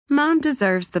Mom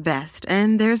deserves the best,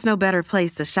 and there's no better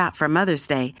place to shop for Mother's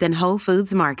Day than Whole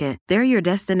Foods Market. They're your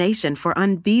destination for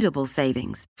unbeatable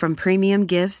savings, from premium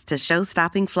gifts to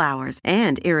show-stopping flowers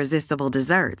and irresistible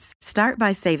desserts. Start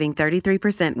by saving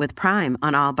 33% with Prime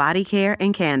on all body care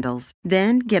and candles.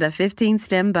 Then get a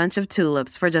 15-stem bunch of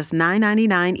tulips for just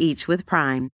 $9.99 each with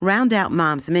Prime. Round out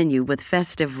Mom's menu with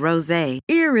festive rosé,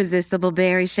 irresistible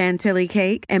berry chantilly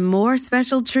cake, and more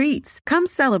special treats. Come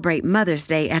celebrate Mother's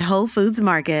Day at Whole Foods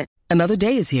Market. Another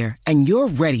day is here, and you're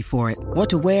ready for it. What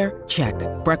to wear? Check.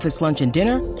 Breakfast, lunch, and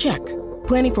dinner? Check.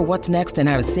 Planning for what's next and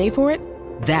how to save for it?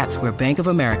 That's where Bank of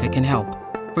America can help.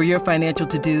 For your financial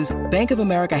to-dos, Bank of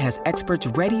America has experts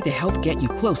ready to help get you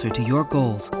closer to your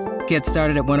goals. Get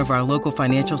started at one of our local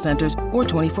financial centers or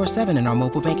 24/7 in our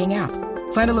mobile banking app.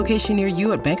 Find a location near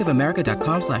you at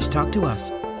bankofamerica.com/talktous.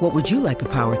 What would you like the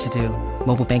power to do?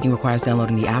 Mobile banking requires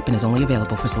downloading the app and is only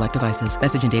available for select devices.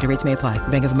 Message and data rates may apply.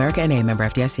 Bank of America N.A., member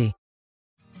FDIC.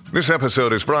 This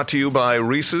episode is brought to you by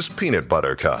Reese's Peanut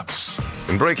Butter Cups.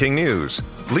 In breaking news,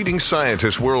 leading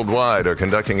scientists worldwide are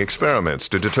conducting experiments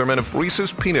to determine if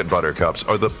Reese's Peanut Butter Cups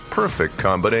are the perfect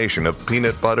combination of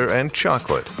peanut butter and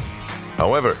chocolate.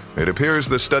 However, it appears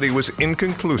the study was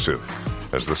inconclusive,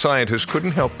 as the scientists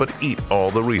couldn't help but eat all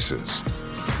the Reese's.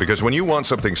 Because when you want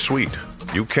something sweet,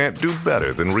 you can't do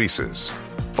better than Reese's.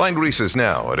 Find Reese's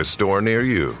now at a store near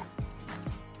you.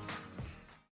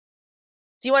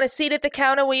 Do you want a seat at the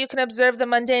counter where you can observe the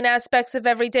mundane aspects of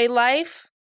everyday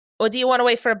life? Or do you want to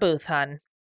wait for a booth, hon?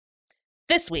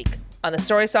 This week on the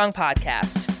Story Song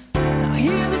Podcast. Now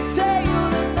hear the tale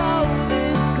of all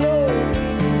its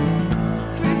glory.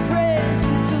 Three friends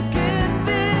who took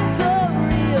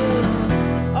inventory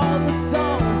of all the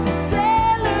songs that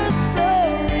tell a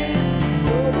story. It's the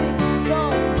Story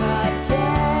Song Podcast.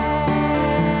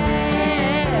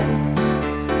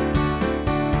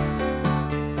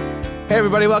 Hey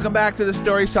everybody, welcome back to the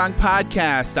Story Song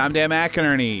Podcast. I'm Dan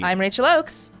McInerney. I'm Rachel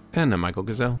Oakes. And I'm Michael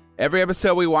Gazelle. Every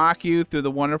episode we walk you through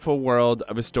the wonderful world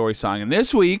of a story song. And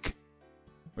this week,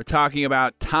 we're talking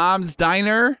about Tom's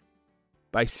Diner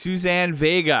by Suzanne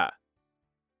Vega.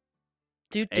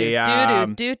 Do.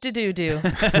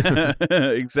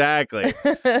 Exactly.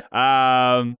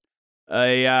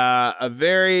 A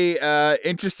very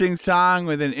interesting song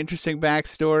with an interesting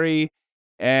backstory.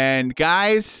 And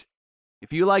guys,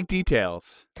 if you like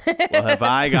details, well, have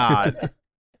I got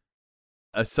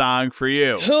a song for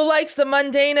you. Who likes the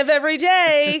mundane of every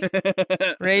day?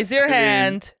 Raise your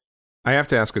hand. I have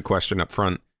to ask a question up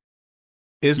front.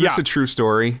 Is this a true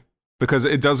story? Because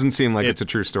it doesn't seem like it's a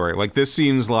true story. Like, this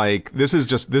seems like this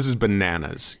is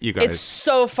bananas, you guys. It's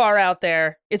so far out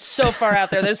there.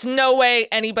 There's no way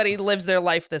anybody lives their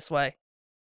life this way.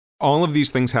 All of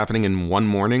these things happening in one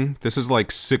morning. This is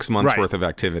like 6 months worth of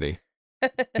activity.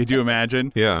 Could you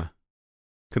imagine? Yeah.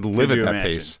 Could live at that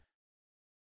pace.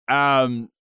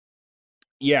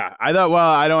 Yeah, I thought,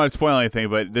 well, I don't want to spoil anything,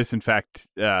 but this, in fact,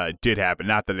 did happen.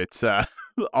 Not that it's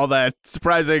all that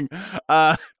surprising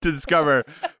to discover,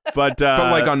 but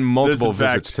like on multiple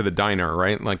visits to the diner,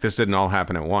 right? Like, this didn't all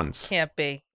happen at once. Can't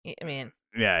be. I mean.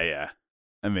 Yeah.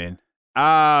 I mean,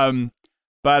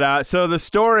 but so the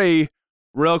story,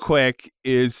 real quick,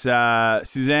 is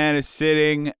Suzanne is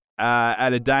sitting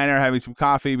at a diner having some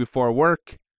coffee before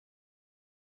work.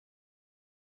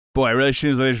 Boy, it really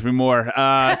seems like there should be more to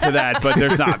that, but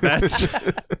there's not. That's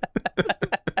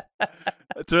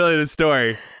really the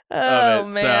story of it.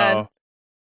 Man. So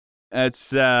that's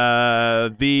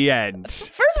the end.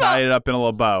 First of all, tie it up in a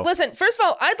little bow. Listen, first of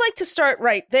all, I'd like to start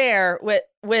right there with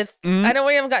I know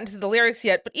we haven't gotten to the lyrics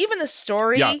yet, but even the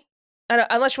story,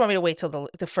 unless you want me to wait till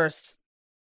the first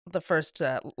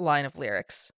line of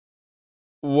lyrics.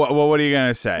 What are you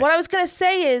gonna say? What I was gonna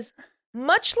say is,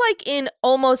 much like in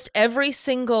almost every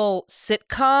single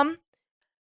sitcom,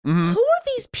 who are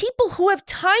these people who have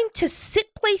time to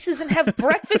sit places and have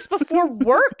breakfast before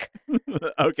work?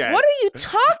 Okay. What are you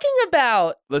talking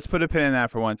about? Let's put a pin in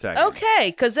that for 1 second. Okay,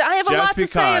 because I have a lot to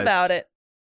say about it.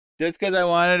 Just because I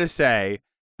wanted to say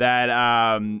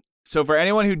that, so for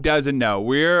anyone who doesn't know,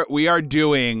 we are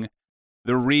doing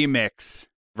the remix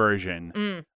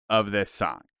version of this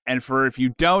song. And for if you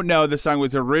don't know, the song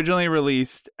was originally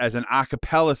released as an a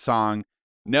cappella song,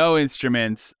 no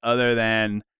instruments other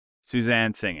than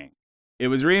Suzanne singing. It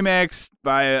was remixed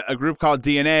by a group called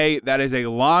DNA. That is a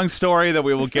long story that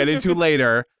we will get into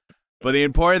later. But the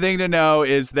important thing to know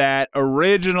is that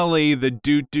originally the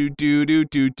do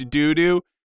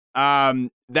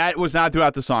that was not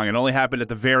throughout the song. It only happened at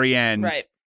the very end. Right.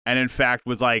 And in fact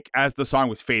was like as the song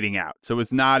was fading out. So it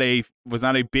was not a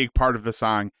big part of the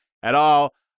song at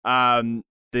all.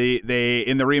 They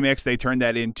in the remix they turned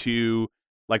that into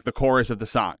like the chorus of the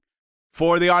song.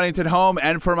 for the audience at home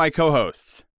and for my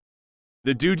co-hosts,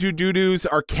 the doo-doo-doo-doos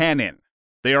are canon.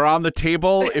 They are on the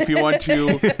table if you want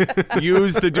to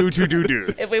use the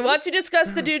doo-doo-doo-doos. If we want to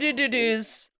discuss the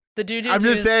doo-doo-doo-doos, the doo-doo-doos I'm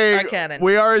just saying, are canon.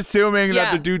 we are assuming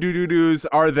that the doo-doo-doo-doos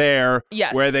are there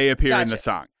where they appear in the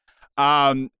song.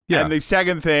 And the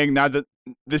second thing, now that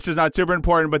this is not super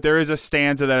important, but there is a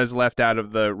stanza that is left out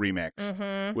of the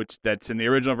remix, which that's in the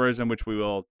original version, which we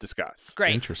will discuss.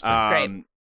 Great. Interesting. Great.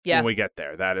 Yeah. When we get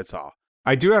there, that is all.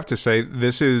 I do have to say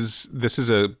this is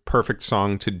a perfect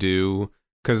song to do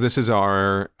because this is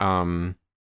our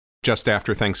just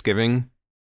after Thanksgiving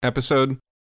episode.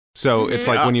 So it's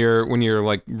like when you're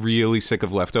like really sick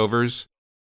of leftovers,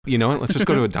 you know what? Let's just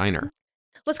go to a diner.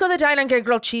 Let's go to the diner and get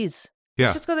grilled cheese. Yeah.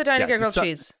 Let's just go to the diner and get grilled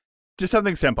cheese. Just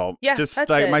something simple. Yeah, just that's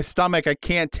like it. my stomach, I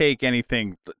can't take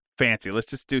anything fancy. Let's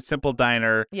just do simple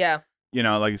diner. Yeah. You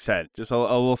know, like I said, just a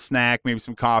little snack, maybe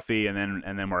some coffee, and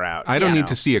then we're out. I don't need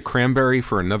to see a cranberry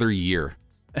for another year.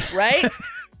 Right?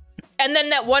 And then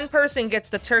that one person gets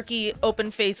the turkey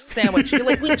open-faced sandwich. You're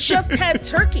like, we just had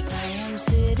turkey. I am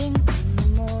sitting in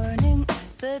the morning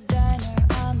at the diner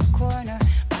on the corner.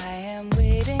 I am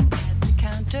waiting at the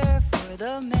counter for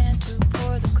the man to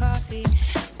pour the coffee.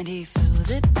 And he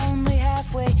fills it only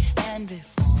halfway. And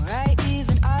before I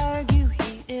even argue,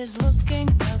 he is looking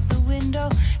out the window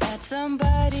at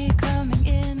somebody coming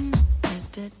in.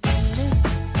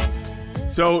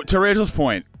 So, to Rachel's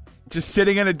point, just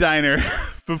sitting in a diner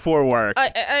before work.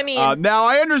 I mean... now,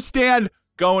 I understand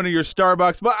going to your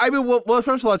Starbucks, but I mean, well,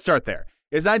 first of all, let's start there.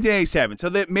 It's 1987, so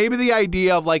that maybe the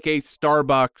idea of like a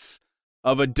Starbucks,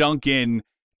 of a Dunkin',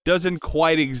 doesn't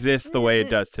quite exist the way it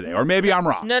does today. Or maybe I'm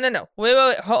wrong. No.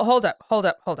 Wait. Hold up.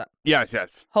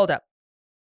 Yes. Hold up.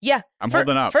 Yeah. I'm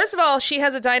holding up. First of all, she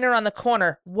has a diner on the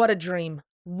corner. What a dream.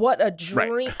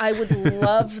 Right. I would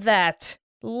love that.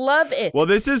 Love it. Well,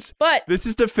 this is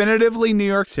definitively New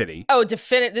York City. Oh,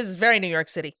 this is very New York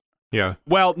City. Yeah.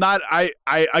 Well, not I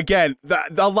again.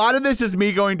 A lot of this is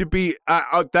me going to be.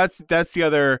 That's the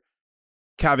other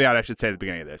caveat I should say at the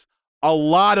beginning of this. A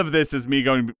lot of this is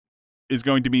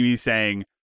going to be me saying,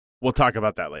 "We'll talk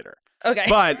about that later." Okay.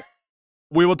 But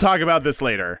we will talk about this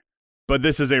later. But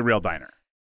this is a real diner.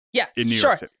 Yeah. In New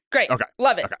York City. Great. Okay.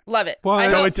 Love it. Okay. Love it. Well,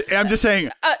 so I'm just saying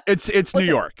it's New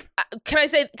York. Can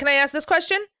I ask this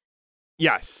question?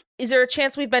 Yes. Is there a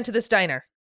chance we've been to this diner?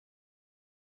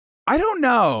 I don't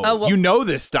know. Oh, well, you know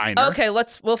this diner. Okay,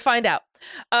 we'll find out.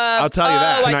 I'll tell you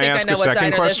that. Can I ask a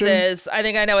second question? This is. I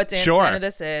think I know what diner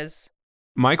this is.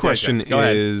 My question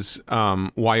is,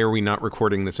 why are we not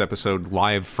recording this episode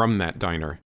live from that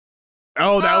diner?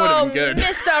 Oh, that would have been good.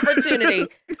 Missed opportunity.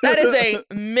 That is a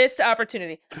missed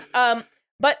opportunity.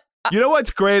 But you know what's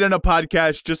great in a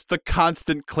podcast? Just the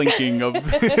constant clinking of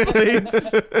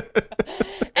plates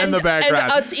in the background.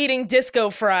 And us eating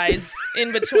disco fries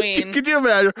in between. Could you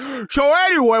imagine? So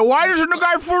anyway, why doesn't the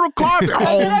guy fill the coffee?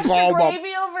 I get extra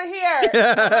gravy over here.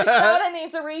 My soda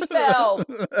needs a refill.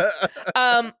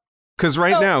 Because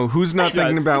now, who's not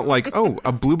thinking about like,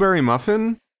 a blueberry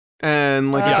muffin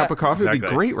and like a cup of coffee would be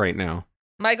great right now.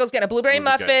 Michael's getting a blueberry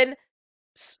muffin,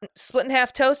 split in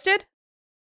half, toasted.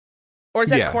 Or is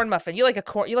that corn muffin? You like a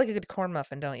good corn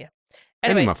muffin, don't you?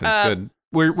 Anyway, any muffin's good.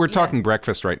 We're talking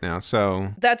breakfast right now,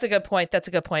 so that's a good point.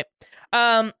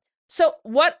 So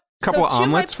what? Couple of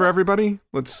omelets for everybody.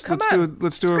 Let's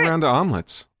do a round of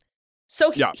omelets.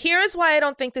 So here's why I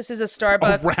don't think this is a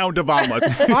Starbucks. A round of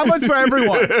omelets. Omelets for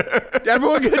everyone.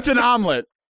 Everyone gets an omelet.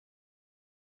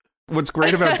 What's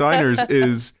great about diners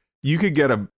is you could get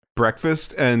a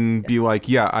breakfast and be like,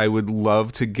 I would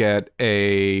love to get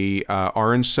a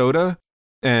orange soda.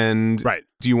 And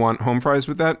do you want home fries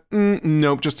with that?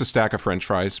 Nope, just a stack of French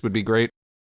fries would be great.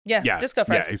 Yeah, just go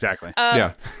fries. Yeah, exactly.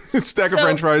 Stack of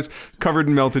French fries covered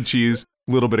in melted cheese,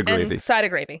 a little bit of gravy. And side of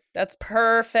gravy. That's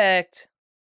perfect.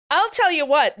 I'll tell you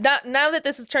what, now that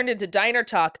this has turned into diner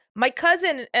talk, my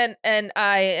cousin and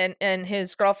I and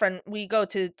his girlfriend, we go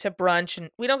to brunch, and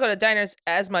we don't go to diners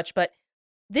as much, but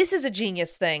this is a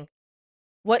genius thing.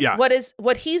 What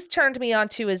he's turned me on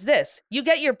to is this. You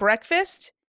get your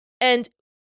breakfast, and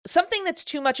something that's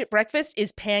too much at breakfast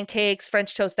is pancakes,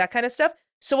 French toast, that kind of stuff.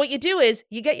 So what you do is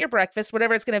you get your breakfast,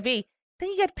 whatever it's going to be, then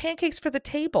you get pancakes for the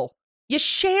table. You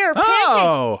share pancakes.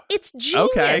 Oh, it's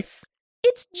genius. Okay.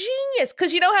 It's genius.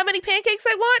 Because you know how many pancakes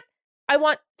I want? I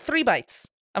want 3 bites.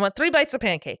 I want 3 bites of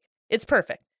pancake. It's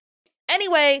perfect.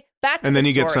 Anyway, back to and then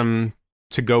you story. get some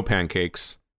to-go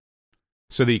pancakes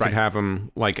so that you can have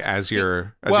them like as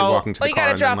you're walking to the car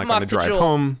and then like on the drive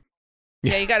home.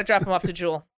 Yeah, you got to drop them off to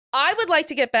Jewel. I would like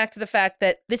to get back to the fact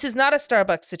that this is not a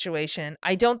Starbucks situation.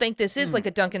 I don't think this is like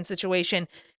a Dunkin' situation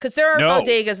because there are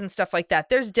bodegas and stuff like that.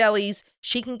 There's delis.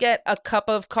 She can get a cup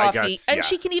of coffee and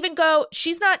she can even go.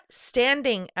 She's not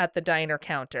standing at the diner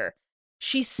counter.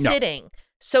 She's sitting.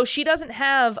 So she doesn't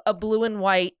have a blue and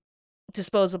white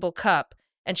disposable cup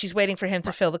and she's waiting for him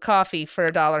to fill the coffee for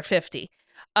 $1.50.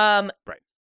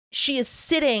 She is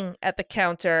sitting at the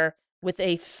counter with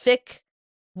a thick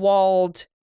walled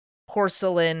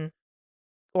porcelain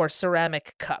or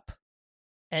ceramic cup.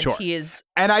 And she's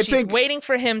waiting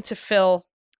for him to fill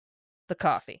the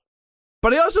coffee.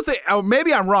 But I also think,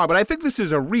 maybe I'm wrong, but I think this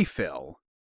is a refill,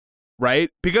 right?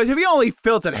 Because if he only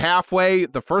fills it halfway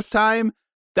the first time,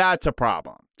 that's a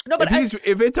problem. No, but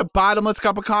if it's a bottomless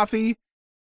cup of coffee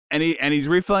and he's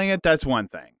refilling it, that's one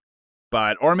thing.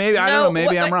 But I don't know,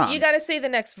 maybe I'm wrong. You got to say the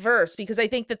next verse because I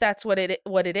think that's what it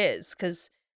is. Because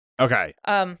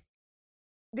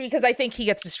because I think he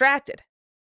gets distracted.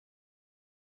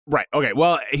 Right. Okay.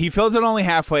 Well, he fills it only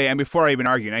halfway, and before I even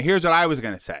argue, now here's what I was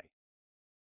going to say: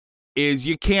 is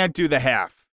you can't do the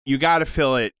half. You got to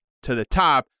fill it to the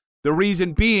top. The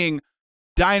reason being,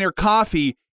 diner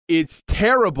coffee, it's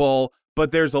terrible,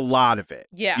 but there's a lot of it.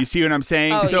 Yeah. You see what I'm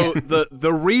saying?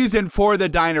 The reason for the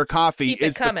diner coffee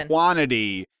is the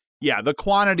quantity. Yeah, the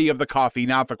quantity of the coffee,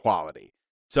 not the quality.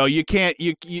 So you can't,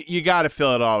 you got to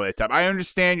fill it all the way up. I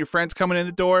understand your friend's coming in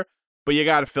the door, but you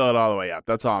got to fill it all the way up.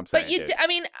 That's all I'm saying.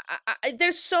 But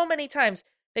there's so many times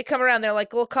they come around, they're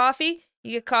like, little coffee,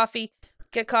 you get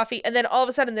coffee, and then all of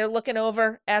a sudden they're looking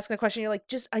over, asking a question. You're like,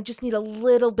 I just need a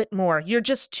little bit more. You're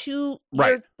just too,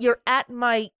 you're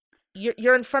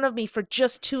in front of me for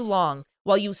just too long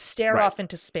while you stare off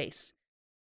into space.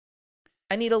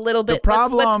 I need a little bit.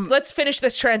 Let's finish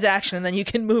this transaction and then you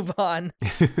can move on.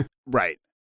 Right.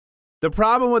 The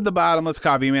problem with the bottomless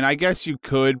coffee, I mean, I guess you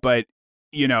could, but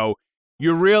you're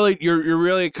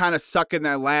really kind of sucking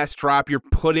that last drop. You're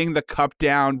putting the cup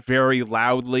down very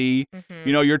loudly. Mm-hmm.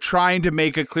 You're trying to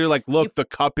make it clear, like, look, the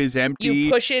cup is empty.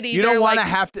 You push it either you don't want to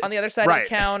have to on the other side of the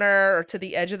counter or to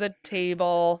the edge of the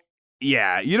table.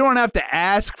 Yeah, you don't have to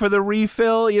ask for the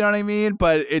refill, you know what I mean?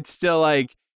 But it's still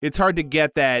like, it's hard to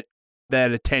get that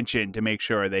attention to make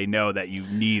sure they know that you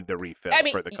need the refill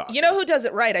for the coffee. You know who does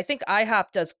it right? I think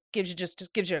IHOP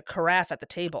gives you a carafe at the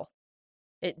table.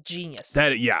 Genius.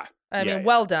 I mean,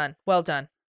 well done. Well done.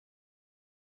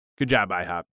 Good job,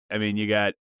 IHOP. I mean, you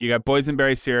got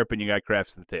boysenberry syrup and you got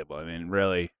crafts at the table. I mean,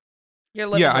 really.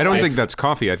 I don't think that's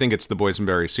coffee. I think it's the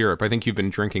boysenberry syrup. I think you've been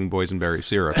drinking boysenberry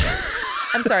syrup.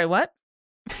 I'm sorry, what?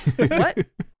 What?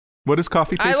 What does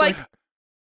coffee taste like?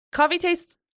 Coffee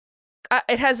tastes,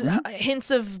 it has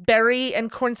hints of berry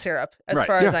and corn syrup, as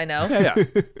far as I know. Yeah.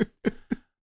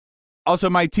 Also,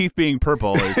 my teeth being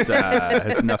purple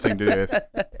has nothing to do with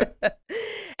it.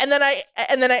 And then I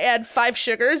add 5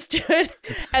 sugars to it,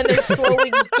 and then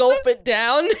slowly gulp it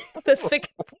down. The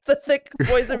thick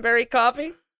boysenberry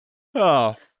coffee.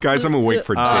 Oh, guys, I'm awake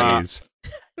for days.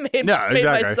 Made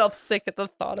myself sick at the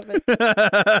thought of it.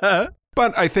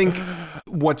 But I think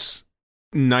what's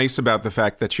nice about the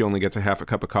fact that she only gets a half a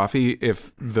cup of coffee,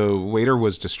 if the waiter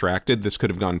was distracted, this could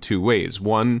have gone 2 ways.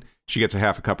 1, she gets a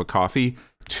half a cup of coffee.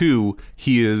 2,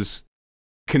 he is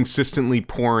consistently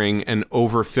pouring and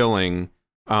overfilling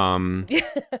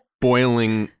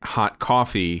boiling hot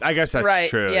coffee. I guess that's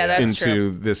true. Yeah, that's into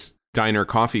true. This diner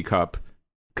coffee cup,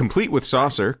 complete with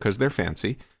saucer because they're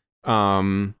fancy.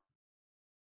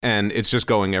 And it's just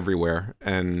going everywhere,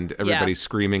 and everybody's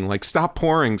screaming like, "Stop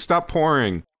pouring! Stop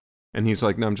pouring!" And he's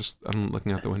like, "No, I'm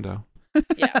looking out the window."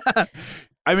 Yeah.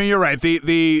 I mean, you're right.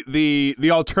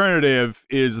 The alternative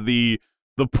is the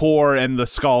pour and the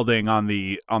scalding on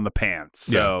the pants.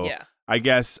 So I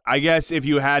guess if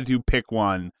you had to pick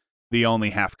one, the only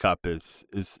half cup is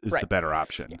the better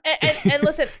option. And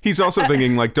listen, he's also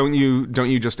thinking like, don't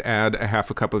you just add a half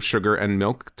a cup of sugar and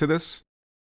milk to this?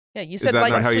 Yeah, you said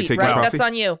light and sweet, right? That's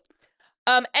on you.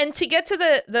 And to get to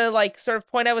the like sort of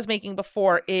point I was making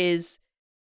before is,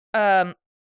 maybe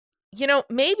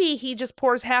he just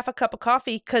pours half a cup of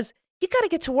coffee because you got to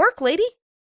get to work, lady.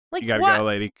 Like, you gotta go,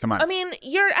 lady. Come on. I mean,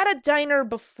 you're at a diner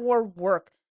before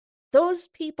work. Those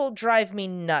people drive me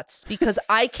nuts because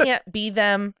I can't be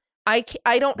them. I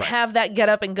don't have that get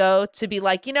up and go to be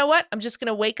like, you know what? I'm just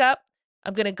gonna wake up.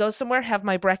 I'm gonna go somewhere, have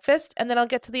my breakfast, and then I'll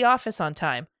get to the office on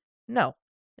time. No.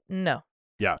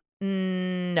 Yeah.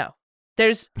 No.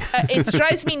 There's it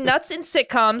drives me nuts in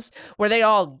sitcoms where they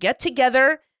all get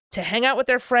together to hang out with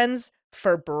their friends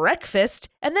for breakfast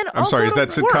and then I'm sorry, is that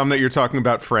sitcom that you're talking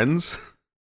about, Friends?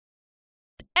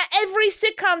 Every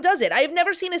sitcom does it. I have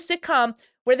never seen a sitcom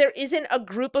where there isn't a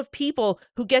group of people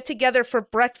who get together for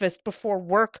breakfast before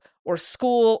work or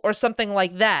school or something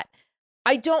like that.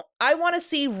 I want to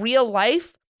see real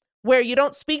life where you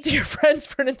don't speak to your friends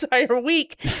for an entire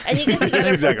week and you get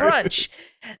together for brunch.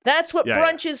 That's what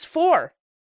brunch is for.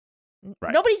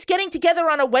 Right. Nobody's getting together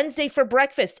on a Wednesday for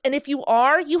breakfast. And if you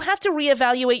are, you have to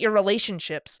reevaluate your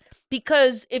relationships.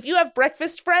 Because if you have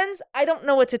breakfast friends, I don't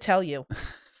know what to tell you.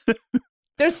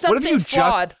 There's something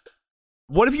flawed.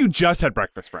 What if you just had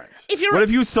breakfast friends? What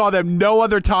if you saw them no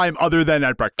other time other than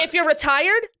at breakfast? If you're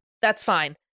retired, that's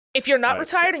fine. If you're not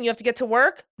retired and you have to get to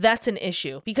work, that's an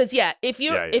issue. Because if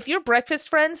you're breakfast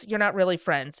friends, you're not really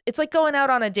friends. It's like going out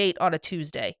on a date on a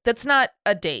Tuesday. That's not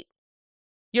a date.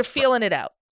 You're feeling it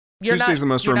out. Tuesday's the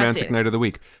most romantic night of the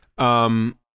week.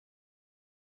 Isn't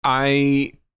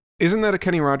that a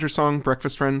Kenny Rogers song,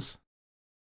 Breakfast Friends?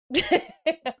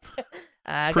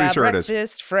 I Pretty got sure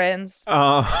breakfast friends.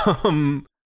 The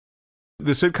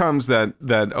sitcoms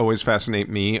that always fascinate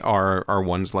me are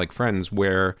ones like Friends,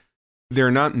 where they're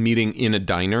not meeting in a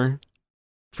diner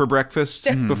for breakfast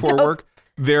before work.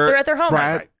 They're at their homes.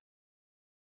 At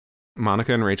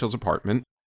Monica and Rachel's apartment.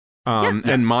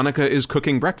 And Monica is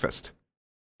cooking breakfast.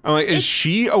 I'm like, is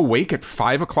she awake at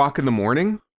 5 o'clock in the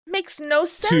morning? Makes no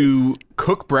sense. To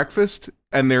cook breakfast,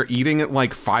 and they're eating at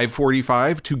like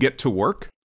 5:45 to get to work?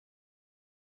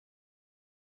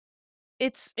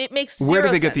 It makes zero Where do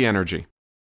they sense. get the energy?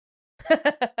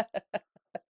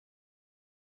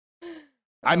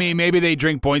 I mean, maybe they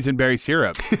drink boysenberry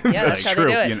syrup. Yeah, that's how true.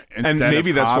 they do it. You know, and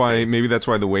maybe that's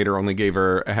why the waiter only gave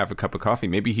her a half a cup of coffee.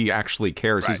 Maybe he actually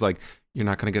cares. Right. He's like, you're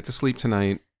not going to get to sleep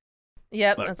tonight.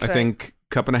 Yep, that's right. I think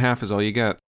cup and a half is all you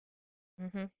get.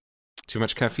 Mm-hmm. Too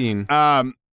much caffeine.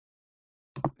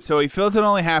 So he fills it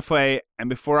only halfway, and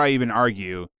before I even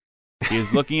argue, he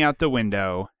is looking out the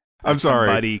window. I'm sorry.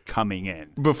 Somebody coming in.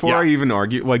 Before I even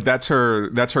argue, like that's her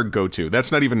go-to.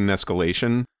 That's not even an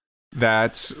escalation.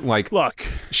 That's like, look,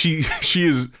 she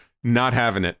is not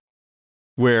having it.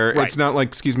 Where it's not like,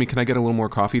 excuse me, can I get a little more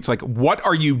coffee? It's like, what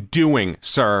are you doing,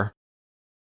 sir?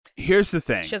 Here's the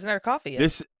thing. She hasn't had her coffee yet.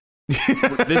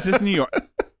 This is New York.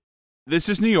 This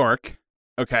is New York.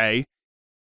 Okay.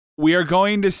 We are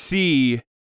going to see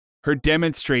her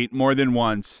demonstrate more than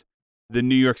once the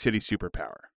New York City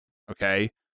superpower.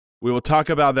 Okay. We will talk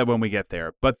about that when we get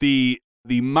there. But the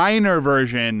minor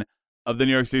version of the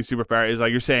New York City superpower is,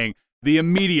 like you're saying, the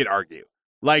immediate argue.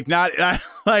 Like not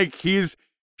like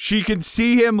she can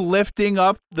see him lifting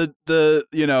up the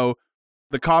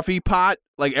coffee pot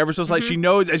like ever so slightly. She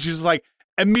knows, and she's just like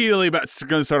immediately going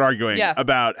to start arguing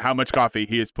about how much coffee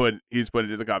he's put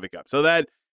into the coffee cup. So that,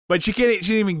 but she didn't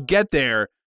even get there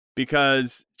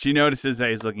because she notices that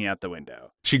he's looking out the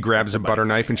window. She grabs a butter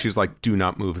knife and she's like, do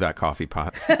not move that coffee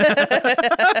pot.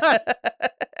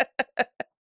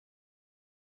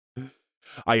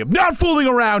 I am not fooling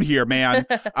around here, man.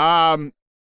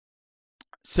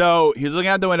 So he's looking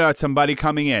out the window at somebody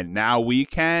coming in. Now we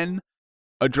can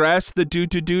address the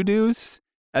do-do-do-dos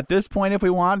at this point if we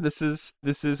want. This is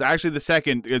actually the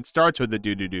second. It starts with the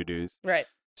do-do-do-dos. Right.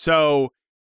 So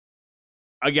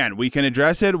again, we can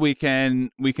address it. We can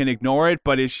ignore it.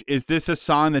 But is this a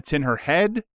song that's in her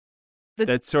head?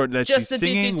 That's she's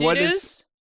singing. What is?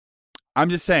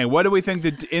 I'm just saying. What do we think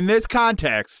that in this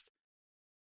context?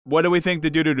 What do we think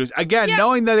the do-do-dos? Again,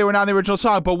 knowing that they were not in the original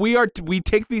song, but we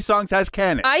take these songs as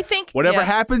canon. I think whatever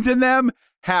happens in them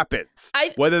happens,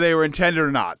 whether they were intended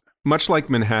or not. Much like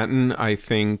Manhattan, I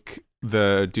think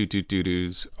the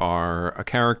do-do-do-dos are a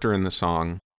character in the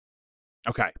song.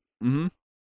 Okay. Mm-hmm.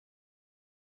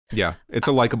 Yeah, it's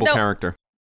a likable character.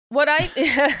 What I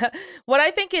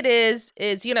think it is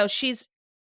she's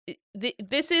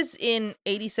this is in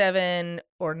 87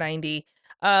 or 90.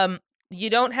 You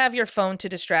don't have your phone to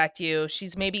distract you.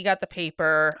 She's maybe got the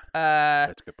paper.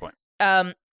 That's a good point.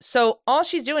 So all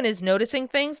she's doing is noticing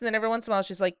things, and then every once in a while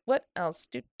she's like, "What else?"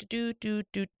 Do.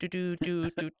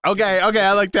 Okay,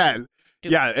 I like that.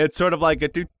 Yeah, it's sort of like a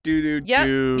do.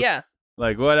 Yeah.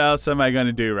 Like, what else am I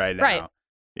gonna do right now? Right.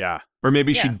 Yeah. Or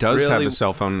maybe she does have a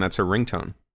cell phone and that's her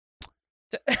ringtone.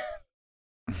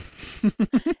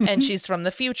 And she's from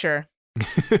the future.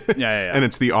 Yeah. And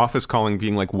it's the office calling,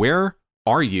 being like, "Where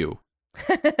are you?"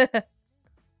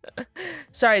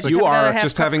 Sorry, you are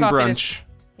just having brunch.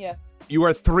 Yeah. You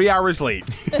are 3 hours late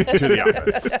to the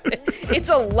office. It's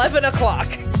 11 o'clock.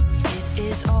 It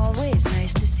is always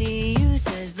nice to see you,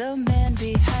 says the man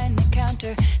behind the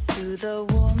counter to the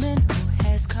woman who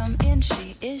has has come in.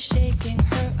 She is shaking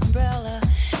her umbrella,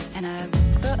 and I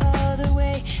look the other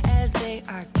way as they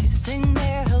are kissing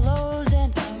their hellos,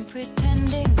 and I'm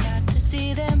pretending not to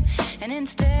see them, and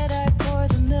instead I pour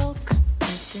the milk.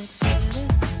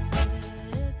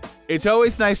 It's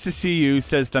always nice to see you,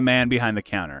 says the man behind the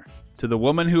counter. To the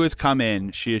woman who has come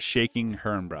in, she is shaking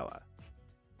her umbrella.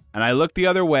 And I look the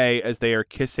other way as they are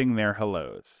kissing their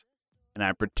hellos. And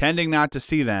I'm pretending not to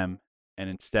see them, and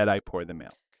instead I pour the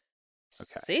milk.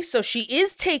 Okay. See, so she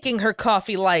is taking her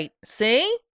coffee light.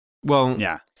 See? Well,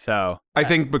 Yeah, so... I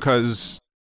think because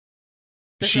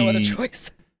There's no other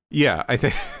choice. Yeah, I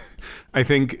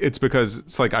think it's because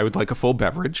it's like I would like a full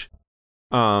beverage.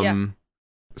 Yeah.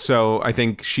 So I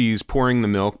think she's pouring the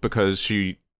milk because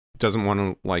she doesn't want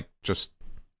to, like, just,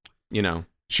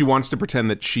 she wants to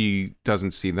pretend that she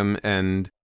doesn't see them,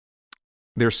 and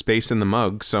there's space in the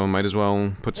mug, so might as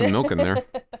well put some milk in there.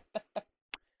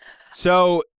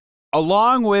 So,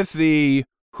 along with the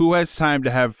who has time to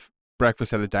have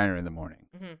breakfast at a diner in the morning,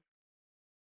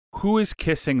 who is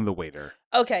kissing the waiter?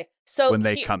 Okay, so when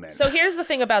they come in. So here's the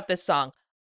thing about this song.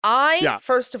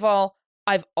 First of all,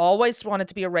 I've always wanted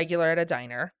to be a regular at a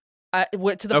diner. To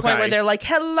the point where they're like,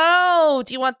 "Hello,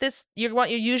 do you want this? You want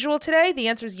your usual today?" The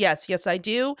answer is yes. Yes, I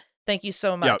do. Thank you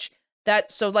so much.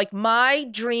 Yep. My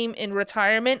dream in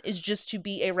retirement is just to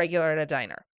be a regular at a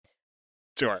diner.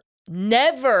 Sure.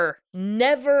 Never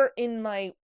in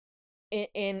my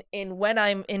in when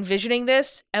I'm envisioning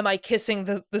this am I kissing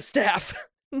the staff.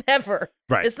 Never.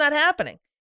 Right. It's not happening.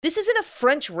 This isn't a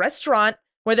French restaurant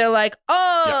where they're like,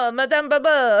 "Oh, Madame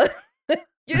Baba."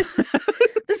 This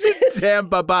is Madame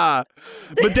Baba.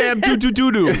 Madame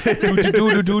doo-doo-doo-doo.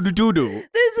 Doo-doo-doo-doo-doo-doo.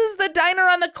 This is the diner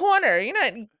on the corner. You're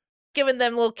not giving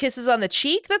them little kisses on the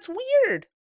cheek. That's weird.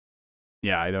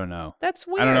 Yeah, I don't know. That's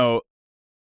weird. I don't know.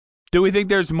 Do we think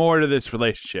there's more to this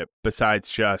relationship besides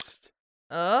just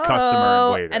customer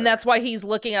and waiter? And that's why he's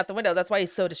looking out the window. That's why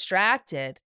he's so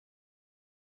distracted.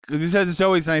 Because he says it's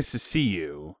always nice to see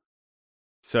you.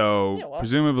 So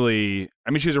presumably,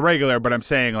 I mean, she's a regular, but I'm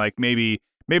saying like maybe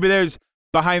there's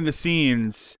behind the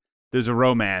scenes, there's a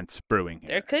romance brewing here.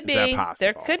 There could Is that be. possible?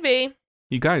 There could be.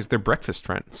 You guys, they're breakfast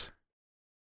friends.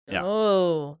 Yeah.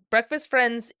 Oh, Breakfast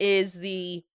Friends is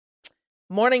the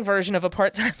morning version of a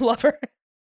part-time lover.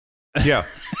 Yeah.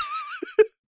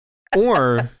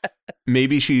 Or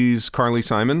maybe she's Carly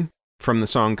Simon from the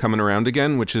song Coming Around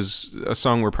Again, which is a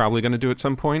song we're probably going to do at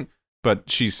some point. But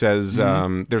she says,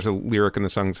 there's a lyric in the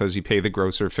song that says, you pay the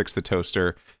grocer, fix the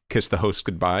toaster, kiss the host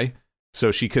goodbye. So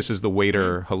she kisses the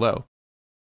waiter hello.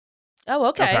 Oh,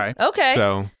 okay. Okay.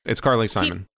 So it's Carly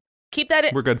Simon. Keep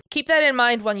that We're good. Keep that in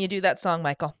mind when you do that song,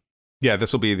 Michael. Yeah,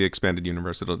 this will be the expanded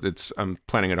universe. I'm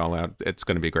planning it all out. It's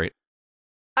going to be great.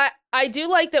 I do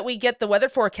like that we get the weather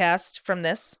forecast from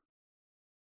this.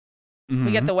 Mm-hmm.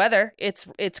 We get the weather. It's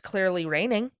clearly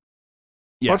raining.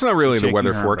 Yeah. Well, it's not really the Shaking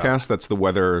weather her forecast. That's the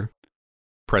weather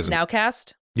present.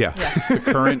 Nowcast? Yeah. The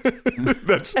current.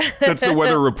 that's the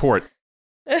weather report.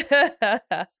 That's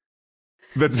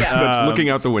looking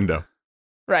out the window.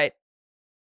 Right.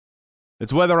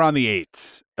 It's weather on the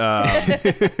 8s.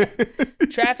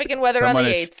 Traffic and weather on the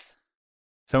 8s.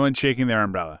 Someone shaking their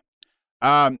umbrella.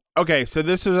 Okay, so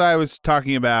this is what I was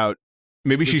talking about.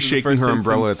 Maybe This she's is the shaking first her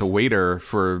umbrella instance- at the waiter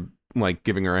for like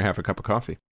giving her half a cup of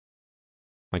coffee.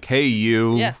 Like, hey,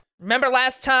 you. Yeah. Remember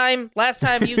last time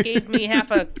you gave me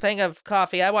half a thing of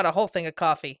coffee. I want a whole thing of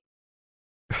coffee.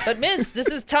 But miss, this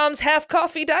is Tom's half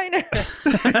coffee diner.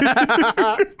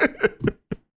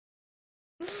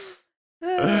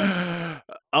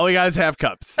 All you guys have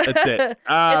cups. That's it.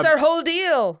 It's our whole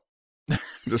deal.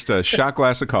 Just a shot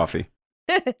glass of coffee.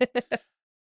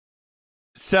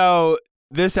 So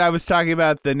I was talking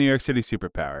about the New York City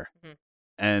superpower. Mhm.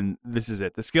 And this is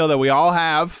it. The skill that we all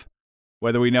have,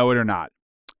 whether we know it or not.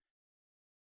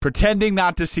 Pretending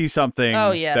not to see something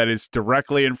that is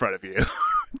directly in front of you.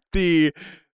 the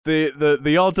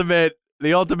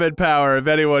ultimate power of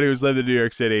anyone who's lived in New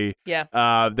York City.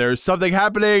 Yeah. There's something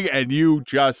happening and you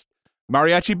just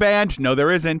mariachi band? No, there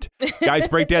isn't. Guys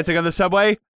breakdancing on the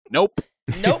subway? Nope.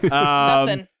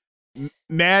 Nothing.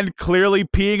 Man clearly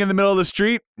peeing in the middle of the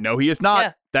street? No, he is not.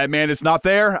 Yeah. That man is not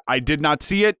there. I did not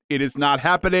see it. It is not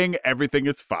happening. Everything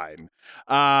is fine.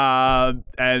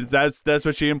 And that's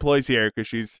what she employs here because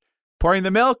she's pouring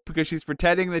the milk because she's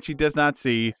pretending that she does not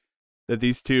see that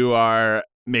these two are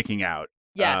making out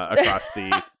across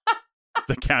the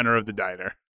counter of the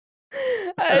diner.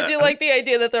 I do like the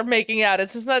idea that they're making out.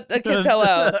 It's just not a kiss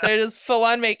hello. They're just full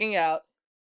on making out.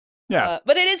 Yeah.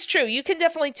 But it is true. You can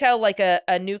definitely tell like a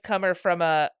newcomer from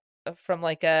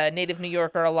like a native New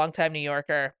Yorker or a longtime New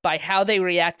Yorker by how they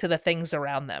react to the things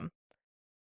around them.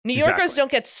 New Yorkers Exactly.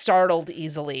 don't get startled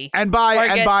easily. And or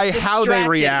by get how they distracted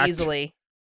react easily.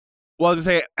 Well, to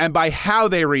say, and by how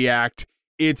they react,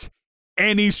 it's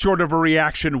any sort of a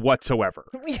reaction whatsoever.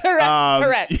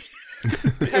 Correct.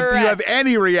 If you have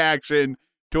any reaction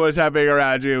to what's happening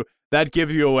around you, that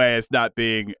gives you away as not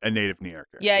being a native New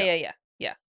Yorker. Yeah.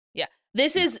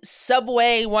 This is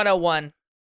Subway 101.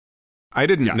 I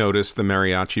didn't notice the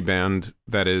mariachi band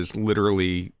that is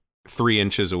literally 3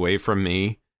 inches away from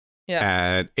me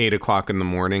at 8 o'clock in the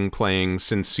morning playing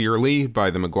Sincerely by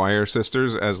the McGuire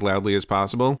Sisters as loudly as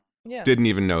possible. Yeah. Didn't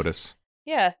even notice.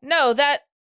 Yeah. No, that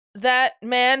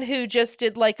man who just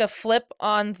did like a flip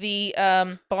on the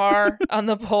bar on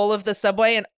the pole of the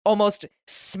subway and almost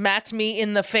smacked me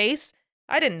in the face.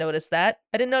 I didn't notice that.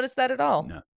 I didn't notice that at all.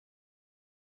 No.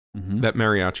 That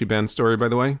mariachi band story, by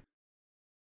the way,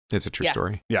 it's a true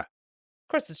story. Yeah. Of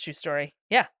course it's a true story.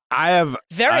 Yeah.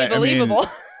 Very believable.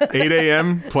 8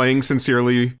 a.m. playing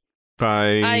Sincerely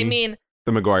by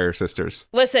the McGuire Sisters.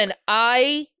 Listen,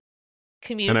 I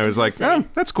commute and I was like, oh,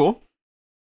 that's cool.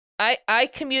 I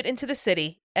commute into the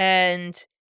city, and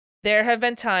there have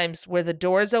been times where the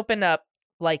doors open up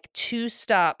like 2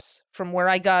 stops from where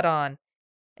I got on,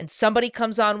 and somebody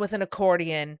comes on with an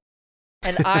accordion,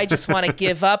 and I just want to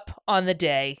give up on the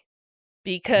day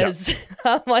because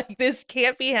I'm like, this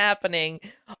can't be happening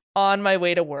on my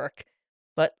way to work.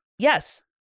 But yes,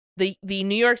 the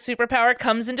New York superpower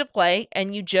comes into play,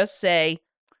 and you just say,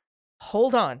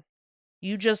 hold on.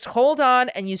 You just hold on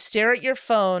and you stare at your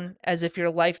phone as if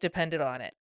your life depended on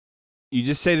it. You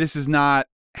just say this is not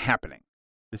happening.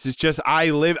 This is just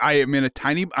I'm in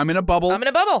a bubble. I'm in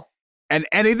a bubble. And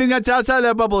anything that's outside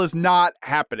that bubble is not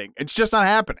happening. It's just not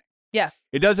happening. Yeah.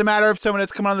 It doesn't matter if someone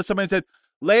has come on to somebody and said,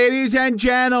 ladies and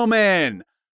gentlemen,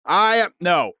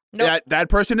 no. Nope. That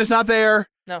person is not there.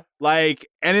 No. Like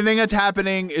anything that's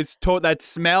happening is that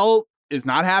smell is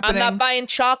not happening. I'm not buying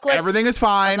chocolates. Everything is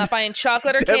fine. I'm not buying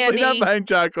chocolate or Definitely candy. not buying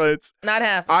chocolates. Not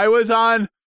happening. I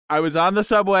was on the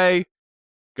subway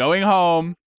going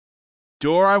home.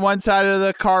 Door on one side of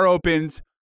the car opens.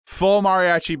 Full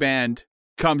mariachi band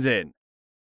comes in.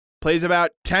 Plays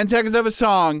about 10 seconds of a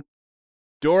song.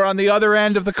 Door on the other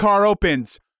end of the car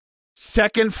opens.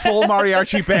 Second full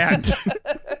mariachi band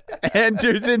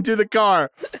enters into the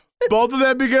car. Both of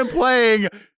them begin playing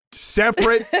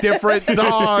separate, different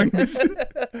songs.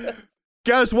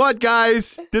 Guess what,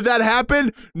 guys? Did that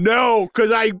happen? No,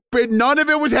 because none of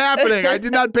it was happening. I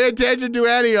did not pay attention to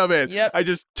any of it. Yep. I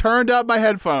just turned up my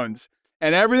headphones,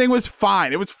 and everything was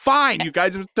fine. It was fine, you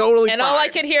guys. It was totally fine. And all I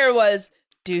could hear was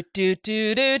do do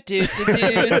do do do do do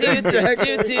do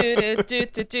do do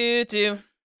do do do.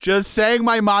 Just sang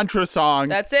my mantra song.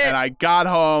 That's it. And I got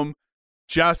home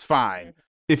just fine.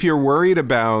 If you're worried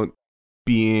about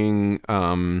being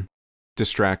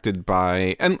distracted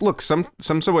by, and look, some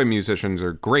subway musicians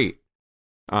are great.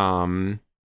 They're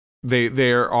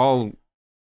all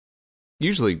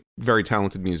usually very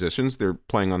talented musicians. They're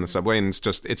playing on the subway, and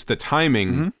it's the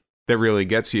timing that really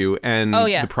gets you, and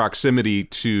the proximity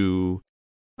to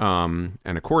an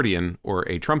accordion or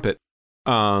a trumpet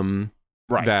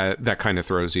that kind of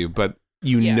throws you. But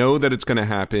you know that it's going to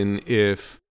happen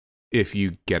if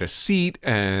you get a seat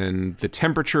and the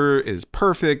temperature is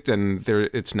perfect and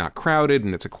it's not crowded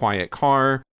and it's a quiet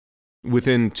car.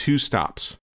 Within 2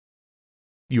 stops,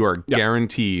 you are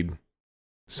guaranteed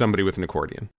somebody with an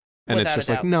accordion. And Without it's just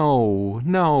a like, doubt.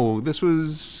 no,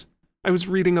 I was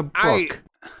reading a book.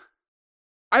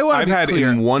 I've had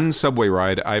in one subway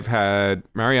ride, I've had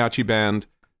mariachi band,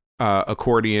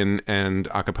 accordion, and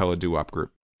a cappella doo-wop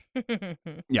group.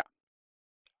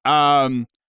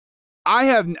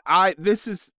 I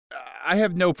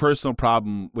have no personal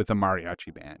problem with a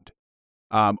mariachi band,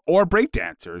 or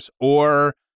breakdancers,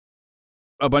 or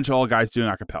a bunch of old guys doing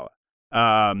a cappella,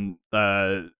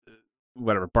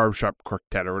 whatever, barbershop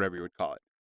quartet or whatever you would call it.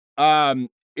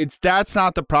 That's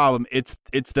not the problem. It's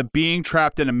the being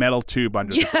trapped in a metal tube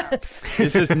under the ground. This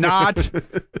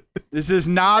is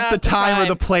not the time or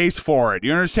the place for it.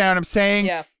 You understand what I'm saying?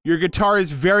 Yeah. Your guitar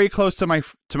is very close to my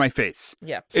face.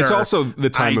 Yeah. It's Sir, also the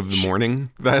time of the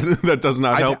morning that does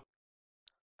not help.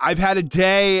 I've had a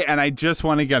day and I just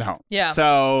want to get home. Yeah.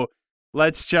 So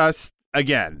let's just,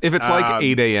 again. If it's like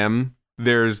 8 a.m.,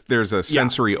 there's a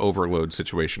sensory overload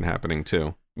situation happening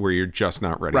too, where you're just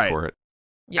not ready for it.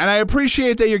 Yeah. And I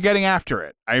appreciate that you're getting after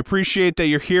it. I appreciate that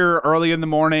you're here early in the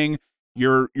morning.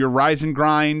 You're rise and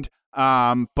grind.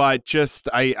 But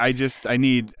I just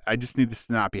need this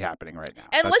to not be happening right now.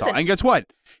 And That's listen, all. And guess what?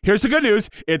 Here's the good news.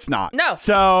 It's not. No.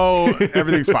 So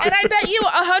everything's fine. And I bet you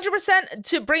 100%,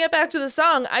 to bring it back to the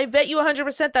song, I bet you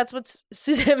 100% that's what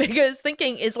Suzanne Vega is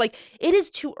thinking, is like, it is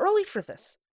too early for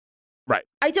this. Right.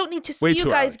 I don't need to see Way you too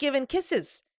guys early. giving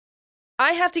kisses.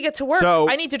 I have to get to work. So-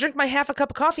 I need to drink my half a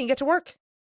cup of coffee and get to work.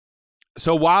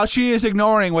 So while she is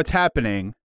ignoring what's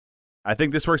happening, I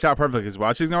think this works out perfectly because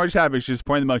while she's ignoring what's happening, she's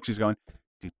pointing the milk. She's going,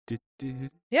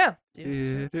 Yeah.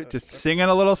 just singing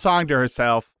a little song to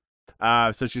herself.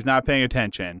 So she's not paying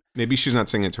attention. Maybe she's not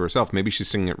singing it to herself. Maybe she's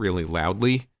singing it really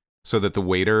loudly so that the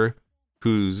waiter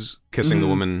who's kissing the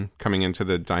woman coming into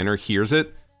the diner hears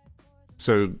it.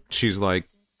 So she's like,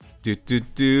 do, do,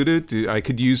 do, do, do. I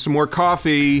could use some more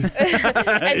coffee.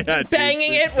 And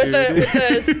banging it with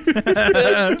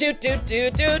the do do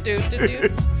do do do do do.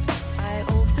 I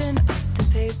open up the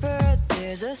paper.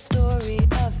 There's a story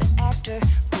of an actor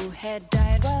who had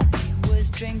died while he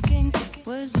was drinking. It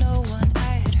was no one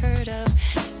I had heard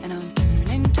of. And I'm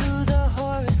turning to the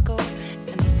horoscope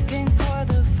and looking for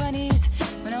the funnies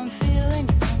when I'm feeling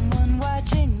someone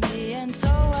watching me. And so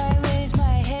I raise my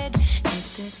head.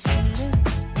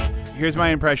 Here's my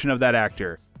impression of that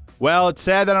actor. Well, it's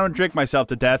sad that I don't drink myself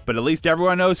to death, but at least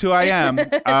everyone knows who I am.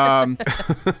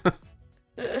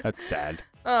 That's sad.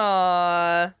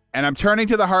 Aww. And I'm turning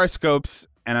to the horoscopes,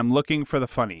 and I'm looking for the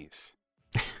funnies.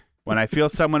 When I feel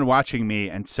someone watching me,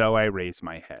 and so I raise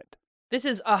my head. This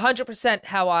is 100%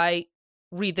 how I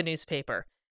read the newspaper.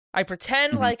 I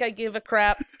pretend like I give a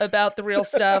crap about the real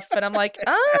stuff, and I'm like,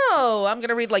 oh, I'm going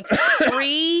to read like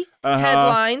 3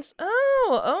 headlines.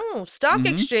 Oh, stock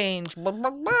exchange. Blah, blah,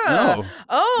 blah.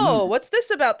 Oh. What's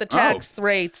this about the tax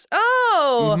rates?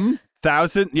 Oh.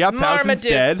 Thousands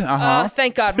Marmaduke. dead.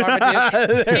 Thank God,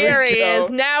 Marmaduke. Here he is.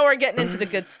 Now we're getting into the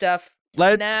good stuff.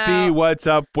 Let's see what's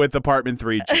up with Apartment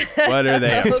 3G. What are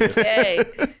they up to? Okay.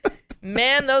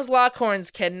 Man, those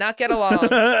Lockhorns cannot get along.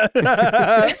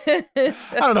 I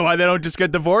don't know why they don't just get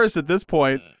divorced at this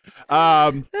point.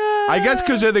 I guess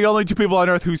because they're the only 2 people on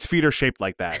Earth whose feet are shaped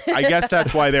like that. I guess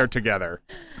that's why they're together.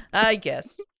 I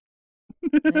guess.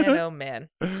 Man, oh, man.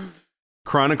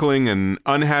 Chronicling an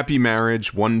unhappy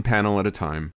marriage, one panel at a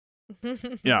time.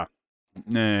 Yeah.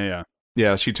 Yeah.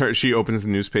 Yeah, she opens the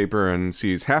newspaper and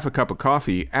sees half a cup of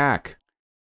coffee, ack.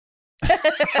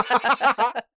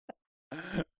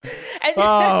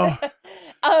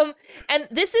 And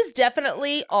this is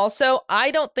definitely also, I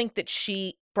don't think that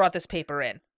she brought this paper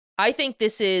in. I think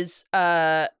this is it's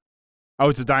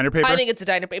a diner paper? I think it's a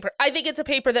diner paper. I think it's a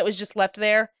paper that was just left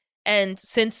there, and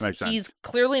since he's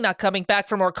clearly not coming back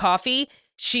for more coffee,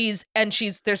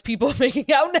 there's people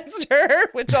making out next to her,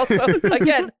 which also,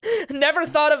 again, never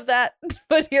thought of that,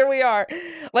 but here we are.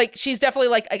 Like, she's definitely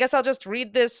like, I guess I'll just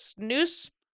read this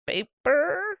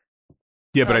newspaper.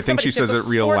 Yeah, but I think she says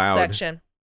it real loud. Section.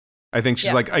 I think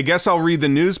she's like, I guess I'll read the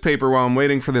newspaper while I'm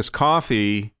waiting for this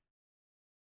coffee.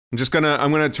 I'm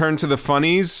gonna turn to the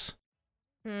funnies.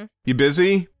 You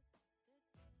busy?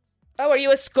 Oh, are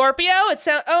you a Scorpio?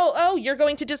 You're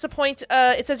going to disappoint.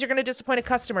 It says you're going to disappoint a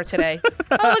customer today.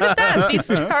 Oh, look at that. These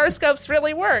horoscopes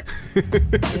really work.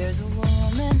 There's a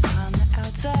woman on the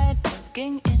outside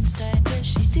looking inside. Does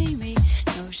she see me?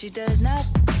 No, she does not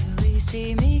really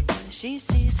see me. 'Cause she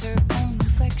sees her own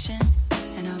reflection.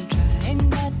 And I'm trying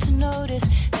not to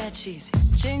notice that she's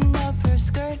hitching up her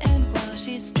skirt. And while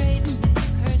she's straightening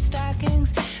her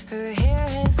stockings, her hair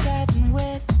has gotten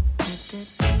wet.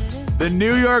 The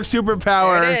New York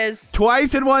superpower. There it is.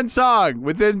 Twice in one song.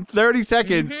 Within 30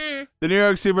 seconds, the New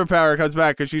York superpower comes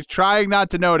back because she's trying not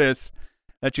to notice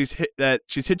that she's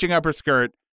hitching up her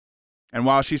skirt. And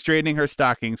while she's straightening her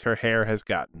stockings, her hair has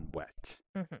gotten wet.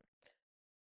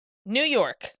 New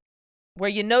York, where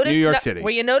you notice New York City,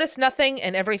 where you notice nothing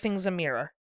and everything's a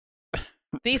mirror.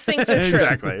 These things are true.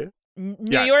 Exactly.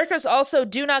 New Yorkers also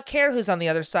do not care who's on the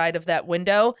other side of that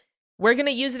window. We're going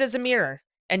to use it as a mirror,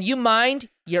 and you mind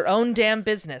your own damn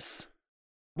business.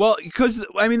 Well, because,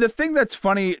 I mean, the thing that's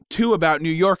funny, too, about New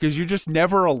York is you're just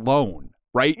never alone,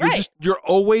 right? You're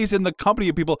always in the company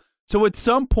of people. So at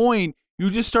some point, you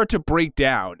just start to break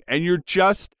down, and you're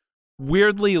just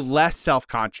weirdly less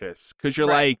self-conscious because you're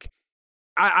like,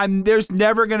 there's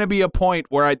never going to be a point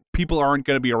where people aren't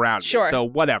going to be around me, so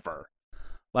whatever.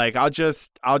 Like, I'll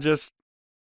just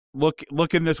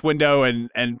look in this window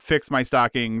and fix my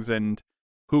stockings, and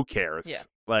who cares? Yeah.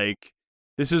 Like,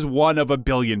 this is one of a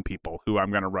billion people who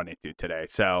I'm going to run into today.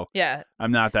 So yeah,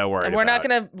 I'm not that worried. And we're not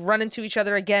going to run into each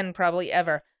other again, probably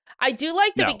ever. I do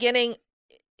like the beginning.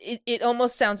 It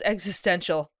almost sounds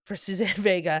existential for Suzanne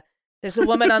Vega. There's a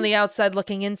woman on the outside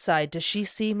looking inside. Does she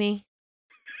see me?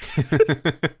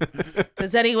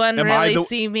 Does anyone really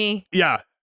see me? Yeah.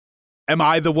 Am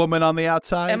I the woman on the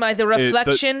outside? Am I the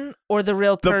reflection or the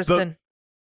real person?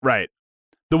 Right.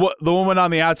 The woman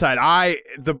on the outside.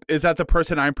 Is that the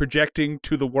person I'm projecting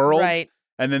to the world? Right.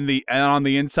 and then on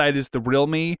the inside is the real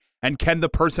me, and can the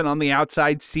person on the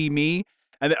outside see me?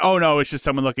 And then, oh no, it's just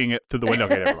someone looking through the window.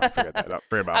 Okay, never mind. Forget that.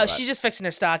 Forget about that. She's just fixing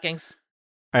her stockings.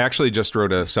 I actually just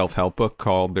wrote a self-help book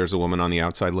called "There's a Woman on the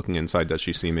Outside Looking Inside. Does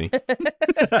She See Me?"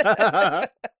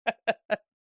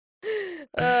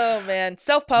 Oh man,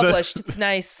 self-published. It's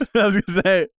nice. I was gonna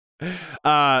say,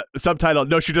 subtitle: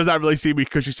 No, she does not really see me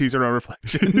because she sees her own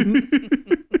reflection.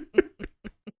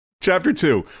 Chapter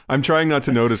 2. I'm trying not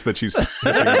to notice that she's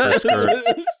touching her skirt.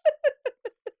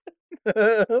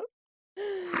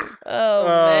 Oh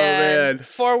man.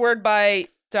 Forward by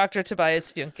Dr.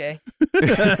 Tobias Funke.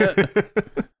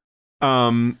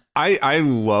 I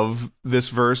love this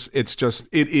verse. It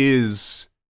is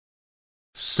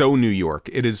so New York.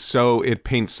 It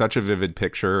paints such a vivid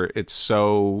picture.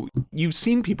 You've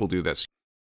seen people do this.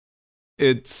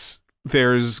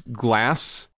 There's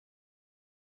glass.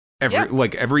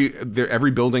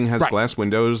 Every building has glass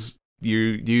windows.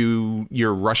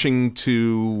 You're rushing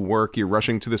to work. You're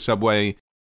rushing to the subway.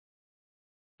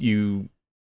 You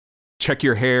check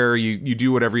your hair. You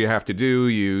do whatever you have to do.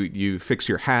 You fix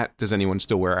your hat. Does anyone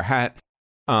still wear a hat?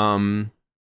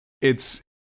 It's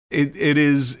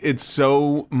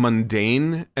so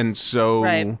mundane and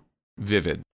so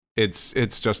vivid.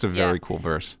 It's just a very cool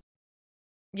verse.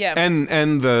 Yeah.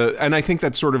 And I think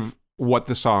that's sort of what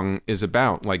the song is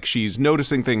about. Like, she's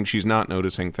noticing things, she's not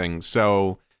noticing things.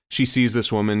 So she sees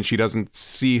this woman, she doesn't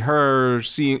see her.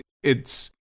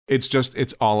 It's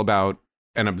all about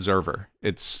an observer.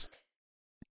 It's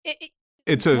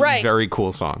a very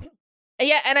cool song.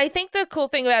 Yeah, and I think the cool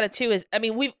thing about it too is, I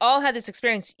mean, we've all had this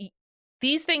experience.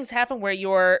 These things happen where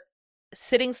you're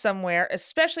sitting somewhere,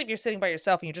 especially if you're sitting by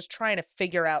yourself and you're just trying to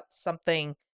figure out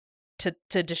something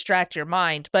to distract your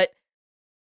mind.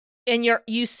 And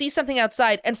you see something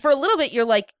outside, and for a little bit you're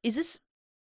like, "Is this?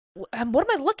 What am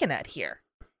I looking at here?"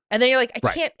 And then you're like,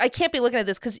 I can't be looking at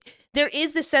this, because there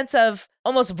is this sense of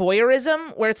almost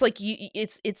voyeurism where it's like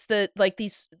it's the like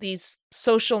these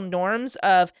social norms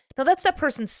of, no, that's that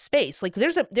person's space. Like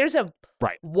there's a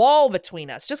wall between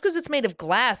us. Just because it's made of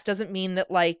glass doesn't mean that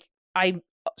like I'm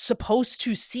supposed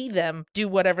to see them do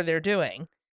whatever they're doing,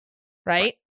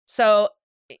 right? So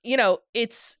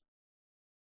it's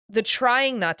the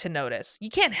trying not to notice. You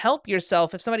can't help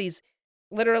yourself if somebody's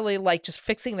literally like just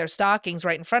fixing their stockings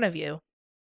right in front of you.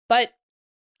 But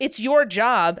it's your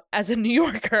job as a New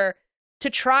Yorker to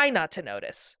try not to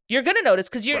notice. You're going to notice,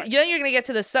 because you're going to get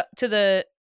to the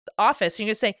office and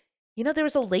you're going to say, there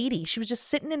was a lady. She was just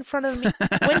sitting in front of the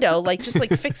window, like just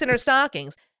like fixing her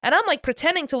stockings. And I'm like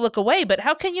pretending to look away, but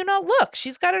how can you not look?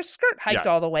 She's got her skirt hiked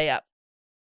all the way up.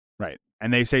 Right.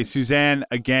 And they say, Suzanne,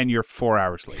 again, you're 4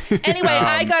 hours late. Anyway,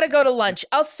 I got to go to lunch.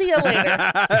 I'll see you later.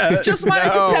 Just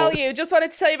wanted to tell you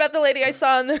about the lady I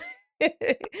saw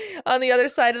on the other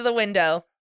side of the window.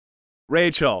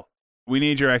 Rachel, we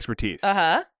need your expertise.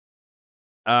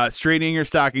 Straightening your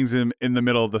stockings in the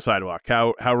middle of the sidewalk.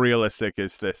 How realistic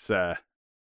is this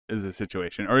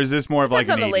situation, or is this more of like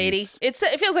an 80s? On the lady? It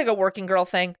feels like a working girl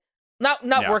thing.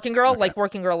 Not working girl, like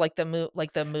working girl, like the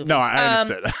movie. No, I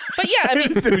understood. But yeah,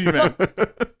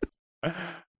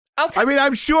 I mean,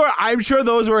 I'm sure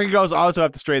those working girls also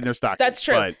have to straighten their stockings. That's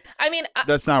true. But I mean,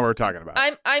 that's not what we're talking about.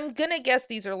 I'm gonna guess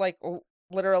these are like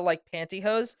literal like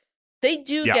pantyhose. They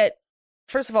do get.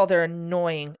 First of all, they're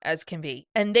annoying as can be,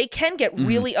 and they can get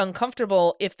really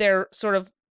uncomfortable if they're sort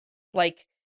of like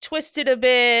twisted a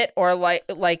bit, or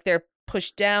like they're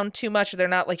pushed down too much, or they're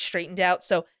not like straightened out.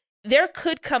 So there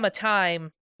could come a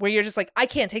time where you're just like, I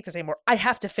can't take this anymore. I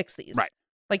have to fix these. Right.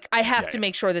 Like I have to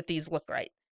make sure that these look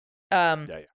right.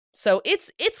 So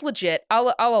it's legit.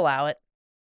 I'll allow it.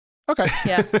 Okay.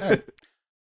 Yeah.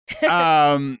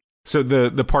 So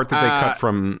the part that they cut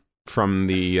from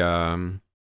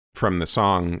the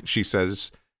song, she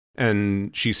says,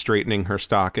 and she's straightening her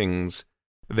stockings.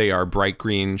 They are bright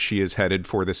green. She is headed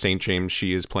for the St. James.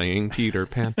 She is playing Peter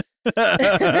Pan.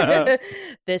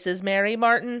 This is Mary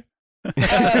Martin.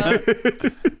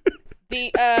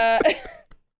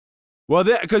 Well,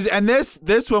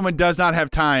 this woman does not have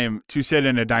time to sit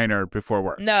in a diner before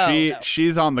work. No,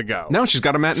 she's on the go. No, she's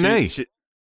got a matinee.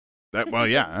 Well,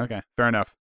 yeah, okay, fair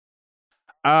enough.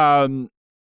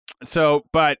 So,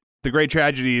 but the great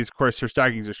tragedy is, of course, her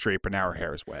stockings are straight, but now her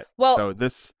hair is wet. Well, so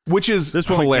which is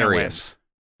hilarious,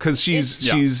 because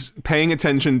she's paying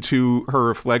attention to her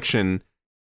reflection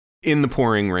in the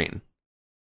pouring rain.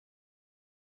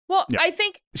 Well, I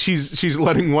think she's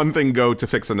letting one thing go to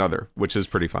fix another, which is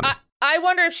pretty funny. I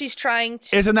wonder if she's trying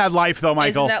to. Isn't that life, though,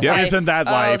 Michael? Isn't that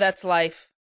life? Oh, that's life.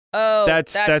 Oh,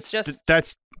 that's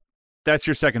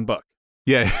your second book.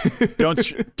 Yeah.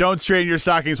 Don't straighten your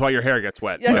stockings while your hair gets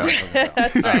wet.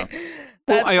 That's right.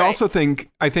 Well, That's I right. also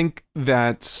think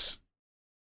that's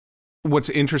what's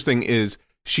interesting is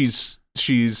she's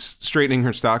straightening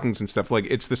her stockings and stuff. Like,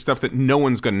 it's the stuff that no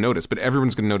one's going to notice, but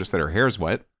everyone's going to notice that her hair's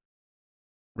wet.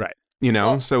 Right. You know,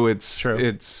 Well, so it's true.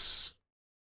 it's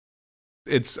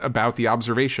about the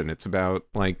observation. It's about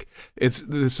like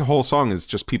this whole song is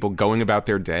just people going about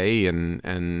their day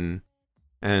and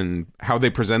how they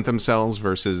present themselves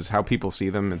versus how people see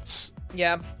them. It's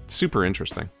super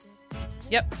interesting.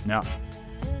 Yep. No.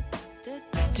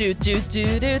 Do do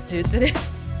do do do do.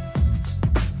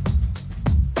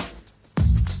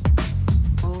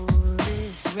 Oh,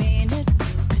 this rain, it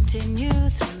will continue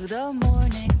through the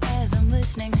morning as I'm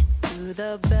listening to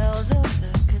the bells of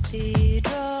the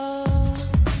cathedral.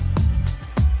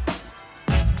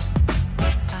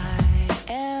 I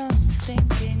am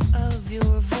thinking of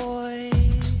your voice.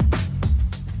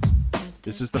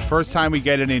 This is the first time we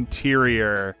get an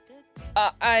interior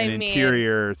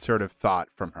sort of thought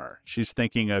from her. She's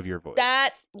thinking of your voice.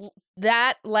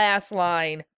 That last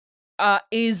line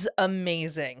is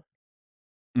amazing.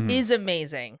 Mhm. Is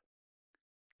amazing.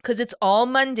 Because it's all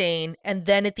mundane, and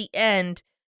then at the end,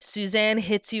 Suzanne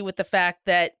hits you with the fact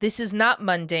that this is not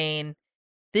mundane.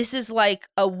 This is like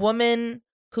a woman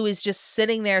who is just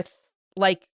sitting there,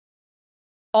 like,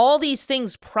 all these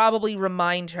things probably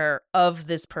remind her of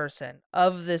this person,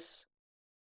 of this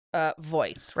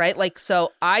voice, right? Like,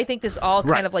 so I think this all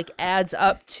kind of like adds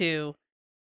up to,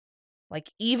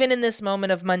 like, even in this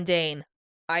moment of mundane,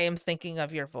 I am thinking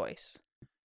of your voice.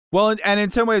 Well, and in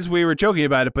some ways we were joking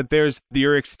about it, but there's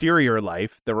your exterior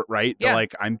life, right? Yeah.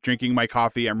 Like, I'm drinking my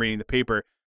coffee, I'm reading the paper,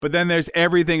 but then there's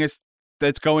everything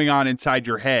that's going on inside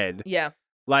your head. Yeah.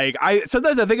 Like,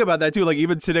 sometimes I think about that too. Like,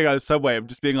 even sitting on the subway, I'm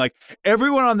just being like,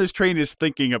 everyone on this train is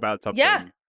thinking about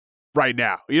something right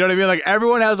now. You know what I mean? Like,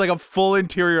 everyone has like a full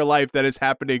interior life that is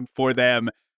happening for them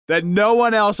that no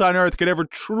one else on earth could ever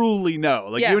truly know.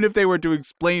 Like, even if they were to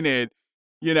explain it,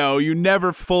 you know, you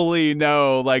never fully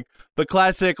know. Like, the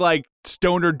classic, like,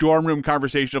 stoner dorm room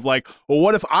conversation of like, well,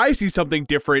 what if I see something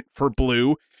different for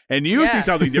blue and you see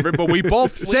something different, but we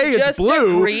both say it's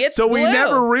blue, so we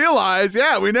never realize.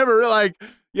 Yeah, we never like,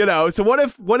 you know. So what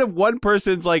if one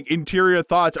person's like interior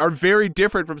thoughts are very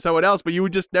different from someone else, but you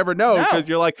would just never know because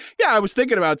you're like, yeah, I was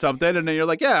thinking about something, and then you're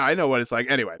like, yeah, I know what it's like.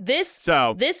 Anyway, this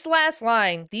last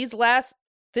line, this last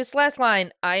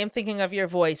line, I am thinking of your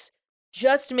voice,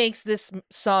 just makes this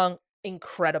song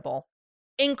incredible,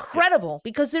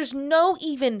 because there's no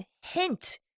even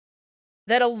hint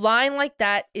that a line like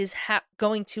that is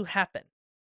going to happen.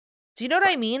 Do you know what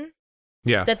I mean?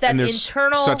 Yeah. That and there's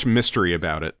internal such mystery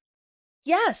about it.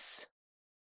 Yes.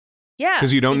 Yeah.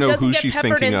 Because you don't know who she's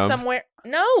thinking of. Somewhere.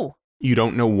 No. You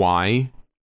don't know why.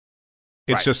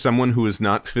 It's just someone who is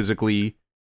not physically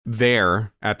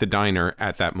there at the diner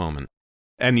at that moment.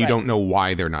 And you don't know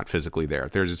why they're not physically there.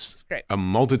 There's a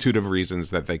multitude of reasons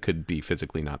that they could be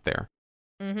physically not there.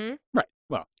 Mm-hmm. Right.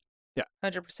 Well, yeah.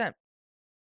 100%.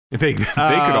 They could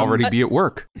already be at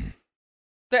work.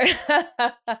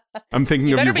 I'm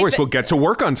thinking of your voice. We'll get to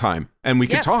work on time, and we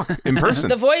can talk in person.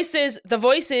 The voice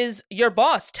is your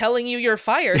boss telling you you're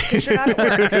fired because you're not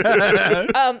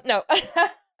at work. No.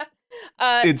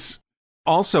 It's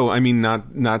also, I mean,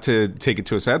 not to take it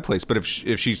to a sad place, but if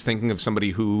she's thinking of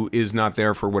somebody who is not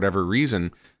there for whatever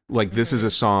reason, like this is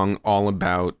a song all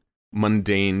about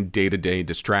mundane day-to-day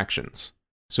distractions.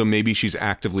 So maybe she's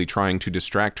actively trying to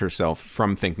distract herself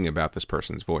from thinking about this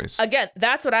person's voice. Again,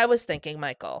 that's what I was thinking,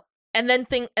 Michael. And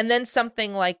then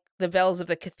something like the bells of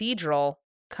the cathedral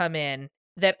come in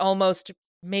that almost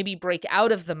maybe break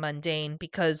out of the mundane,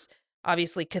 because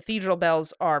obviously cathedral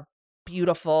bells are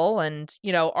beautiful and,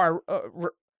 you know, are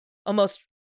almost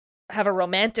have a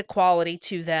romantic quality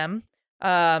to them,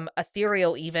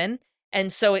 ethereal even.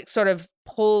 And so it sort of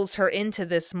pulls her into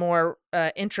this more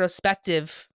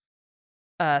introspective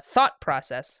thought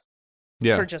process.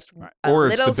 Yeah. For just or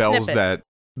it's the bells snippet.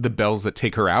 the bells that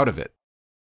take her out of it.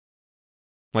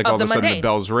 Like Of all of the a sudden mundane. the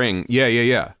bells ring. Yeah.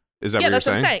 Is that what you're that's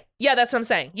saying? what I'm saying. Yeah, that's what I'm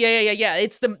saying. Yeah.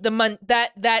 It's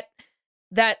that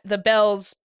the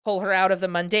bells pull her out of the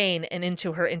mundane and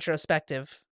into her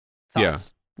introspective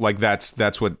thoughts. Yeah. Like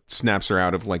that's what snaps her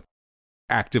out of like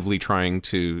actively trying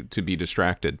to be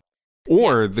distracted.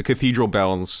 Or the cathedral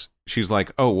bells, she's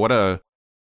like, "Oh, what a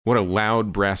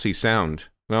loud brassy sound."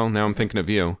 Well, now I'm thinking of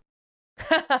you.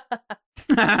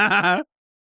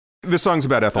 This song's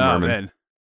about Ethel Merman. Man.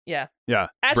 Yeah. Yeah.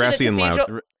 Actually, brassy and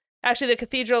loud. Actually, the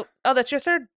cathedral. Oh, that's your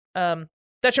third.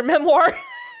 That's your memoir.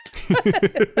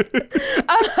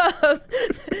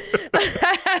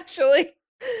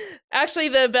 Actually,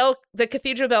 the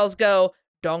cathedral bells go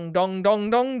dong dong dong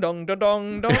dong dong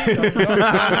dong dong dong dong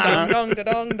dong dong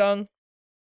dong dong.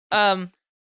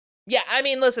 Yeah, I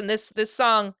mean, listen, this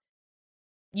song,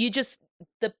 you just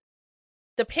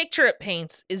the picture it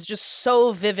paints is just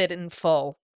so vivid and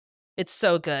full. It's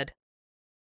so good.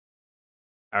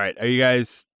 All right, are you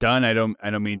guys done? I don't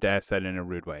mean to ask that in a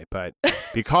rude way, but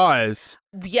because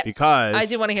I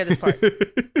do want to hear this part.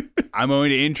 I'm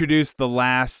going to introduce the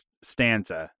last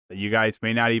stanza that you guys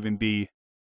may not even be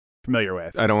familiar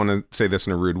with. I don't want to say this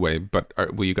in a rude way, but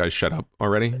will you guys shut up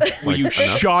already? Will you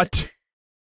shut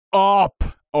up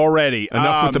already?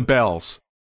 Enough with the bells.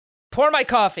 Pour my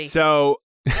coffee. So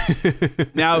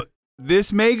now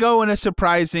this may go in a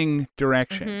surprising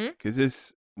direction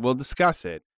because we'll discuss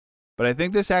it. But I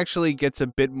think this actually gets a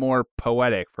bit more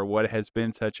poetic for what has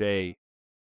been such a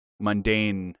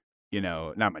mundane,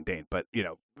 not mundane, but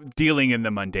dealing in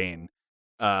the mundane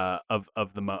of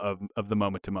the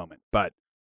moment to moment. But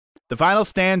the final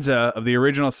stanza of the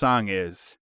original song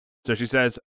is, so she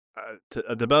says,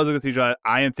 "The bells of the cathedral,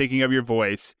 I am thinking of your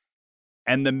voice,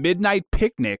 and the midnight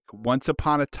picnic once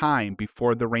upon a time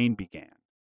before the rain began.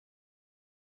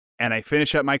 And I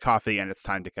finish up my coffee, and it's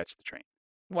time to catch the train."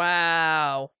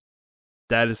 Wow.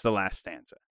 That is the last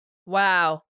stanza.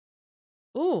 Wow.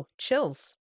 Ooh,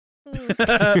 chills.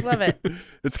 Love it.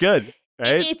 It's good,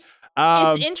 right? It's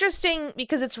interesting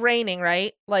because it's raining,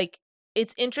 right? Like,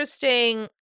 it's interesting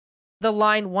the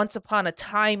line "once upon a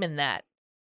time" in that.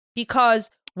 Because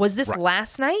was this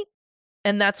last night?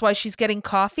 And that's why she's getting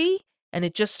coffee? And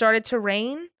it just started to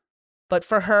rain? But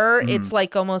for her, it's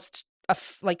like almost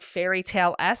like fairy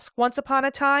tale-esque once upon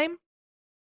a time?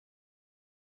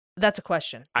 That's a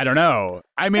question. I don't know.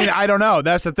 I mean, I don't know.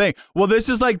 That's the thing. Well, this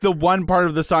is like the one part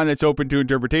of the song that's open to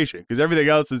interpretation because everything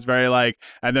else is very like,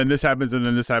 and then this happens, and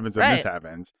then this happens, and this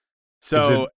happens. So is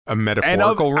it a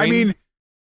metaphorical rain? I mean,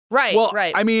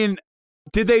 right. I mean,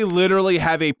 did they literally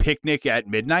have a picnic at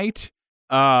midnight?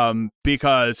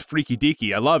 Because freaky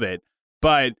deaky, I love it.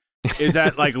 But is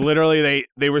that like literally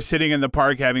they were sitting in the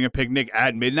park having a picnic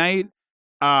at midnight?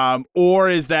 Or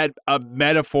is that a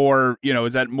metaphor,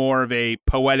 is that more of a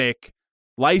poetic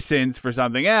license for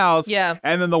something else? Yeah.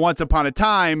 And then the once upon a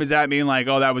time, does that mean like,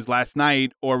 oh, that was last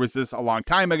night? Or was this a long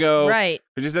time ago? Right.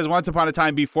 It just says once upon a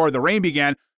time before the rain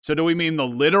began. So do we mean the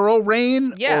literal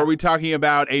rain? Yeah. Or are we talking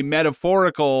about a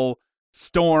metaphorical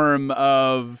storm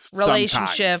of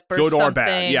relationship some kind? or Good something? or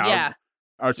bad? Yeah.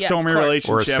 Or Yeah, stormy of course.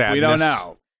 relationship. Or a We don't sadness.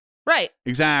 know. Right.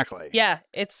 Exactly. Yeah.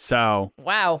 It's So.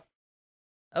 Wow.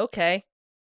 Okay.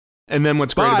 And then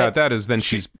what's great But about that is then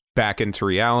she's back into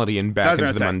reality and back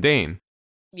into the mundane.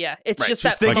 Yeah. It's Right. just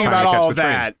She's that thinking Time to about catch all the of train.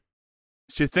 that.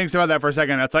 She thinks about that for a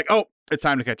second. And it's like, oh, it's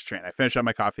time to catch a train. I finished up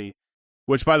my coffee,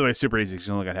 which, by the way, is super easy because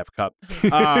you only got half a cup.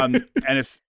 And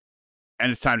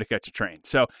it's time to catch a train.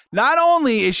 So not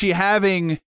only is she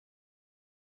having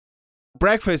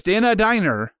breakfast in a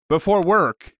diner before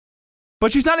work,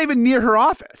 but she's not even near her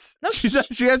office. No, she has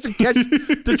to catch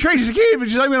the train. She's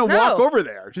not even going to walk over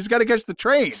there. She's got to catch the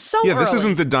train. So Yeah, this early.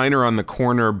 isn't the diner on the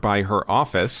corner by her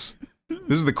office.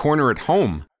 This is the corner at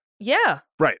home. Yeah.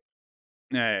 Right.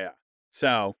 Yeah.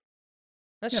 So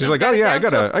That's She's just like, got oh it yeah,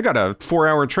 down I got a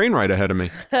 4-hour train ride ahead of me.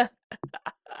 I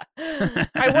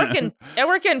work in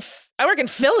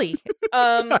Philly.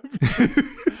 I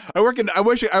work in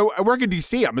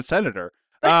DC. I'm a senator.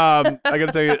 I gotta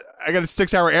tell you, I got a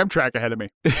 6-hour Amtrak ahead of me.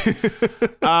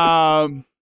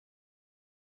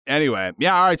 Anyway,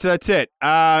 yeah. All right, so that's it.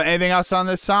 Anything else on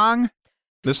this song?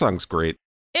 This song's great.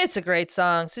 It's a great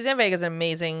song. Suzanne Vega is an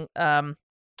amazing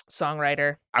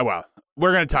songwriter. Well,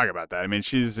 we're gonna talk about that. I mean,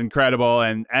 she's incredible,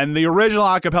 and the original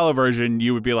a cappella version,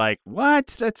 you would be like,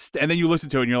 what? And then you listen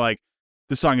to it, and you're like,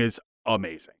 the song is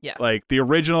amazing. Yeah. Like the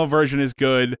original version is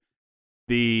good.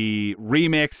 The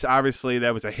remix, obviously,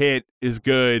 that was a hit, is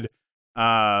good.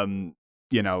 The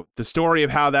story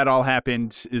of how that all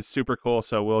happened is super cool,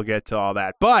 so we'll get to all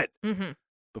that. But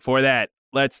before that,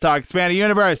 let's talk Expanded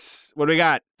Universe. What do we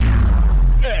got?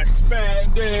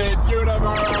 Expanded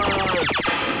Universe!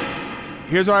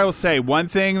 Here's what I will say. One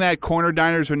thing that corner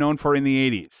diners were known for in the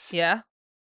 80s. Yeah.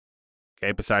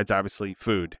 Okay, besides, obviously,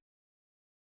 food.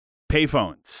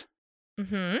 Payphones.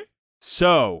 Mm-hmm.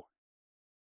 So,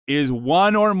 is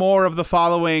one or more of the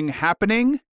following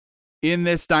happening in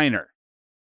this diner?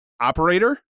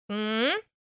 Operator,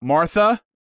 Martha,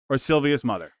 or Sylvia's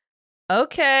mother?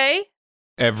 Okay.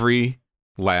 Every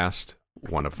last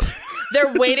one of them.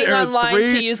 They're waiting There are online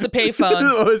three- to use the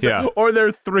payphone. Yeah. Or there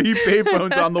are 3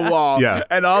 payphones on the wall. Yeah.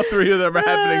 And all 3 of them are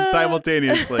happening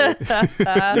simultaneously.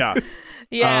 Yeah.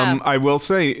 Yeah. I will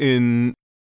say in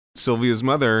Sylvia's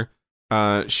mother,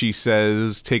 she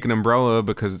says, take an umbrella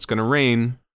because it's going to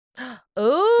rain.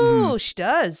 Ooh, she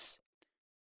does.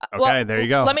 Okay, there you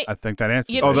go. Let me. I think that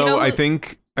answers. You- it. Although know I who-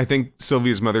 think I think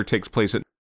Sylvia's mother takes place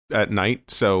at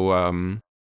night, so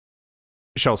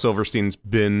Shel Silverstein's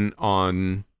been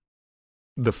on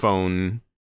the phone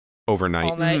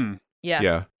overnight. All night.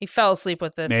 Yeah. He fell asleep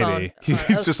with the phone.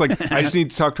 He's just like, I just need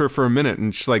to talk to her for a minute,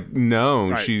 and she's like,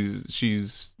 no,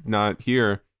 she's not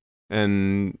here.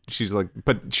 And she's like,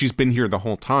 but she's been here the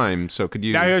whole time, so could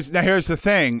you... Now here's the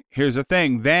thing.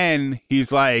 Then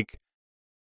he's like,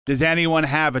 does anyone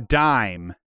have a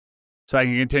dime so I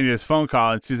can continue this phone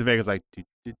call? And Suzanne Vega's like...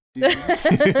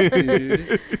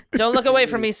 Don't look away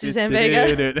from me, Suzanne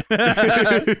Vega.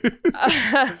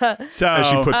 So as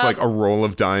she puts like a roll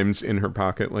of dimes in her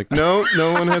pocket, like, no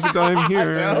one has a dime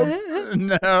here.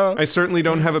 No. I certainly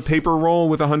don't have a paper roll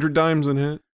with 100 dimes in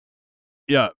it.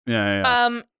 Yeah.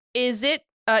 Is it,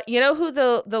 you know who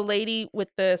the lady with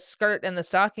the skirt and the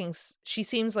stockings, she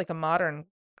seems like a modern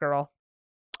girl.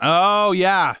 Oh,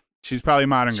 yeah. She's probably a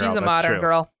modern girl. She's a modern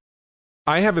girl.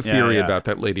 I have a theory about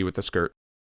that lady with the skirt.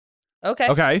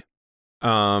 Okay.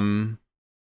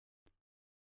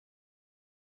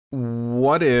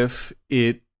 What if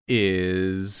it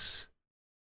is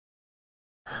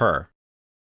her?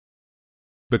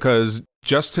 Because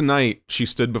just tonight, she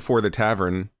stood before the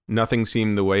tavern. Nothing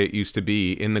seemed the way it used to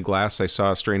be. In the glass, I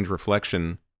saw a strange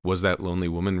reflection. Was that lonely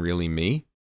woman really me?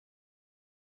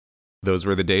 Those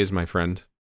were the days, my friend.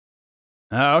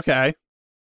 Oh, okay.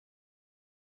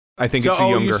 I think it's a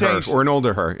younger her or an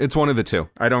older her. It's one of the two.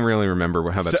 I don't really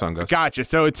remember how that song goes. Gotcha.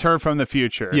 So it's her from the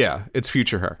future. Yeah, it's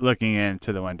future her. Looking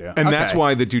into the window. And that's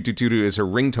why the doo-doo-doo-doo is her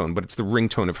ringtone, but it's the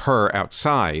ringtone of her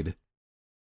outside.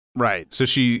 Right. So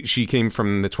she came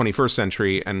from the 21st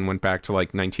century and went back to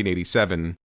like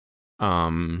 1987,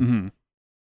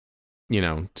 you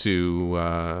know, to,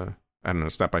 I don't know,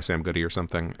 Stop by Sam Goody or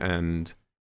something. And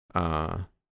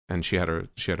she had a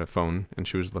phone, and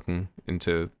she was looking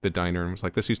into the diner and was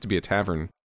like, this used to be a tavern.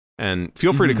 And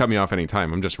feel free to cut me off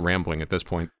anytime. I'm just rambling at this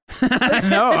point.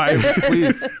 No,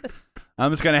 please. I'm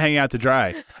just going to hang out to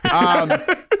dry.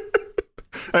 I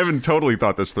haven't totally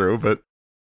thought this through, but.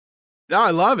 No,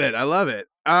 I love it.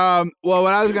 Well,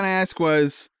 what I was going to ask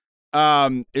was,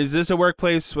 is this a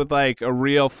workplace with like a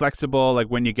real flexible, like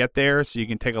when you get there, so you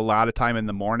can take a lot of time in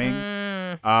the morning?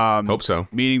 Hope so.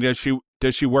 Meaning, does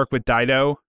she work with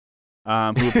Dido?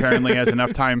 Who apparently has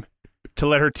enough time to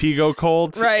let her tea go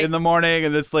cold in the morning,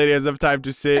 and this lady has enough time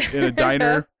to sit in a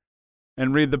diner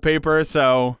and read the paper.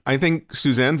 So I think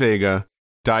Suzanne Vega,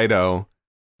 Dido,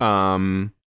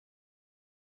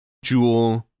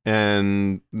 Jewel,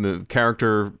 and the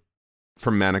character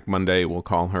from Manic Monday, we'll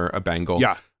call her a Bangle.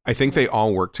 Yeah. I think they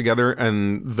all work together,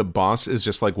 and the boss is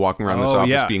just like walking around this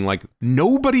office being like,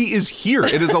 nobody is here.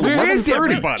 It is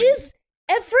 11:30. Where is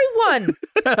everyone?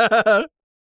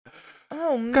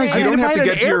 Oh, man. Guys, you don't have to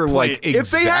get here like exactly.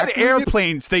 If they had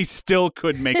airplanes, they still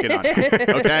could make it on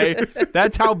time, okay?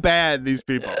 That's how bad these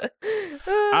people.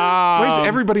 Why is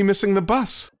everybody missing the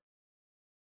bus?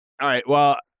 All right,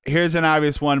 well, here's an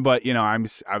obvious one, but, you know, I'm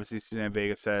obviously Suzanne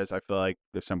Vega says, I feel like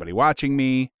there's somebody watching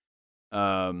me,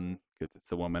 because it's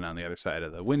the woman on the other side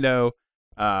of the window,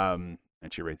 and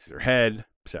she raises her head,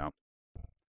 so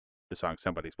the song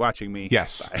Somebody's Watching Me.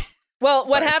 Yes. Well,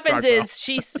 what happens is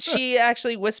she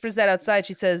actually whispers that outside.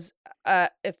 She says,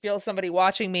 "It feels somebody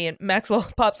watching me," and Maxwell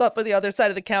pops up on the other side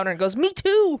of the counter and goes, "Me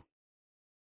too."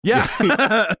 Yeah,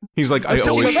 he's like, "I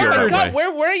always feel that way."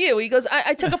 Where were you? He goes,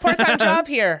 "I took a part-time job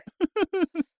here."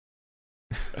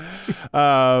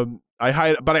 I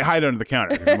hide under the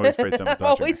counter. I'm always afraid someone's watching.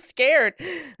 I'm always scared.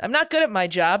 I'm not good at my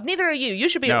job. Neither are you. You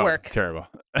should be at work. Terrible.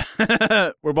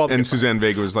 We're both. And Suzanne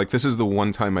Vega was like, "This is the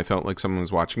one time I felt like someone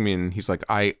was watching me," and he's like,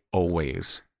 "I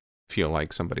always feel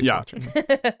like somebody's watching me."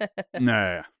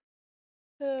 No.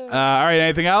 All right.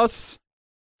 Anything else?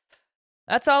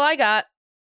 That's all I got.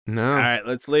 No. All right.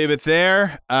 Let's leave it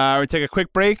there. We take a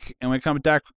quick break, and when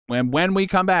we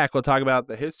come back, we'll talk about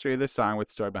the history of this song with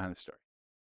the story behind the story.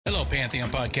 Hello,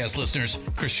 Pantheon podcast listeners.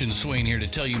 Christian Swain here to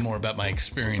tell you more about my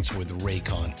experience with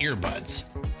Raycon earbuds.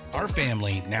 Our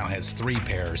family now has 3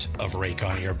 pairs of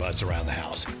Raycon earbuds around the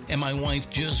house, and my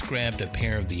wife just grabbed a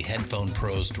pair of the Headphone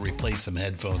Pros to replace some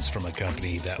headphones from a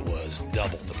company that was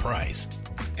double the price.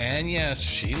 And yes,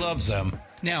 she loves them.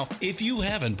 Now, if you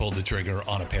haven't pulled the trigger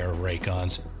on a pair of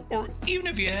Raycons, or even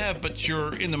if you have, but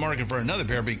you're in the market for another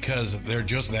pair because they're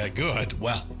just that good,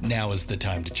 well, now is the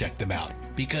time to check them out,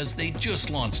 because they just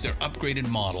launched their upgraded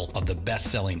model of the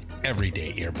best-selling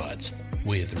everyday earbuds.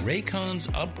 with Raycon's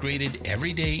upgraded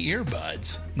everyday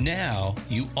earbuds. Now,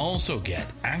 you also get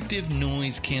active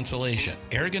noise cancellation,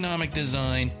 ergonomic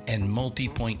design, and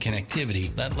multi-point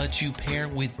connectivity that lets you pair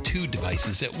with 2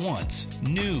 devices at once.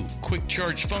 New quick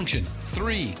charge function,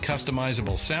 3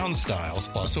 customizable sound styles,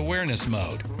 plus awareness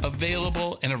mode.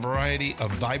 Available in a variety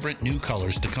of vibrant new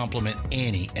colors to complement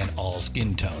any and all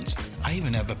skin tones. I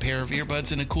even have a pair of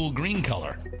earbuds in a cool green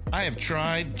color. I have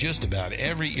tried just about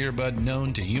every earbud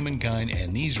known to humankind,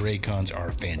 and these Raycons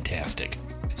are fantastic.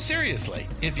 Seriously,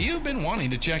 if you've been wanting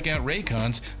to check out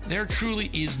Raycons, there truly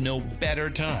is no better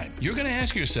time. You're going to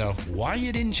ask yourself why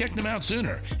you didn't check them out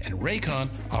sooner, and Raycon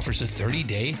offers a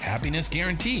 30-day happiness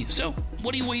guarantee. So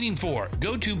what are you waiting for?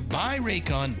 Go to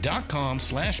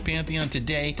buyraycon.com/Pantheon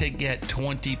today to get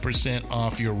 20%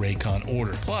 off your Raycon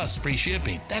order, plus free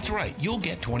shipping. That's right, you'll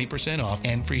get 20% off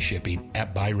and free shipping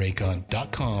at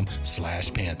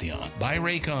buyraycon.com/Pantheon.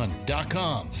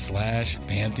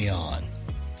 buyraycon.com/Pantheon.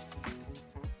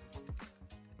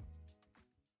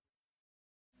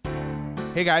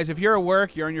 Hey guys, if you're at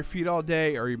work, you're on your feet all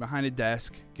day, or you're behind a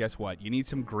desk, guess what? You need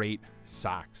some great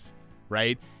socks,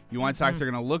 right? You want socks that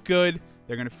are going to look good,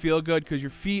 they're going to feel good, because your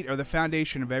feet are the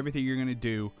foundation of everything you're going to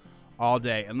do all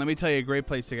day. And let me tell you a great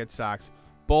place to get socks,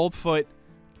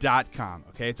 boldfoot.com,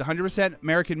 okay? It's 100%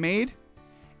 American made,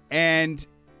 and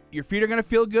your feet are going to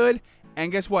feel good,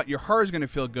 and guess what? Your heart is going to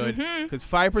feel good, because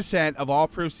 5% of all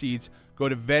proceeds go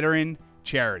to veteran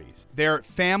charities. They're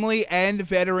family and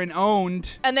veteran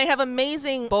owned. And they have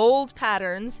amazing bold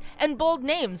patterns and bold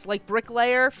names like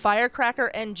Bricklayer, Firecracker,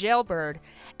 and Jailbird.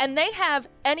 And they have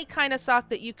any kind of sock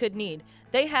that you could need.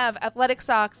 They have athletic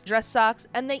socks, dress socks,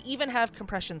 and they even have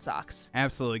compression socks.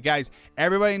 Absolutely. Guys,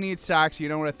 everybody needs socks. You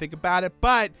don't want to think about it,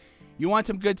 but you want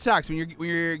some good socks. When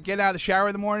you're getting out of the shower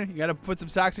in the morning, you got to put some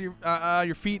socks on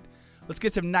your feet. Let's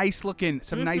get some nice looking,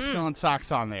 nice feeling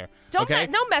socks on there. No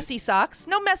messy socks.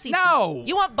 No messy feet. No.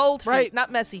 You want bold feet, right.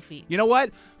 Not messy feet. You know what?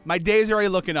 My days are already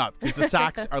looking up because the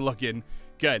socks are looking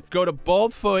good. Go to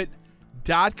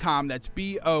boldfoot.com. That's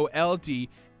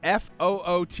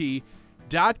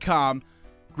BOLDFOOT.com.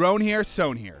 Grown here,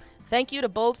 sewn here. Thank you to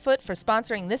Boldfoot for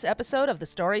sponsoring this episode of the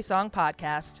Story Song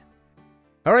Podcast.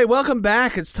 All right, welcome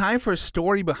back. It's time for a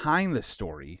story behind the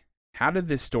story. How did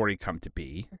this story come to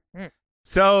be?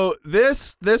 So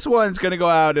this one's going to go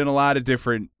out in a lot of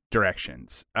different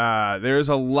directions. There's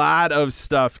a lot of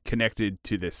stuff connected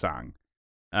to this song,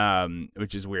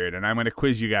 which is weird, and I'm going to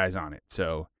quiz you guys on it.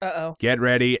 So get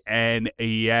ready, and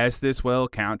yes, this will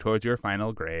count towards your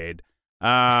final grade.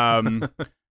 The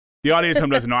audience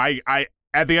doesn't know. I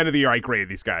at the end of the year, I grade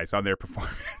these guys on their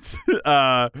performance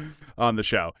on the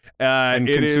show. And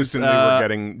consistently we're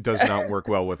getting does not work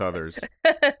well with others.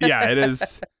 Yeah, it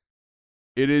is.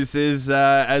 It is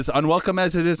as unwelcome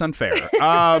as it is unfair.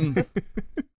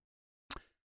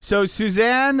 So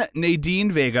Suzanne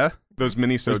Nadine Vega. Those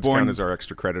mini-sodes count as our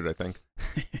extra credit, I think.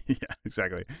 Yeah,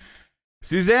 exactly.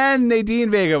 Suzanne Nadine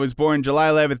Vega was born July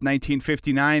 11th,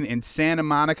 1959 in Santa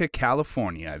Monica,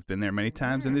 California. I've been there many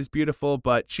times and it's beautiful,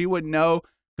 but she wouldn't know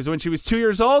because when she was 2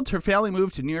 years old, her family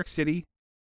moved to New York City,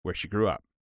 where she grew up.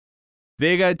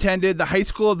 Vega attended the High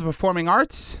School of the Performing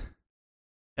Arts,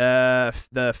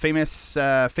 the famous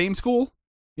Fame School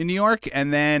in New York,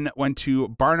 and then went to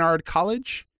Barnard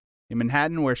College in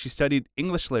Manhattan, where she studied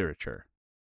English literature.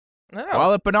 Oh.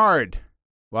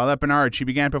 While at Barnard, she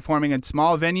began performing in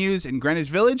small venues in Greenwich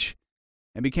Village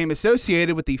and became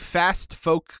associated with the Fast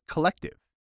Folk Collective.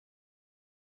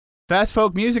 Fast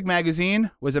Folk Music Magazine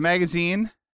was a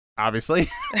magazine, obviously.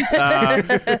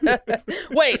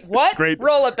 Wait, what?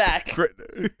 Roll it back.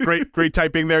 Great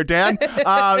typing there, Dan.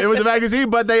 It was a magazine,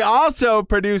 but they also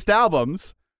produced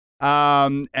albums,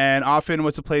 and often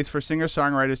was a place for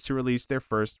singer-songwriters to release their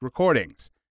first recordings.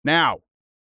 Now,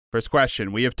 first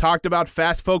question. We have talked about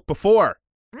Fast Folk before.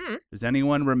 Does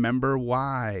anyone remember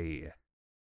why?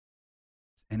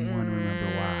 Is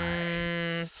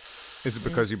it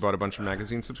because you bought a bunch of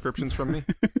magazine subscriptions from me?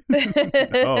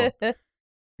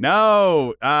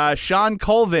 No. Sean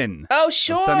Colvin. Oh,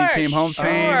 sure. Sonny Came Home sure.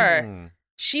 fame.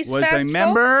 She's was Fast a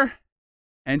member,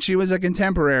 and she was a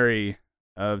contemporary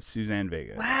of Suzanne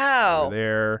Vega. Wow. So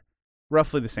they're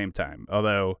roughly the same time.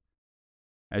 Although,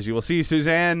 as you will see,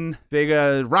 Suzanne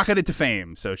Vega rocketed to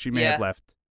fame, so she may have left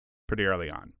pretty early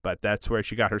on. But that's where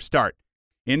she got her start.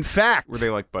 In fact, were they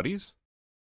like buddies?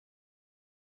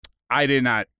 I did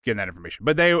not get that information,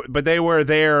 but they were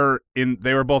there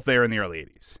they were both there in the early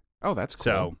 80s. Oh, that's cool.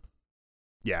 So,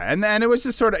 yeah, and then it was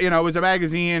just sort of, it was a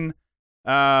magazine,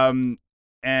 and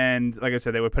like I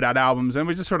said, they would put out albums, and it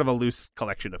was just sort of a loose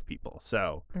collection of people.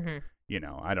 So,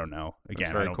 I don't know.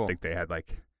 Again, I don't think they had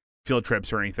like field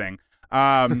trips or anything.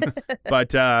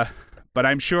 But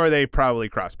I'm sure they probably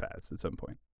crossed paths at some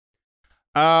point.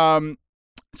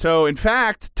 So in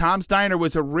fact, Tom's Diner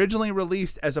was originally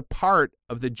released as a part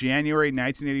of the January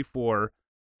 1984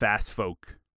 Fast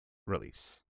Folk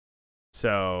release.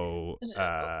 So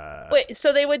wait,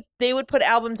 so they would put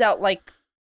albums out like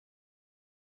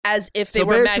as if they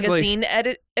were magazine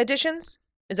editions?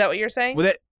 Is that what you're saying?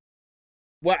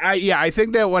 I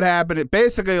think that what happened,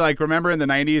 basically, like, remember in the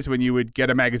 90s when you would get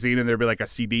a magazine and there'd be like a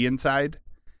CD inside?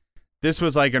 This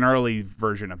was like an early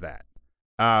version of that.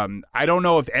 I don't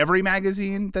know if every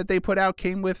magazine that they put out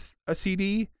came with a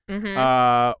CD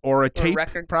or a tape,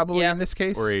 record, probably in this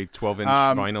case. Or a 12-inch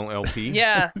vinyl LP.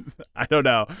 Yeah. I don't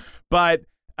know. But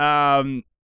they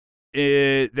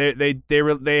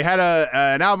had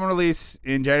an album release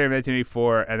in January of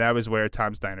 1984, and that was where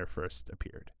Tom's Diner first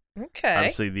appeared. Okay.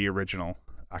 Obviously, the original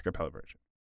a cappella version.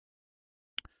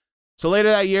 So later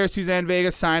that year, Suzanne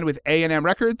Vega signed with A&M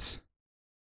Records.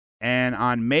 And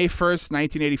on May 1st,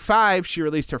 1985, she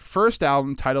released her first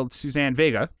album titled Suzanne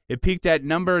Vega. It peaked at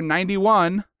number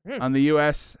 91 on the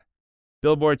U.S.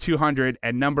 Billboard 200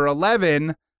 and number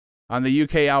 11 on the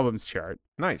UK albums chart.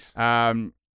 Nice.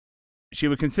 She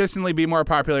would consistently be more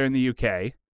popular in the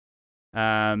UK.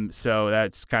 So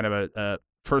that's kind of a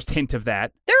first hint of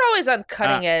that. They're always on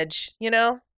cutting edge, you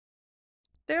know?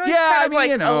 They're always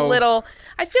kind of a little...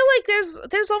 I feel like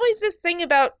there's always this thing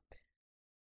about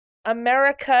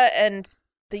America and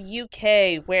the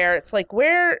UK where it's like,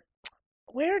 where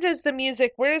does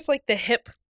like the hip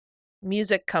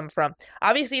music come from?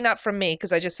 Obviously not from me,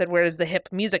 because I just said, where does the hip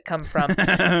music come from?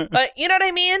 But you know what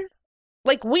I mean?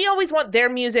 Like, we always want their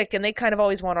music and they kind of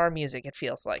always want our music, it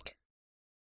feels like.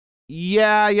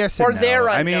 Yeah, yes. Or their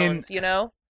unknowns, you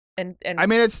know? And I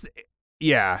mean, it's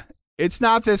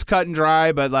not this cut and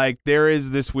dry, but like there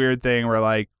is this weird thing where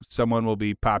like someone will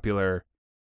be popular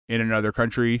in another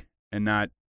country and not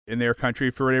in their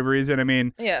country for whatever reason. I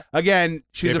mean, again,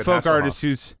 she's David a folk Hasselhoff. artist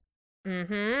who's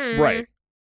right.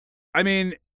 I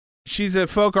mean, she's a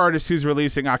folk artist who's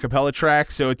releasing a cappella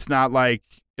tracks, so it's not like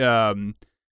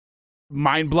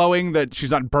mind blowing that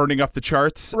she's not burning up the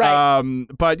charts. Right.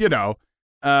 But you know,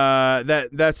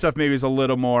 that stuff maybe is a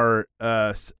little more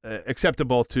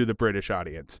acceptable to the British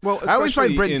audience. Well, I always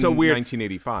find Britain so weird.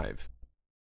 1985.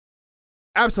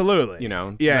 Absolutely. You know,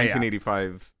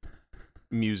 1985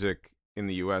 music in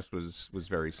the U.S. was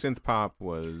very synth pop,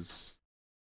 was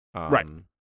right.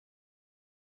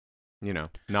 You know,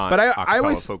 not but I acapella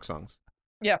always, folk songs.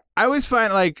 Yeah. I always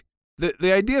find like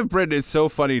the idea of Britain is so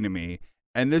funny to me,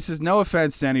 and this is no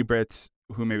offense to any Brits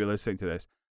who may be listening to this,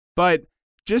 but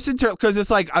just in terms, because it's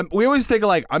like we always think of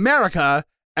like America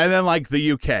and then like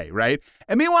the UK, right?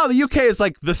 And meanwhile, the UK is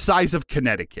like the size of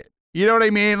Connecticut. You know what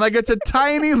I mean? Like it's a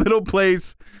tiny little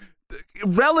place.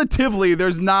 Relatively,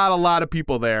 there's not a lot of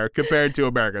people there compared to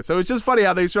America. So it's just funny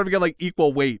how they sort of get like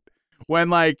equal weight when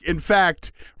like, in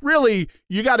fact, really,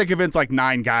 you got to convince like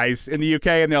 9 guys in the UK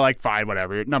and they're like, fine,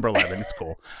 whatever, number 11, it's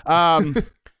cool.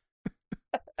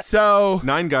 So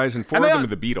 9 guys and 4 of them are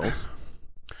the Beatles.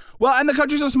 Well, and the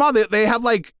country's so small, they have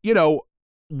like, you know,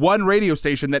 one radio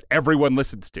station that everyone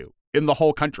listens to in the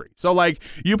whole country. So like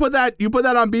you put that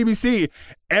on BBC,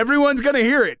 everyone's going to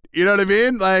hear it. You know what I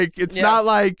mean? Like it's not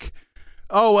like,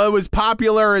 oh, well, it was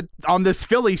popular on this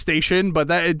Philly station, but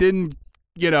that it didn't,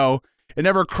 you know, it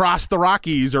never crossed the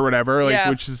Rockies or whatever, like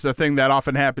which is a thing that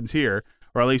often happens here,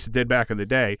 or at least it did back in the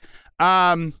day.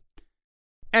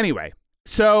 Anyway,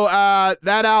 so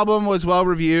that album was well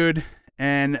reviewed,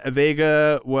 and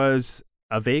Vega was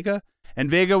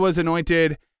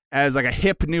anointed as like a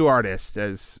hip new artist,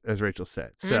 as Rachel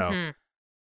said. So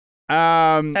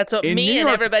that's what me and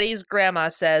everybody's grandma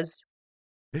says.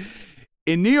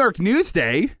 In New York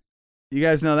Newsday, you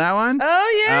guys know that one?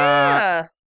 Oh yeah,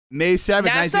 May 7th,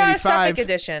 Nassau 1985. Suffolk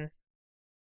edition.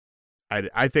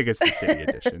 I think it's the city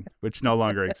edition, which no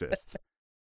longer exists.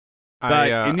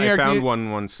 I found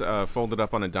one once folded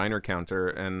up on a diner counter,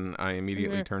 and I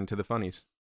immediately turned to the funnies.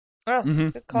 Oh,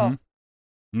 good call.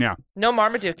 Yeah. No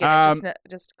Marmaduke in it,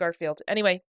 just Garfield.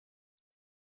 Anyway.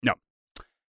 No.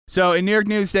 So in New York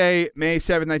Newsday, May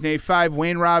 7th, 1985,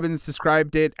 Wayne Robbins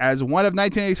described it as one of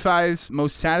 1985's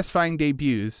most satisfying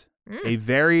debuts, a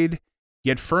varied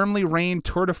yet firmly reined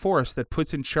tour de force that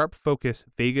puts in sharp focus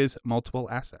Vega's multiple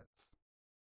assets.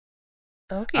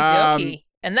 Okie dokie.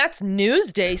 And that's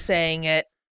Newsday saying it.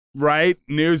 Right?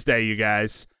 Newsday, you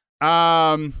guys.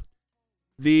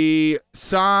 The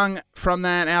song from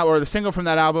that album, or the single from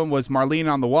that album, was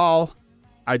Marlene on the Wall.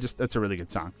 That's a really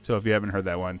good song. So if you haven't heard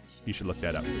that one, you should look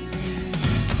that up.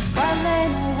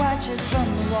 Marlene watches from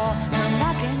the wall. Her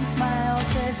mocking smile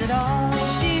says it all.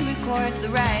 She records the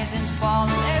rise and fall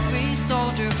of every step.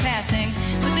 after passing.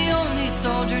 But the only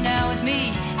soldier now is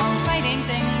me. I'm fighting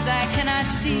things I cannot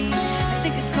see. I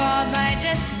think it's called my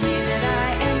destiny that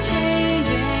I am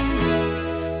changing.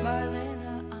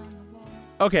 Marlena on the wall.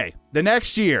 Okay, the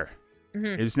next year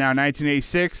is now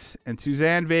 1986, and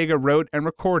Suzanne Vega wrote and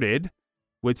recorded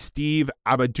with Steve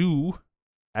Adubo,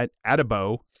 the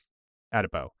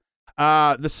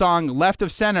song Left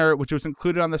of Center, which was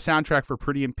included on the soundtrack for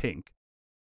Pretty in Pink.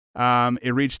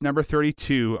 It reached number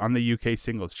 32 on the UK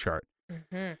singles chart.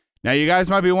 Now, you guys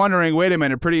might be wondering, wait a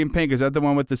minute, Pretty in Pink, is that the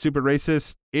one with the super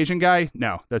racist Asian guy?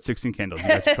 No, that's 16 Candles. You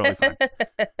guys are totally fine.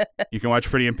 You can watch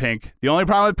Pretty in Pink. The only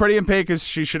problem with Pretty in Pink is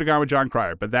she should have gone with John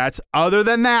Cryer. But other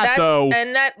than that, though,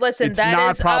 and that listen, it's that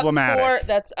not is problematic.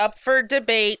 that's up for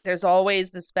debate. There's always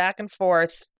this back and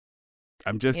forth.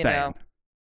 I'm just saying.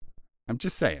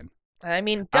 I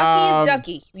mean, Ducky is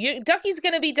Ducky. Ducky's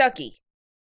gonna be Ducky.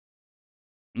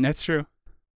 That's true.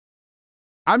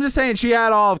 I'm just saying she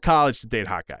had all of college to date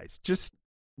hot guys. Just,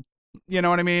 you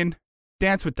know what I mean?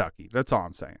 Dance with Ducky. That's all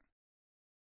I'm saying.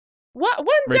 What? When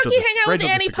Ducky hang out with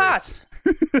Annie Potts?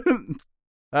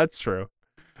 That's true.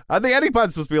 I think Annie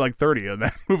Potts supposed to be like 30 in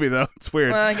that movie, though. It's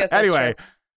weird. Well, I guess that's anyway. true.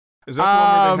 Is that the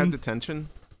one where they had detention?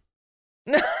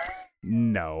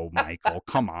 No, Michael.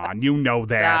 Come on. You know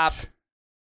that. Stop.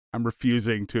 I'm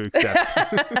refusing to accept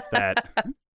that.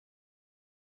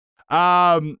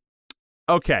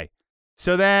 Okay.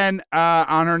 So then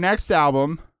on her next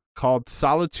album called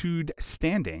Solitude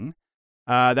Standing,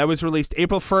 that was released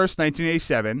April 1st,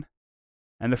 1987.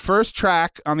 And the first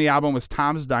track on the album was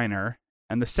Tom's Diner.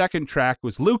 And the second track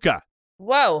was Luca.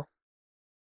 Whoa.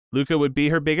 Luca would be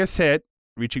her biggest hit,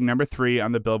 reaching number 3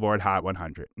 on the Billboard Hot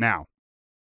 100. Now,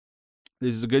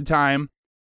 this is a good time.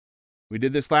 We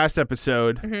did this last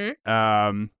episode. This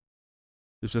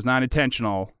was not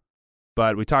intentional,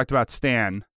 but we talked about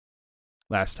Stan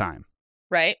last time.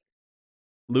 Right.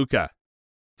 Luca,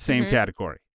 same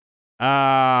category.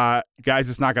 Guys,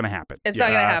 it's not going to happen. It's not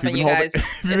going to happen, you guys.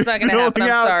 It's not going to happen.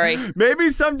 I'm sorry. Maybe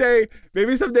someday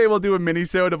we'll do a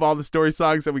mini-sode of all the story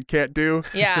songs that we can't do.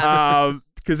 Yeah.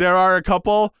 Because there are a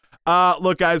couple.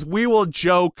 Look, guys, we will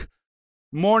joke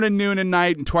morning, noon, and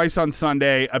night, and twice on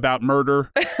Sunday about murder,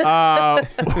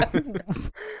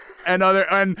 and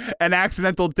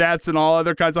accidental deaths and all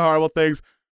other kinds of horrible things.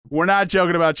 We're not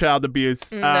joking about child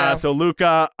abuse. No. So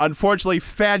Luca, unfortunately,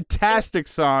 fantastic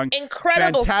song,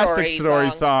 Incredible fantastic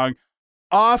story song,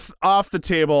 off the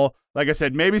table. Like I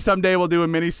said, maybe someday we'll do a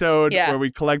mini-sode where we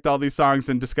collect all these songs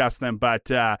and discuss them. But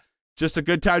just a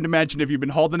good time to mention, if you've been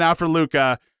holding out for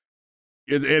Luca,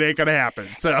 it ain't gonna happen.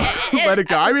 So let it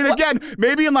go. I mean, again,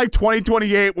 maybe in like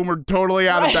 2028 when we're totally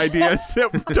out of ideas,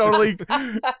 totally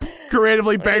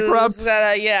creatively bankrupt.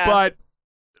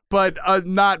 But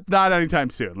not anytime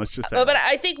soon. Let's just say. But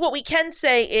I think what we can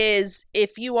say is,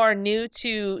 if you are new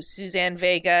to Suzanne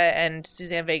Vega and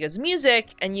Suzanne Vega's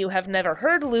music, and you have never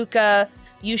heard Luca,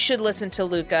 you should listen to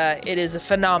Luca. It is a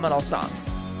phenomenal song.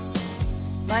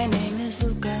 My name is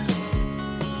Luca.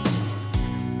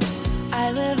 I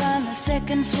live on the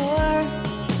second floor.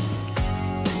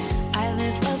 I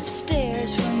live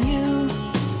upstairs from you.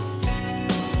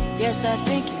 Yes, I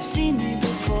think you've seen me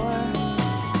before.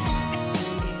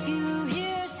 If you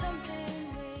hear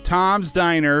something... Tom's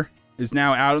Diner is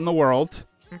now out in the world.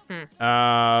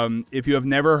 If you have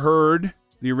never heard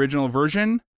the original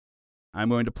version, I'm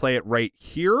going to play it right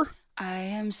here. I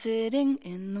am sitting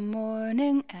in the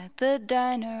morning at the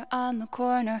diner on the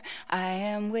corner. I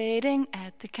am waiting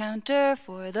at the counter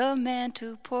for the man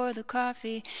to pour the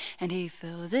coffee, and he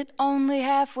fills it only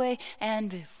halfway,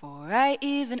 and before I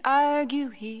even argue,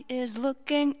 he is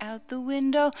looking out the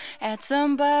window at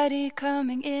somebody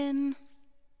coming in.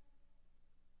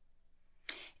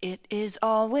 It is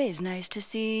always nice to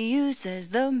see you, says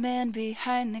the man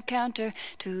behind the counter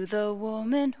to the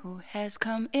woman who has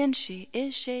come in. She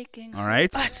is shaking. All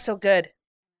right. Oh, it's so good.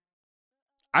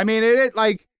 I mean,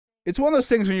 it's one of those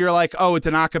things when you're like, oh, it's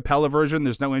an a cappella version.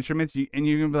 There's no instruments. And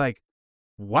you're going to be like,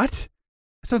 what?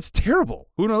 That sounds terrible.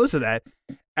 Who knows listen to that?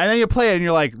 And then you play it and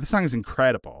you're like, this song is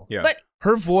incredible. Yeah. But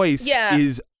her voice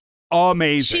is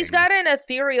amazing. She's got an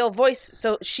ethereal voice,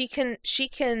 so she can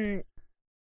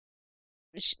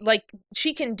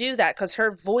do that because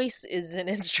her voice is an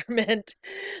instrument.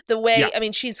 The way, I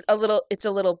mean, it's a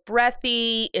little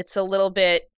breathy. It's a little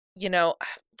bit,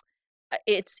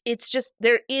 it's just,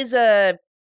 there is a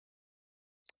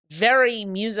very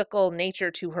musical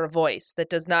nature to her voice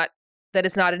that is not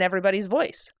in everybody's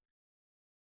voice.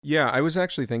 Yeah, I was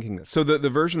actually thinking this. So the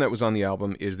version that was on the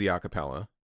album is the a cappella.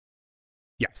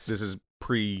 Yes. This is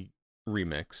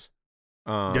pre-remix.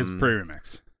 It's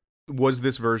pre-remix. Was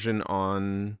this version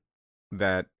on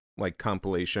that like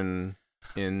compilation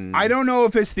in? I don't know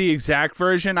if it's the exact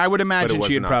version. I would imagine she had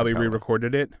wasn't probably acapella.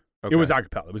 re-recorded it. Okay. It was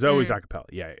acapella. It was always acapella.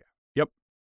 Yeah. Yep.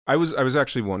 I was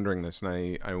actually wondering this,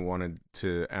 and I wanted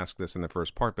to ask this in the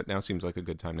first part, but now seems like a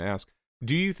good time to ask.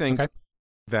 Do you think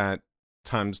that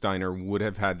Tom's Diner would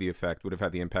have had the effect, would have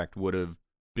had the impact, would have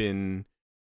been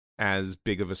as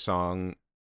big of a song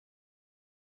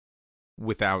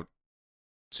without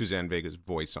Suzanne Vega's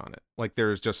voice on it? Like,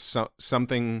 there's just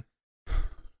something.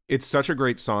 It's such a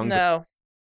great song. No.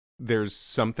 There's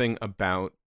something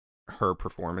about her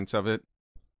performance of it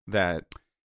that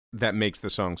makes the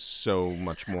song so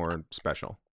much more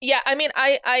special. Yeah, I mean,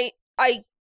 I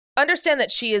understand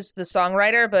that she is the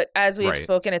songwriter, but as we have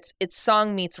spoken, it's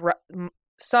song meets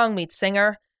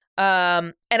singer.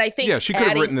 And I think she could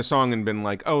have written the song and been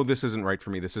like, "Oh, this isn't right for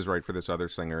me. This is right for this other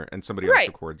singer," and somebody else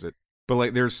records it. But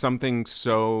like, there's something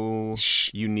so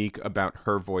unique about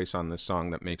her voice on this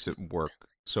song that makes it work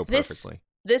so perfectly.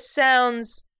 This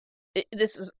sounds.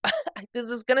 This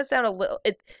is gonna sound a little.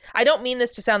 I don't mean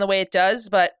this to sound the way it does,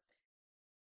 but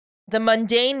the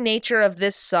mundane nature of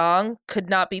this song could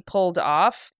not be pulled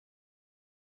off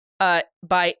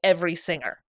by every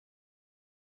singer.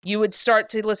 You would start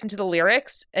to listen to the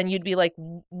lyrics and you'd be like,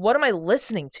 what am I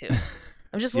listening to?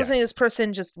 I'm just listening to this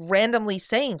person just randomly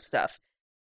saying stuff.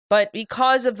 But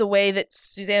because of the way that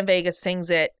Suzanne Vega sings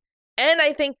it, and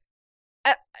I think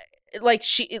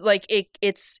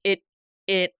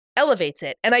it elevates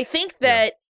it. And I think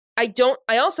that I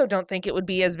also don't think it would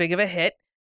be as big of a hit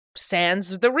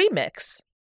sans the remix.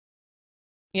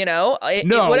 You know, it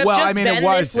would have been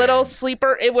this little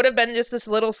sleeper. It would have been just this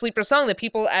little sleeper song that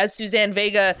people, as Suzanne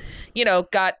Vega,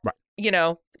 got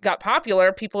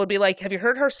popular. People would be like, "Have you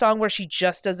heard her song where she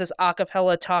just does this a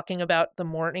cappella talking about the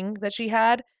morning that she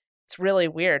had?" It's really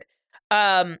weird.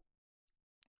 Right.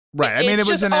 I mean, it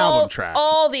was an album track.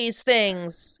 All these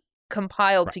things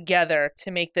compiled together to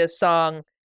make this song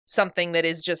something that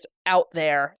is just out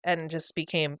there and just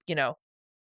became,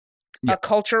 a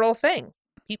cultural thing.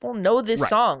 People know this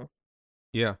song.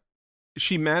 Yeah.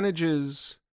 She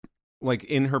manages, like,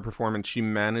 in her performance, she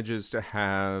manages to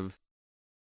have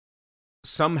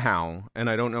somehow, and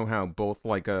I don't know how, both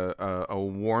like a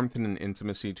warmth and an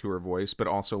intimacy to her voice, but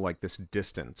also like this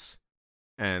distance.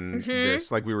 And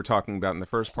this, like we were talking about in the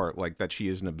first part, like that she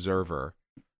is an observer.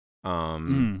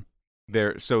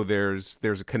 There's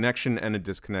a connection and a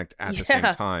disconnect at the same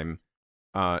time,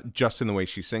 just in the way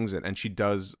she sings it. And she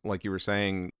does, like you were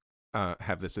saying,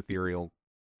 have this ethereal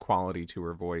quality to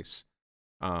her voice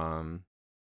that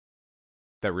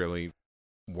really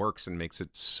works and makes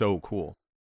it so cool.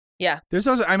 Yeah. There's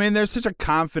such a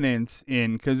confidence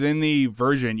because in the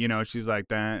version, she's like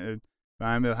that,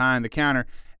 I'm behind the counter,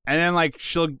 and then like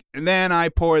and then I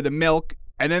pour the milk,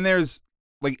 and then there's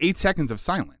like 8 seconds of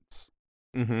silence.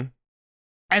 Mm-hmm.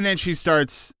 And then she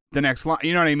starts the next line.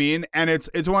 You know what I mean? And it's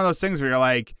one of those things where you're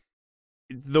like,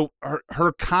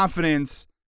 her confidence,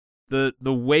 the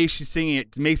way she's singing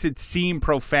it makes it seem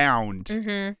profound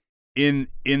in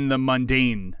the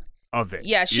mundane of it.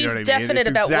 Yeah, she's definite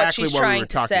about what she's trying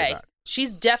to say.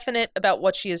 She's definite about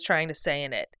what she is trying to say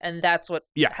in it, and that's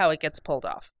how it gets pulled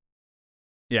off.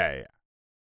 Yeah.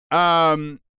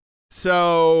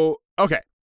 So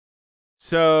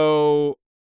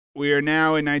we are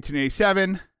now in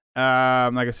 1987. Like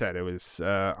I said, it was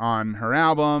on her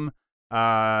album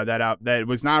that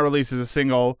was not released as a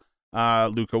single.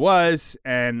 Luca was,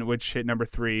 and which hit number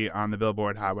 3 on the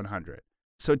Billboard Hot 100.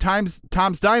 So Tom's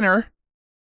Diner,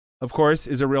 of course,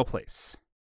 is a real place.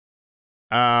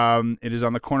 It is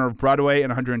on the corner of Broadway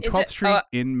and 112th Street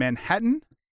in Manhattan.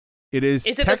 Is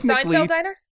it the Seinfeld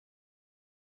Diner?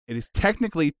 It is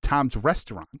technically Tom's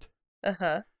Restaurant.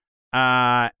 Uh-huh.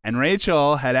 And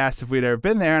Rachel had asked if we'd ever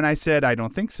been there, and I said, I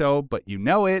don't think so, but you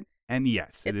know it. And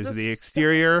yes, it is the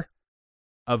exterior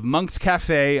of Monk's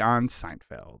Cafe on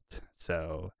Seinfeld.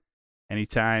 So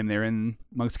anytime they're in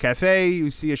Monk's Cafe, you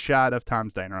see a shot of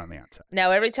Tom's Diner on the outside.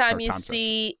 Now, every time you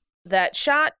see that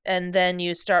shot and then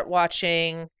you start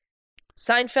watching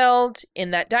Seinfeld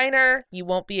in that diner, you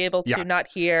won't be able to not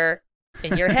hear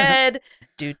in your head,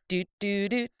 do, do, do,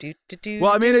 do, do, do, do.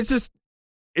 Well, I mean, it's just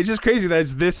crazy that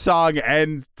it's this song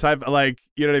and type, like,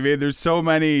 you know what I mean? There's so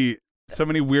many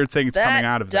weird things coming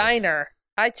out of this. Diner.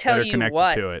 I tell you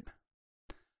what. To it.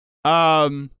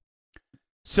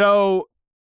 So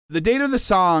the date of the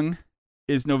song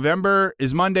is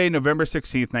Monday, November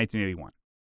 16th, 1981.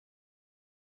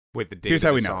 Wait, the date Here's of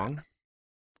how the we know song?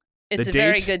 It was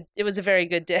a very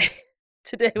good day.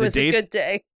 Today was a good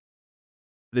day.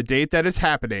 The date that is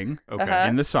happening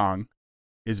in the song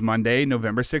is Monday,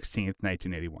 November 16th,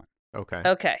 1981. Okay.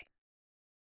 Okay.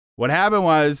 What happened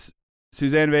was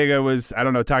Suzanne Vega was, I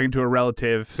don't know, talking to a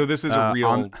relative. So this is a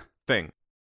real thing.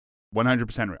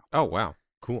 100% real. Oh, wow.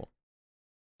 Cool.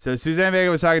 So Suzanne Vega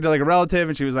was talking to like a relative,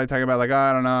 and she was like talking about like, oh,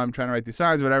 I don't know, I'm trying to write these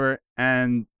songs, whatever.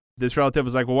 And this relative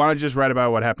was like, well, why don't you just write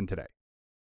about what happened today?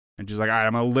 And she's like, all right,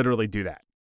 I'm going to literally do that.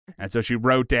 And so she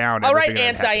wrote down. All right,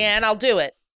 Aunt Diane, I'll do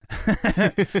it.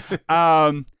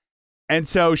 And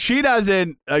so she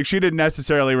didn't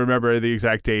necessarily remember the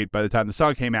exact date by the time the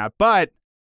song came out. But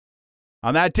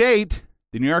on that date,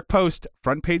 the New York Post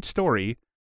front page story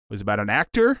was about an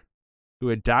actor who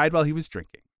had died while he was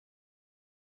drinking.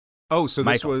 Oh, so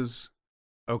this was...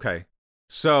 Okay.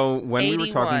 So when 81. we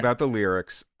were talking about the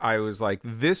lyrics, I was like,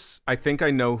 I think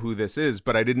I know who this is,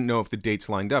 but I didn't know if the dates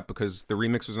lined up because the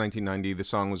remix was 1990. The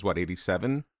song was,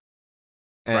 87?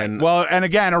 And right. Well, and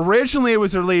again, originally it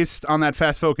was released on that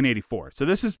Fast Folk in 84. So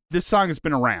this song has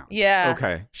been around. Yeah.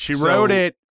 Okay. She wrote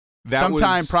it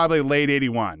sometime probably late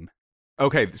 81.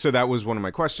 Okay, so that was one of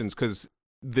my questions because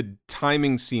the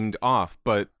timing seemed off,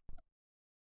 but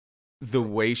the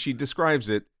way she describes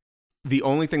it, the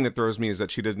only thing that throws me is that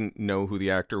she didn't know who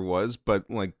the actor was, but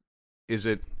like, is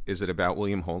it about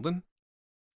William Holden?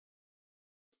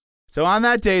 So on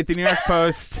that date, the New York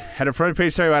Post had a front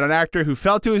page story about an actor who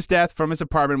fell to his death from his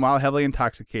apartment while heavily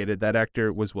intoxicated. That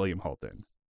actor was William Holden.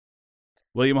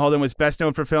 William Holden was best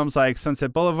known for films like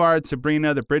Sunset Boulevard,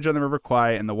 Sabrina, The Bridge on the River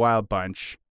Kwai, and The Wild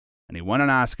Bunch. And he won an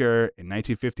Oscar in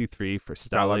 1953 for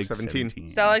Stalag 17.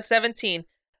 Stalag 17.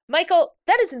 Michael,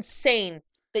 that is insane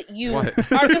that you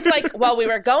are just like, while we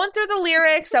were going through the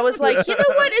lyrics, I was like, you know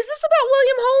what? Is this about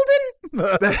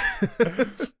William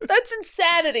Holden? That's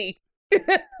insanity.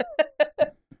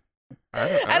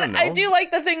 I do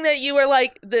like the thing that you were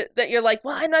like, that you're like,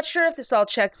 well, I'm not sure if this all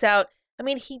checks out. I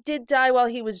mean, he did die while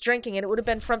he was drinking, and it would have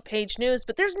been front page news,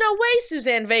 but there's no way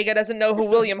Suzanne Vega doesn't know who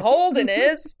William Holden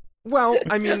is. Well,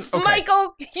 I mean, okay.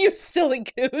 Michael, you silly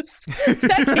goose.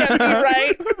 That can't be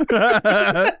right.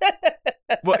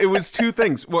 Well, it was two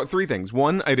things. Well, three things.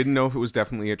 One, I didn't know if it was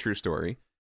definitely a true story.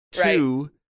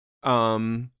 Two,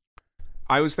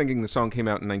 I was thinking the song came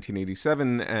out in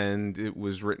 1987, and it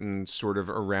was written sort of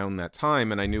around that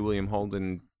time, and I knew William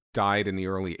Holden died in the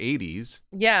early 80s.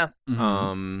 Yeah.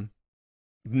 Mm-hmm.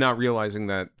 Not realizing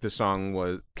that the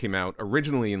song came out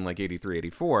originally in like 83,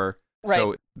 84. Right.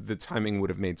 So the timing would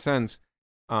have made sense.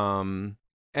 And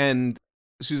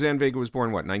Suzanne Vega was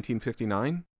born,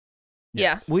 1959?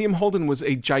 Yeah. William Holden was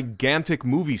a gigantic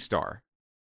movie star.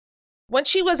 When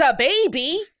she was a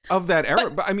baby. Of that era.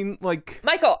 But I mean, like...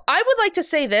 Michael, I would like to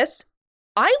say this.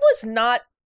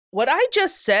 What I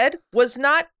just said was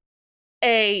not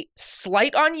a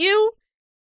slight on you.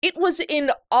 It was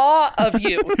in awe of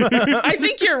you. I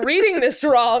think you're reading this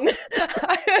wrong.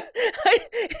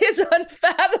 It's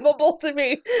unfathomable to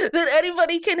me that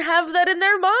anybody can have that in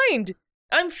their mind.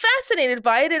 I'm fascinated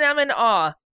by it and I'm in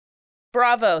awe.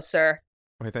 Bravo, sir.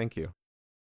 Why, thank you.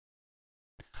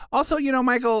 Also,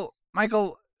 Michael,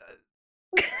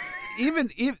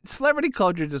 even celebrity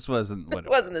culture just wasn't what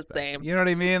it wasn't was the same. You know what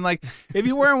I mean? Like, if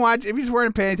you just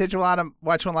weren't paying attention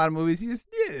watching a lot of movies, you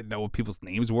didn't know what people's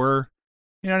names were.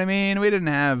 You know what I mean? We didn't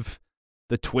have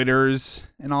the Twitters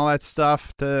and all that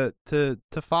stuff to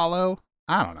follow.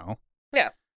 I don't know. Yeah.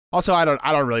 Also, I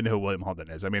don't really know who William Holden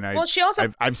is. I mean,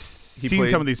 I've seen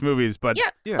some of these movies, but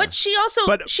yeah. But she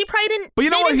probably didn't. But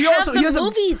you know what? He also have the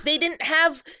movies. They didn't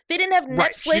have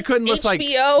Netflix,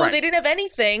 HBO. They didn't have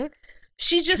anything.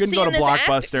 She's just seeing this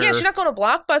Blockbuster. Yeah, she's not going to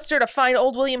Blockbuster to find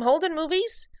old William Holden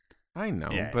movies. I know,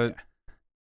 but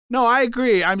no, I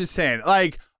agree. I'm just saying,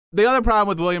 like, the other problem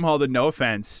with William Holden, no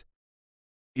offense,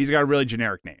 he's got a really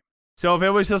generic name. So if it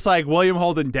was just like William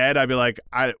Holden dead, I'd be like,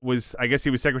 I guess he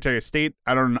was Secretary of State.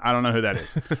 I don't know who that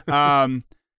is.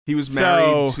 He was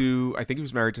married to, I think he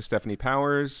was married to Stephanie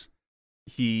Powers.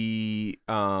 He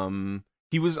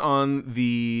was on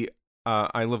the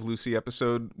I Love Lucy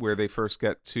episode where they first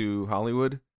get to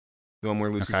Hollywood, the one where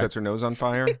Lucy sets her nose on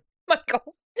fire.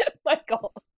 Michael.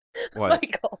 What?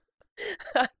 Michael.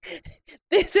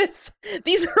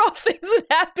 These are all things that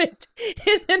happened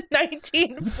in the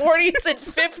 1940s and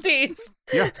 50s.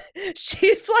 Yeah,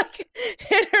 she's like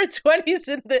in her 20s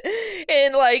in the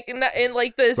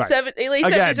late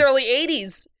 70s, early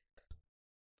 80s.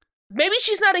 Maybe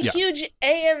she's not a huge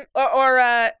AM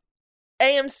or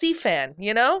AMC fan.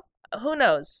 You know, who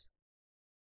knows?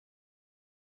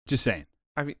 Just saying.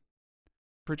 I mean,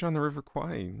 Bridge on the River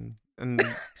Kwai and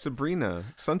Sabrina,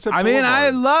 Sunset I Boulevard.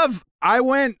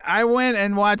 mean, I went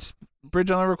and watched Bridge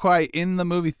on the River Kwai in the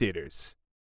movie theaters.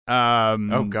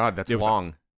 Oh God, that's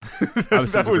long. That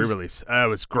was a re-release. It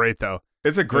was great though.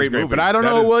 It's a great movie, but I don't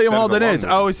know who William Holden is.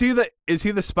 Oh, is he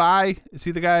the spy? Is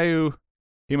he the guy who?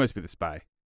 He must be the spy.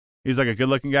 He's like a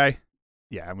good-looking guy.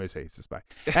 Yeah, I'm gonna say he's the spy.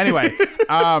 Anyway,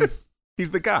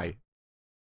 He's the guy.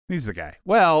 he's the guy.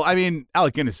 Well, I mean,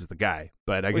 Alec Guinness is the guy,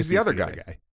 but I guess he's the other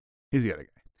guy. He's the other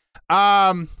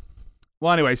guy.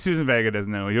 Well, anyway, Susan Vega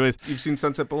doesn't know who he is. You've seen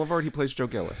Sunset Boulevard? He plays Joe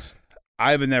Gillis.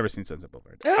 I have never seen Sunset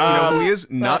Boulevard. You know who he is?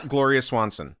 Not Gloria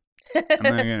Swanson. I'm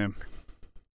not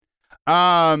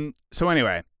gonna. So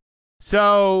anyway,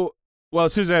 Suzanne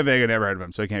Vega never heard of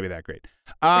him, so he can't be that great.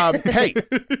 Hey,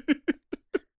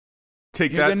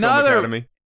 Take here's that, Film Academy.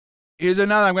 Here's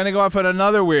another. I'm gonna go off on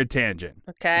another weird tangent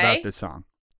Okay. about this song.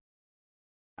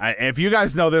 If you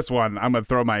guys know this one, I'm gonna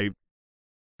throw my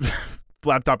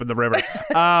laptop in the river.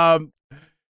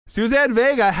 Suzanne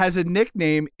Vega has a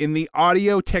nickname in the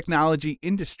audio technology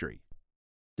industry.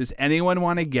 Does anyone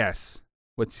want to guess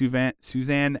what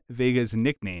Suzanne Vega's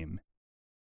nickname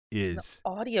is? The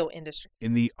audio industry.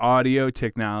 In the audio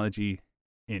technology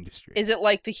industry. Is it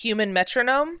like the human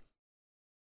metronome?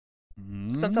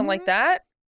 Something like that?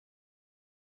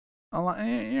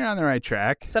 You're on the right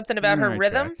track. Something about You're her on the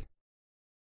right rhythm? track.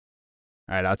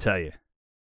 All right, I'll tell you.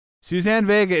 Suzanne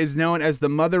Vega is known as the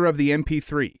mother of the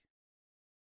MP3.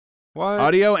 What?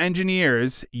 Audio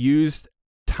engineers used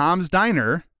Tom's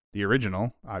Diner, the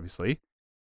original, obviously,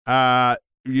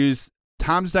 used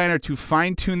Tom's Diner to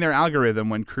fine-tune their algorithm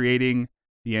when creating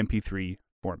the MP3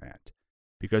 format.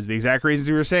 Because the exact reasons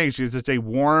you were saying, she has such a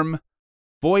warm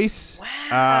voice.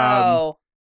 Wow.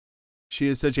 She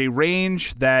has such a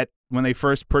range that when they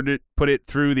first put it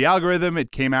through the algorithm,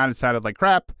 it came out, it sounded like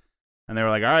crap. And they were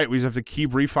like, all right, we just have to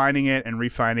keep refining it and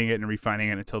refining it and refining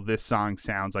it until this song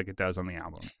sounds like it does on the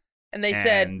album. And they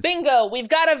said, bingo, we've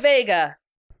got a Vega.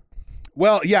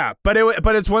 Well, yeah, but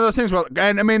it's one of those things. Well,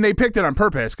 and I mean, they picked it on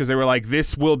purpose because they were like,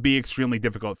 this will be extremely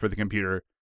difficult for the computer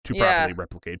to properly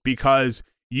replicate because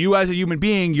you, as a human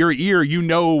being, your ear, you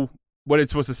know what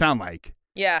it's supposed to sound like.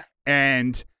 Yeah.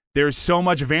 And there's so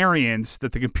much variance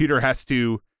that the computer has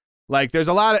to, like, there's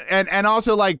a lot of, and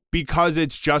also like because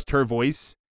it's just her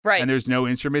voice, right? And there's no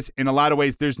instruments. In a lot of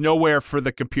ways, there's nowhere for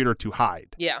the computer to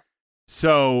hide. Yeah.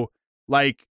 So,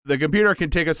 like, the computer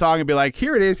can take a song and be like,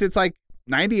 here it is. It's like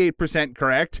 98%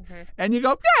 correct. Mm-hmm. And you go,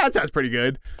 yeah, that sounds pretty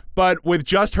good. But with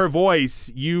just her voice,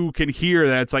 you can hear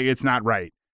that it's like, it's not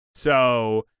right.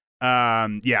 So, so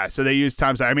they used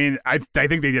Tom's. I mean, I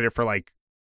think they did it for like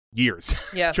years.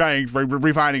 Yeah. Trying,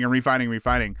 refining, using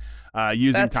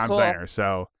That's Tom's cool. Diner.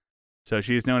 So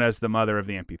she's known as the mother of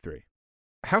the MP3.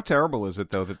 How terrible is it,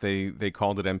 though, that they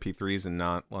called it MP3s and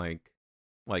not like,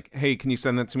 hey, can you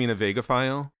send that to me in a Vega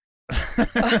file?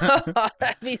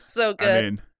 That'd be so good. I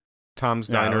mean, Tom's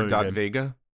Diner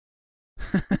 .vega.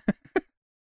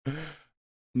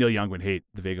 Neil Young would hate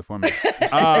the Vega format.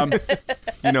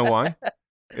 You know why?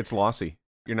 It's lossy.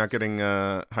 You're not getting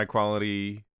high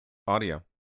quality audio.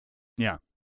 Yeah,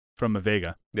 from a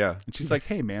Vega. Yeah. And she's like,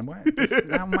 hey, man, why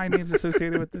now my name's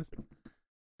associated with this?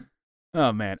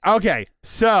 Oh, man. Okay,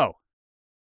 so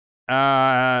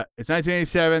it's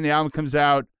 1987. The album comes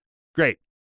out. Great.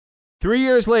 3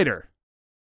 years later,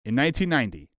 in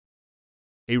 1990,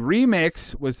 a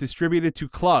remix was distributed to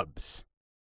clubs.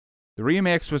 The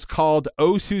remix was called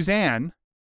Oh Suzanne,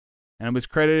 and it was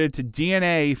credited to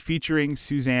DNA featuring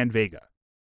Suzanne Vega.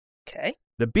 Okay.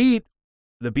 The beat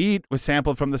was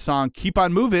sampled from the song Keep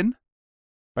On Movin'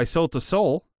 by Soul to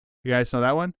Soul. You guys know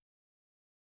that one?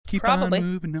 Keep Probably. on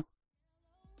moving, no.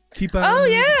 Keep on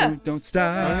moving, don't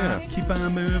stop. Oh, yeah. Keep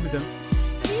on moving, don't.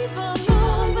 Keep on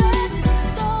moving,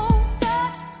 don't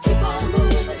stop. Keep on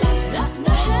moving, don't stop.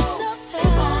 No hands up, keep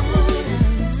on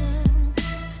moving.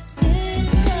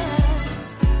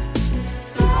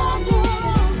 Find your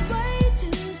own way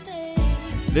to stay.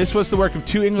 This was the work of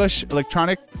two English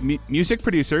electronic music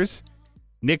producers,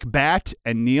 Nick Batt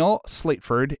and Neil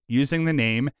Slateford, using the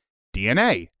name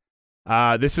DNA.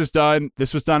 This was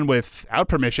done without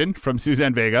permission from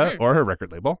Suzanne Vega or her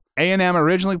record label. A&M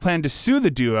originally planned to sue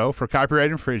the duo for copyright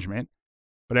infringement,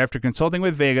 but after consulting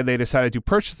with Vega, they decided to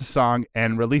purchase the song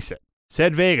and release it.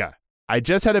 Said Vega, I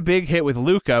just had a big hit with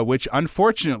Luca, which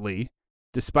unfortunately,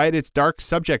 despite its dark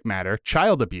subject matter,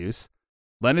 child abuse,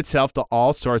 lent itself to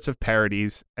all sorts of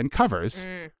parodies and covers,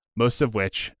 most of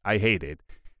which I hated.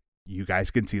 You guys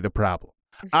can see the problem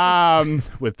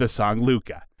with the song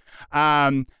Luca.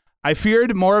 I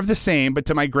feared more of the same, but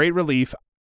to my great relief,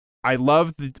 I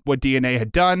loved what DNA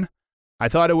had done. I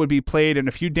thought it would be played in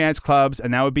a few dance clubs,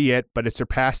 and that would be it, but it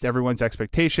surpassed everyone's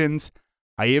expectations.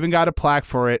 I even got a plaque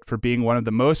for it for being one of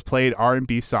the most played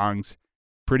R&B songs.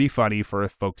 Pretty funny for a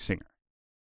folk singer.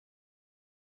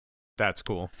 That's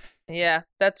cool. Yeah,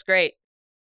 that's great.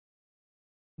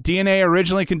 DNA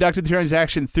originally conducted the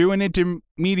transaction through an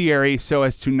intermediary so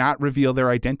as to not reveal their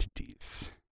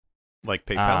identities. Like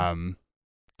PayPal?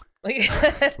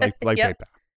 Like PayPal.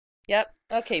 Yep.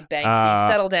 Okay, Banksy,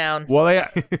 settle down.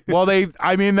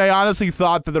 They honestly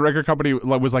thought that the record company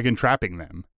was like entrapping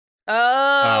them. Oh,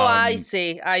 I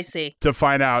see. To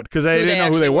find out, because they didn't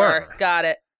know who they were. Got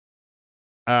it.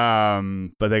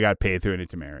 But they got paid through an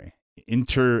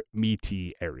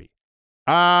intermediary.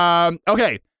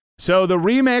 Okay. So the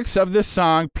remix of this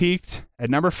song peaked at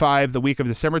number 5 the week of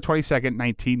December 22nd,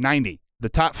 1990. The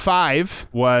top 5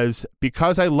 was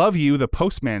Because I Love You, the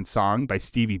Postman song by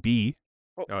Stevie B.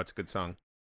 Oh, it's a good song.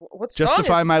 What song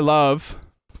Justify is... My Love.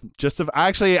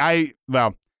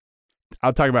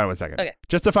 I'll talk about it in 1 second. Okay.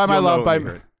 Justify My Love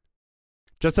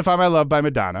by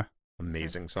Madonna.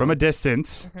 Amazing song. From a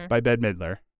Distance by Bette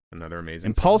Midler. Another amazing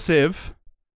Impulsive song.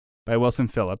 by Wilson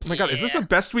Phillips. Oh my God, is this the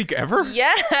best week ever?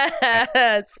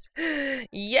 Yes.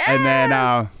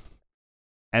 Yes.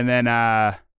 And then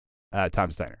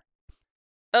Tom Steiner.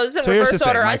 Oh, this is in reverse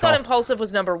order. I thought Impulsive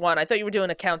was number 1. I thought you were doing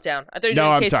a countdown. I thought you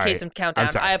were doing case and countdown.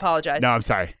 I apologize. No, I'm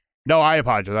sorry. No, I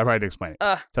apologize. I probably didn't explain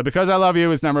it. So Because I Love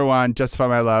You is number 1, Justify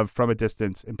My Love, From a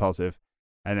Distance, Impulsive,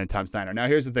 and then Tom Steiner. Now,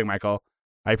 here's the thing, Michael.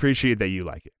 I appreciate that you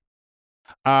like it.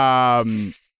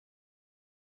 I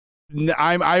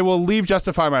will leave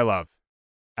Justify My Love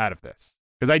out of this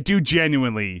because I do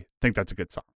genuinely think that's a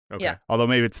good song. Okay. Yeah. Although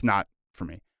maybe it's not for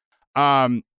me.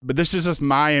 But this is just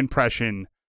my impression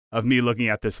of me looking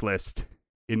at this list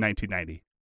in 1990.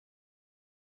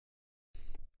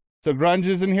 So grunge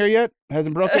isn't here yet?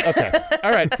 Hasn't broken? Okay.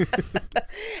 All right.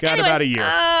 Got about a year.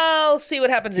 I'll see what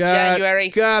happens in January.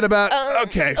 Got about,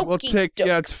 okay. We'll take,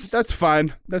 that's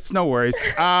fine. That's no worries.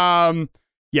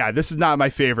 This is not my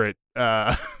favorite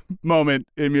moment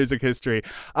in music history.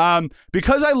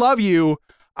 Because I Love You,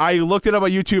 I looked it up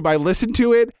on YouTube, I listened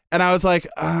to it, and I was like,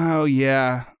 oh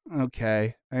yeah,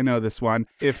 okay. I know this one.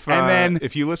 If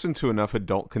you listen to enough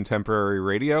adult contemporary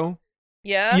radio,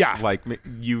 yeah, like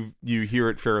you hear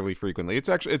it fairly frequently. It's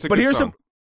a good song.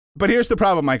 But here's the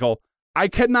problem, Michael. I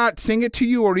cannot sing it to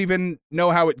you or even know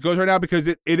how it goes right now because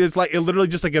it is like, it literally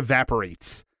just like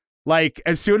evaporates. Like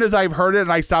as soon as I've heard it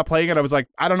and I stopped playing it, I was like,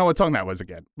 I don't know what song that was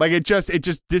again. Like it just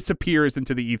disappears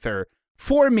into the ether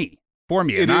for me.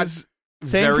 It is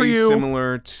same for very you.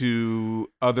 Similar to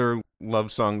other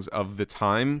love songs of the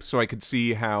time. So I could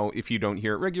see how if you don't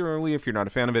hear it regularly, if you're not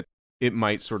a fan of it, it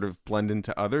might sort of blend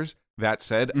into others. That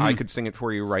said, I could sing it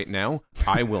for you right now.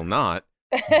 I will not,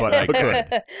 but I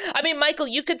could. I mean, Michael,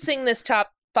 you could sing this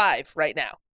top 5 right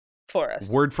now for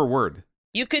us. Word for word.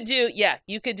 You could do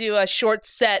a short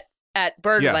set at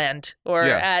Birdland or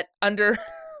at under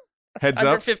Heads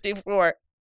under up, 54.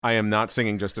 I am not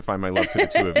singing Justify My Love to the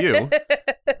two of you.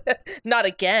 Not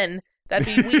again. That'd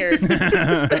be weird.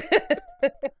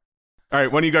 All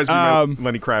right, when do you guys meet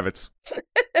Lenny Kravitz?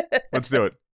 Let's do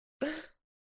it.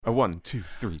 1, 2,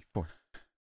 3, 4.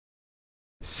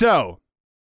 So,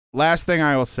 last thing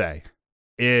I will say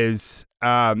is,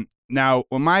 now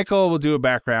when Michael will do a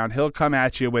background, he'll come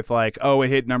at you with like, oh, it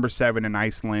hit number 7 in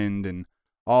Iceland and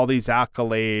all these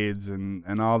accolades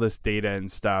and all this data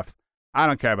and stuff. I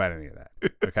don't care about any of that.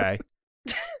 Okay.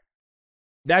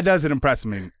 That doesn't impress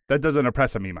me. That doesn't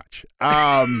impress me much.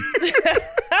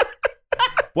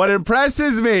 What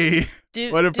impresses me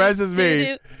is when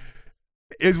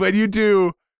you're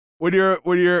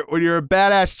a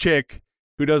badass chick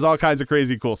who does all kinds of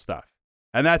crazy cool stuff.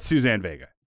 And that's Suzanne Vega.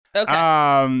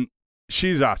 Okay.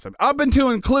 She's awesome. Up until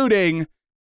including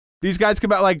these guys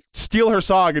come out like steal her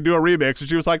song and do a remix, and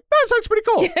she was like, that song's pretty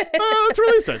cool. Let's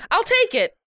release it. I'll take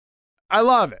it. I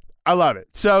love it.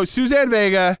 So Suzanne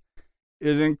Vega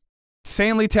is an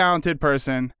insanely talented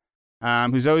person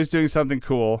who's always doing something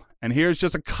cool. And here's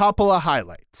just a couple of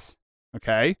highlights.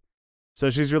 Okay. So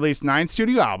she's released 9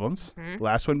 studio albums, the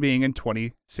last one being in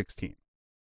 2016.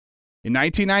 In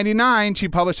 1999, she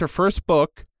published her first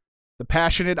book, The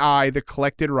Passionate Eye, The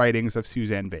Collected Writings of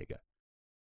Suzanne Vega.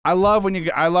 I love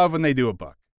when they do a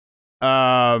book.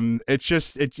 It's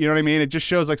just, you know what I mean? It just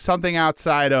shows like something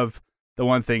outside of the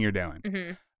one thing you're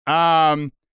doing. Mm-hmm.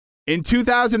 In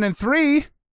 2003,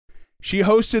 she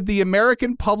hosted the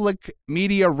American Public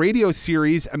Media radio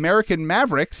series American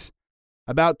Mavericks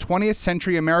about 20th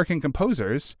century American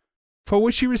composers, for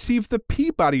which she received the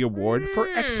Peabody Award for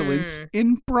Excellence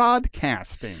in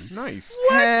Broadcasting. Nice.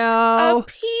 What? Hell A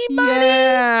Peabody?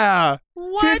 Yeah.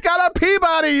 What? She's got a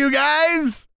Peabody, you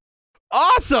guys.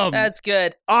 Awesome. That's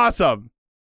good. Awesome.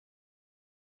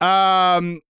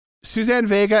 Suzanne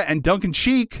Vega and Duncan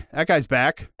Sheik. That guy's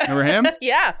back. Remember him?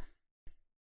 Yeah.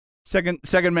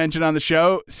 Second mention on the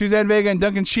show. Suzanne Vega and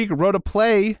Duncan Sheik wrote a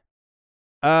play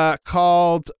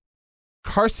called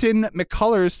Carson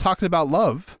McCullers Talks About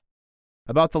Love,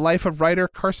 about the life of writer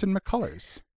Carson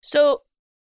McCullers. So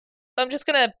I'm just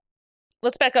gonna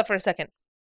let's back up for a second.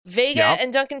 Vega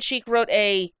and Duncan Sheik wrote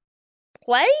a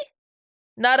play,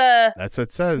 not a That's what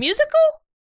it says. musical.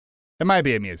 It might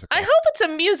be a musical. I hope it's a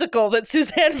musical that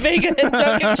Suzanne Vega and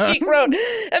Duncan Sheik wrote.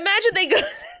 Imagine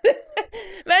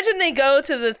they go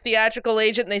to the theatrical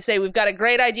agent and they say, "We've got a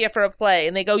great idea for a play,"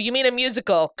 and they go, "You mean a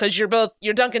musical? Because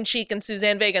you're Duncan Sheik and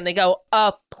Suzanne Vega," and they go,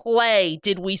 "A play?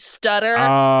 Did we stutter?"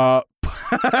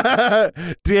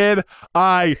 Did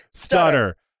I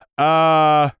stutter?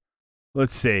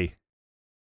 Let's see.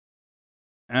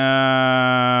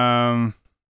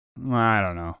 I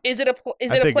don't know. Is it a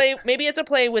play? Maybe it's a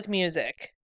play with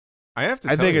music. I have to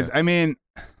I tell think you, it's, I mean,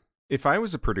 if I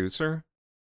was a producer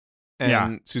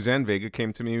and Suzanne Vega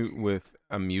came to me with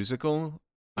a musical,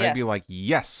 I'd be like,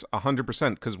 yes,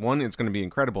 100%. Because one, it's going to be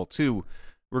incredible. Two,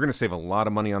 we're going to save a lot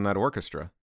of money on that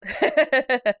orchestra.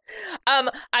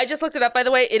 I just looked it up, by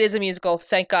the way. It is a musical.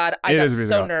 Thank God. I got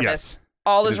so nervous. Yes.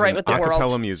 All is right with the world. It is an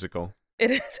acapella musical.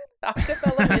 It is an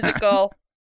acapella musical.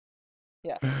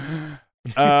 Yeah.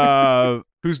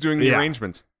 Who's doing the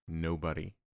arrangements?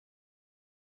 Nobody.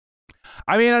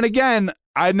 I mean, and again,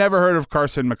 I'd never heard of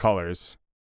Carson McCullers.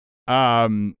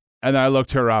 And then I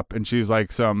looked her up, and she's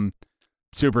like some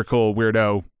super cool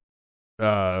weirdo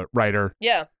writer.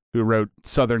 Yeah. Who wrote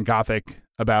Southern Gothic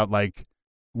about like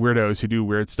weirdos who do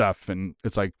weird stuff, and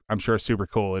it's like I'm sure super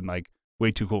cool and like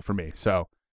way too cool for me. So,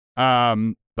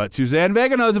 but Suzanne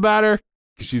Vega knows about her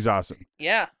because she's awesome.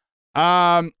 Yeah.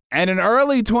 And in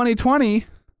early 2020,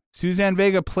 Suzanne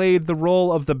Vega played the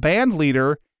role of the band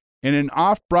leader in an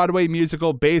off-Broadway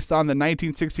musical based on the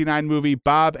 1969 movie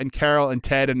Bob and Carol and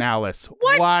Ted and Alice.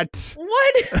 What?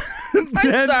 I'm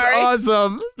That's sorry.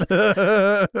 awesome.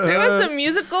 There was a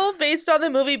musical based on the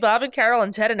movie Bob and Carol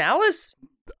and Ted and Alice?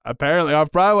 Apparently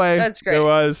off-Broadway. That's great. There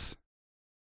was.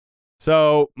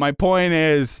 So my point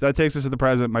is, that takes us to the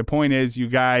present. My point is, you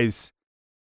guys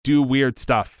do weird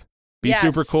stuff. Be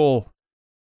super cool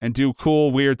and do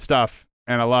cool, weird stuff.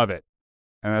 And I love it.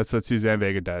 And that's what Suzanne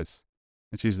Vega does.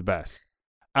 And she's the best.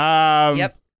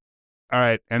 Yep. All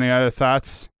right. Any other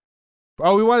thoughts?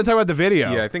 Oh, we want to talk about the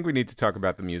video. Yeah, I think we need to talk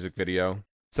about the music video.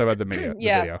 Let's talk about the video.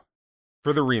 Yeah. The video.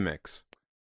 For the remix.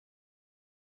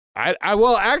 I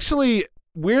will actually,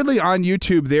 weirdly on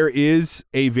YouTube, there is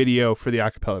a video for the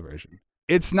acapella version.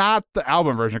 It's not the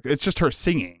album version. It's just her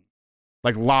singing,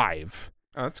 like live.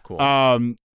 Oh, that's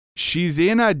cool. She's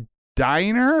in a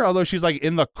diner, although she's like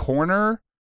in the corner,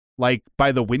 like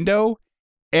by the window,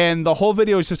 and the whole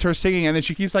video is just her singing, and then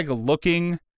she keeps like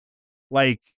looking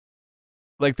like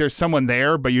there's someone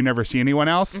there, but you never see anyone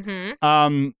else.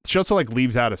 Mm-hmm. She also like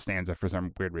leaves out a stanza for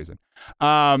some weird reason.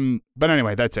 But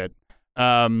anyway, that's it.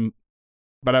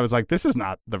 But I was like, this is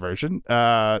not the version.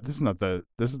 But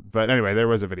anyway, there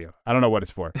was a video. I don't know what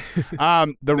it's for.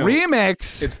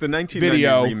 Remix. It's the 1990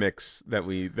 video remix that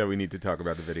we need to talk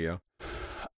about the video.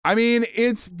 I mean,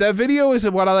 the video is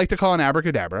what I like to call an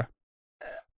abracadabra.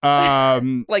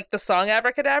 Like the song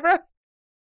Abracadabra?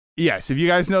 Yes, if you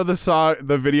guys know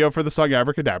the video for the song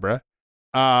Abracadabra,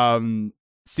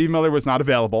 Steve Miller was not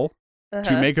available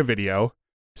to make a video,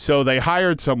 so they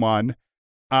hired someone,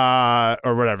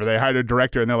 or whatever. They hired a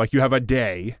director, and they're like, "You have a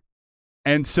day."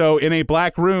 And so, in a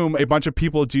black room, a bunch of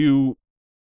people do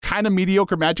kind of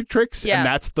mediocre magic tricks, and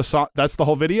that's the song. That's the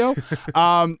whole video,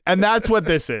 and that's what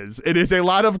this is. It is a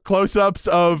lot of close-ups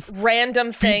of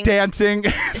random feet things,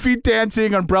 feet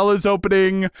dancing, umbrellas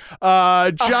opening, just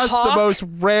the most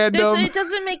random. It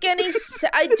doesn't make any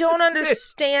sense. I don't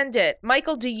understand it.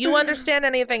 Michael, do you understand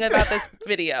anything about this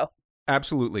video?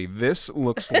 Absolutely. This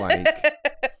looks like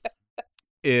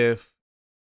if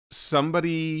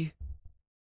somebody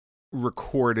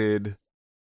recorded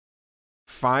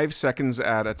 5 seconds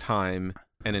at a time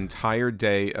an entire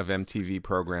day of MTV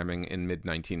programming in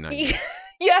mid-1990s.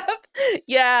 Yep.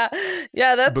 Yeah,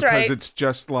 that's right. Because it's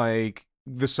just like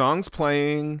the song's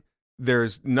playing,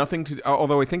 there's nothing to,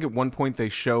 although I think at one point they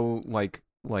show like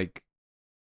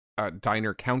a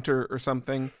diner counter or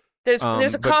something. There's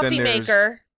a coffee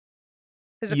maker.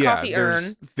 There's a coffee urn.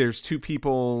 There's two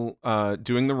people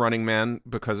doing the Running Man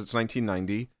because it's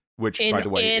 1990, which by the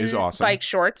way is awesome. Bike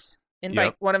shorts.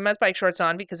 One of them has bike shorts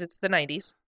on because it's the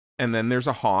 90s. And then there's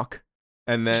a hawk,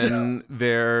 and then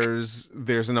there's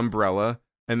an umbrella,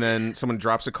 and then someone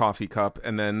drops a coffee cup,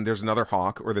 and then there's another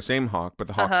hawk, or the same hawk, but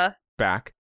the hawk's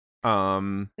back.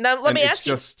 Now let me ask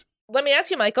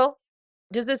you, Michael,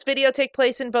 does this video take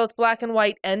place in both black and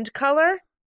white and color?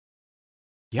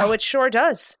 Yeah. Oh, it sure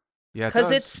does. Yeah, it does.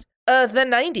 Because it's the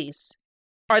 90s.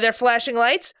 Are there flashing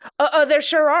lights? There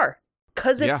sure are.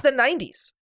 Because it's the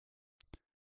 90s.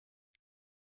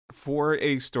 For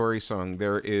a story song,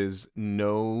 there is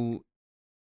no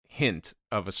hint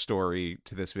of a story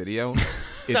to this video.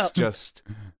 It's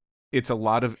it's a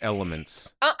lot of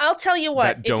elements. I'll tell you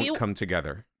what. That don't come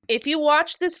together. If you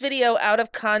watch this video out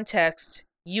of context,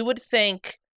 you would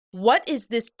think, what is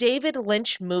this David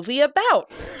Lynch movie about?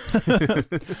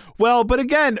 Well, but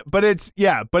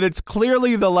it's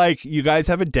clearly the, like, you guys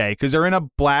have a day because they're in a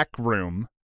black room,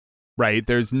 right?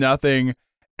 There's nothing.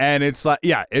 And it's like,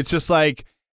 it's just like,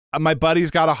 my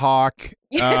buddy's got a hawk.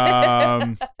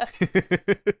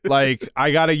 Like,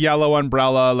 I got a yellow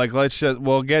umbrella. Like,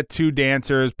 we'll get 2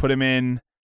 dancers, put them in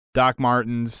Doc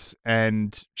Martens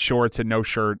and shorts and no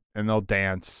shirt, and they'll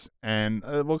dance, and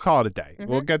we'll call it a day. Mm-hmm.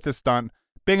 We'll get this done.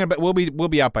 Bing and we'll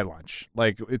be out by lunch,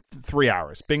 like 3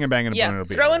 hours. Bing and bang and boom.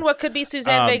 Throw in what could be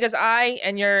Suzanne Vega's eye,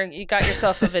 and you got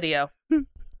yourself a video.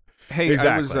 Hey,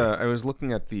 exactly. I was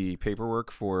looking at the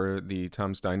paperwork for the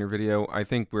Tom's Diner video. I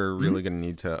think we're really going to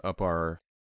need to up our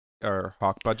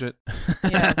hawk budget.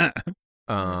 Yeah.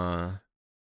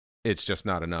 It's just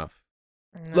not enough.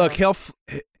 No. Look, he'll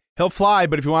fly,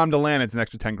 but if you want him to land, it's an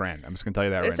extra $10,000. I'm just gonna tell you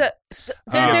that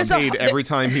there's paid every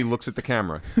time he looks at the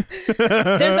camera.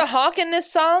 There's a hawk in this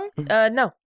song.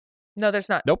 No, there's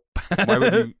not. Nope. Why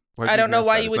would you? I don't know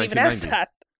why you would even ask that.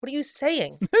 What are you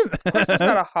saying? Of course, it's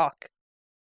not a hawk.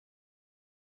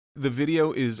 The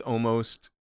video is almost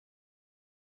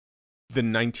the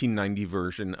 1990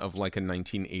 version of like a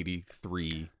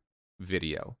 1983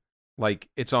 video. Like,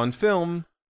 it's on film,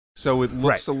 so it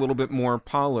looks a little bit more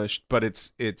polished, but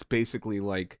it's basically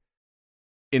like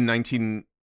in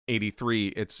 1983,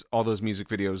 it's all those music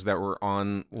videos that were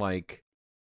on, like,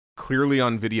 clearly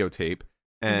on videotape,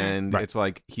 and it's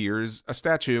like, here's a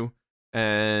statue,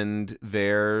 and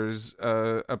there's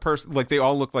a person. Like, they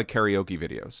all look like karaoke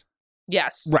videos.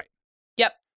 Yes. Right.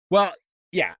 Yep. Well,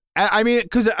 yeah. I mean,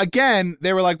 because again,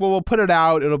 they were like, well, we'll put it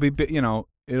out. It'll be big in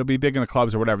the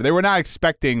clubs or whatever. They were not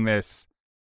expecting this.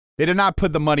 They did not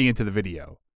put the money into the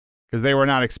video because they were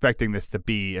not expecting this to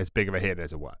be as big of a hit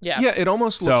as it was. Yeah. Yeah. It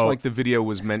almost looks like the video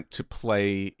was meant to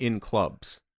play in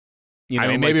clubs. You know, I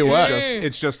mean, maybe it was.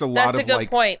 It's just a lot That's of a good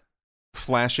point.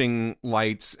 Flashing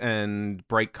lights and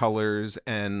bright colors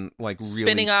and like really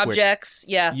spinning quick, objects.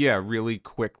 Yeah. Yeah. Really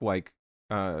quick, like,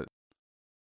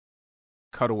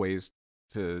 cutaways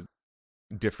to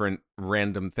different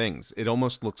random things. It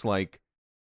almost looks like,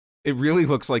 it really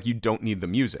looks like you don't need the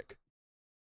music.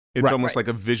 It's almost like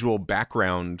a visual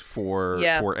background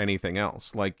for anything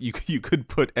else. Like, you could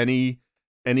put any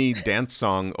dance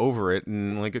song over it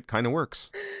and, like, it kind of works.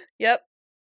 Yep.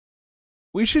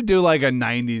 We should do like a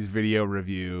 90s video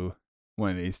review one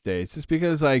of these days, just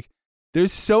because, like,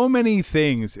 there's so many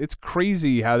things. It's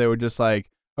crazy how they were just like,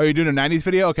 oh, you're doing a 90s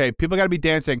video? Okay, people got to be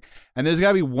dancing, and there's got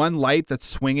to be one light that's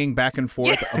swinging back and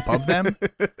forth above them.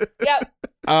 Yep.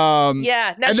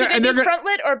 Yeah. Now, should they be front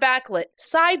lit or back lit?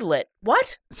 Side lit.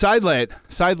 What? Side lit.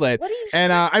 What are you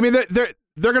saying? And I mean,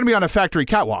 they're going to be on a factory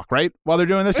catwalk, right? While they're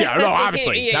doing this? Yeah, no,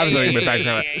 obviously. Obviously they're going to be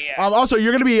factory. Also,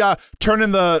 you're going to be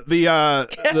turning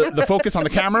the focus on the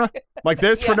camera like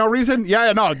this for no reason?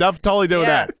 Yeah, no, totally doing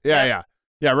that. Yeah,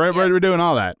 we're doing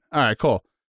all that. All right, cool.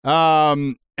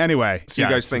 Anyway. So you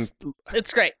guys think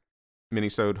it's great.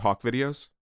 Minisode Hawk videos?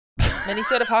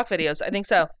 Minisode of Hawk videos. I think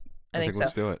so. I think so.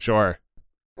 Let's do it. Sure.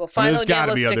 We'll finally be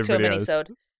able to stick to a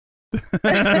minisode.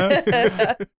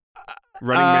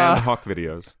 Running Man Hawk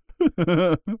videos.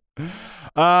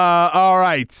 All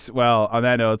right. Well, on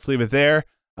that note, let's leave it there.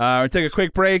 We'll take a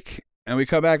quick break, and we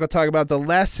come back. We'll talk about the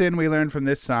lesson we learned from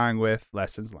this song with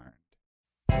Lessons Learned.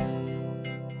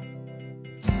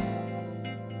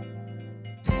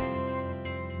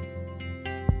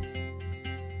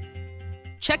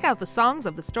 Check out the songs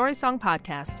of the Story Song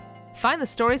Podcast. Find the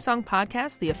Story Song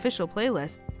Podcast, the official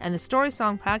playlist, and the Story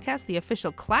Song Podcast, the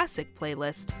official classic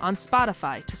playlist on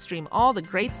Spotify to stream all the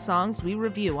great songs we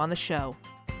review on the show.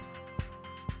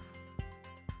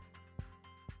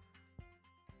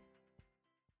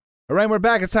 All right, we're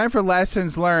back. It's time for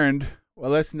Lessons Learned.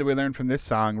 What lesson did we learn from this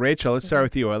song? Rachel, let's start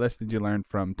with you. What lesson did you learn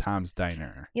from Tom's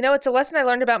Diner? You know, it's a lesson I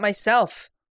learned about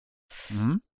myself.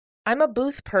 Mm-hmm. I'm a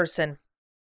booth person.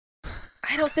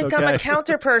 I don't think I'm a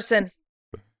counter person.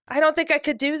 I don't think I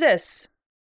could do this.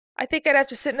 I think I'd have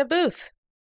to sit in a booth.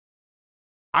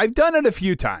 I've done it a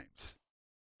few times.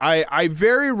 I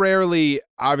very rarely,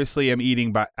 obviously, am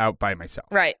eating out by myself.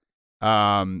 Right.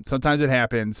 Sometimes it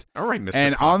happens. All right, Mr.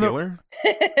 And Popular.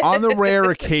 on the rare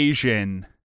occasion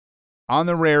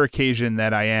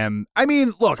that I am, I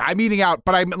mean, look, I'm eating out,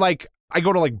 but I'm like, I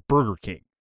go to like Burger King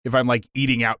if I'm like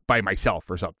eating out by myself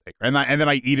or something, and then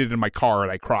I eat it in my car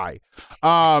and I cry.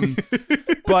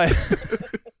 But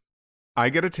I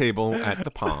get a table at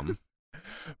the Palm,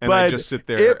 and I just sit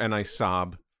there and I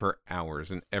sob for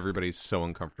hours, and everybody's so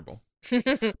uncomfortable.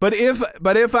 But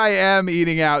if I am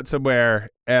eating out somewhere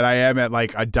and I am at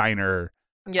like a diner,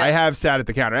 I have sat at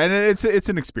the counter, and it's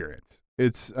an experience.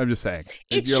 I'm just saying.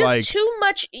 It's just like, too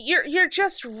much. You're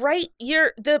just right.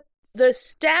 The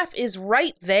staff is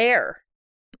right there.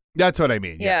 That's what I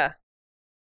mean. Yeah.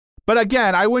 But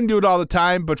again, I wouldn't do it all the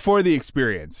time, but for the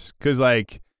experience, because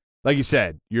like you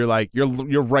said, you're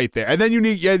right there, and then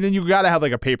you got to have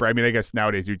like a paper. I mean, I guess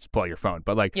nowadays you just pull out your phone,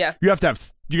 but like you got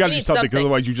to do something, because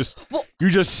otherwise you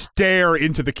just stare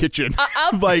into the kitchen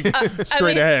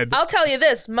straight ahead. I'll tell you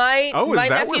this: my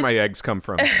nephew, where my eggs come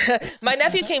from? My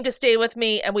nephew came to stay with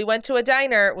me, and we went to a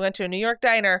diner. We went to a New York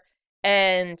diner,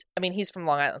 and I mean he's from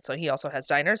Long Island, so he also has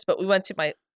diners. But we went to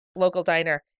my local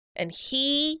diner, and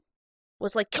he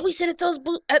was like, "Can we sit at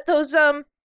those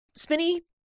spinny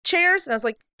chairs?" And I was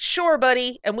like, "Sure,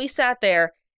 buddy." And we sat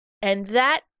there, and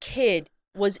that kid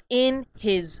was in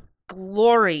his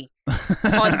glory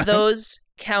on those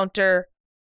counter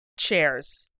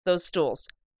chairs, those stools,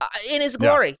 in his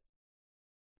glory.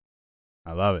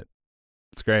 I love it.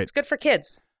 It's great. It's good for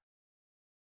kids.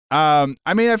 I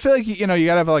mean, I feel like you gotta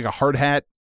have like a hard hat.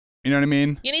 You know what I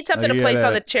mean? You need something to place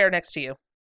on the chair next to you.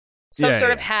 Some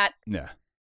sort of hat. Yeah.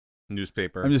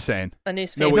 Newspaper. I'm just saying. A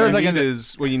newspaper. No,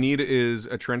 what you need is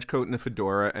a trench coat and a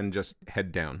fedora and just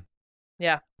head down.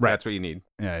 Yeah. Right. That's what you need.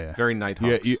 Yeah. Very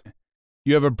Nighthawks.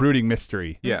 You have a brooding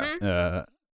mystery. Yeah.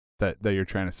 That you're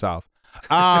trying to solve.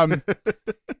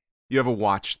 You have a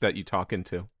watch that you talk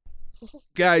into.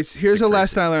 Guys, here's a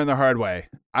lesson I learned the hard way.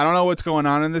 I don't know what's going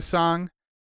on in this song,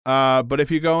 but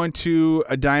if you go into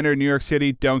a diner in New York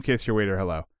City, don't kiss your waiter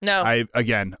hello. No. I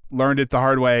again learned it the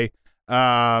hard way.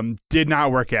 Did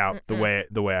not work out the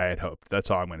way I had hoped.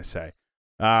 That's all I'm going to say.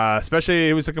 Especially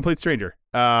it was a complete stranger.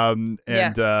 Anyway,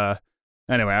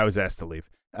 I was asked to leave.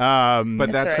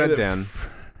 But that said, Dan,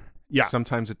 yeah,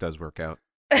 sometimes it does work out.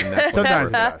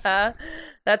 Sometimes it does.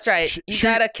 That's right. You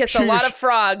gotta kiss a lot of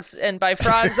frogs, and by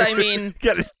frogs I mean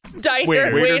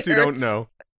diner waiters who don't know.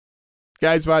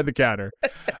 Guys behind the counter.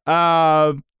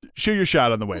 Shoot your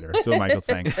shot on the waiter. That's what Michael's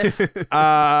saying.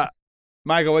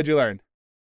 Michael, what'd you learn?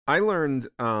 I learned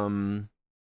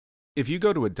if you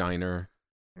go to a diner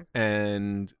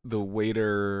and the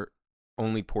waiter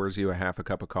only pours you a half a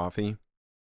cup of coffee,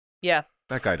 that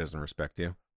guy doesn't respect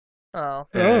you. Oh.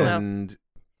 And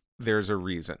there's a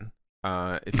reason.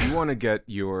 If you want to get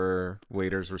your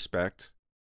waiter's respect,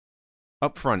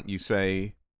 up front you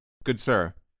say, "Good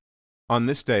sir, on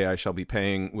this day I shall be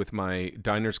paying with my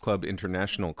Diners Club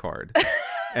International card."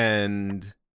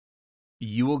 And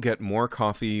you will get more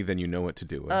coffee than you know what to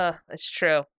do with. It's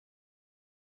true.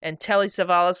 And Telly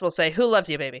Savalas will say, "Who loves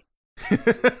you, baby?"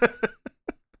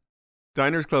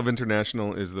 Diners Club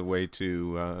International is the way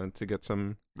to get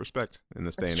some respect in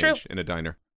this day and age in a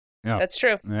diner. Yeah. That's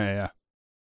true. Yeah.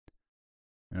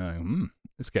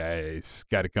 This guy's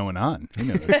got it going on. He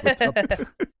knows what's up.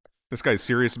 This guy's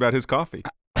serious about his coffee.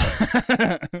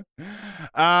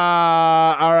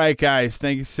 All right, guys.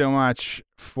 Thank you so much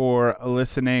for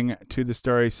listening to the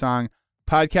Story Song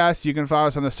Podcast. You can follow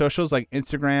us on the socials like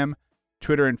Instagram,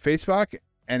 Twitter, and Facebook.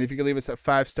 And if you could leave us a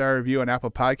 5-star review on Apple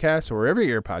Podcasts or wherever you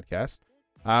get your podcasts,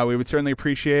 we would certainly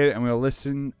appreciate it. And we'll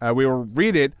listen. We will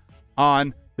read it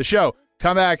on the show.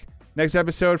 Come back next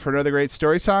episode for another great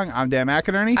story song. I'm Dan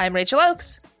McInerney. I'm Rachel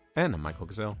Oakes. And I'm Michael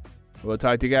Gazelle. We'll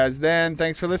talk to you guys then.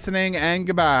 Thanks for listening, and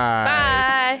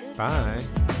goodbye. Bye. Bye.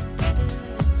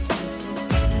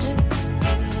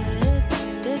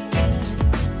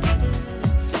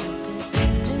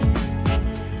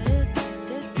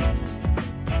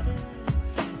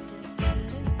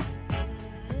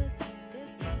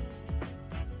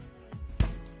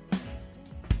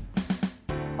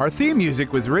 Our theme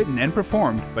music was written and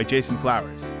performed by Jason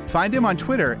Flowers. Find him on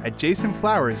Twitter at Jason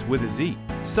Flowers with a Z.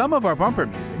 Some of our bumper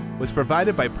music was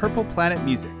provided by Purple Planet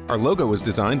Music. Our logo was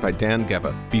designed by Dan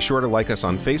Geva. Be sure to like us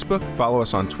on Facebook, follow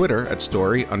us on Twitter at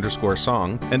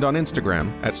story_song, and on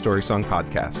Instagram at Story Song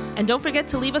Podcast. And don't forget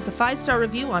to leave us a 5-star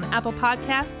review on Apple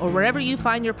Podcasts or wherever you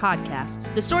find your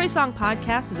podcasts. The Story Song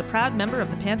Podcast is a proud member of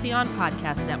the Pantheon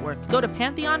Podcast Network. Go to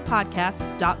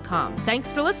pantheonpodcasts.com.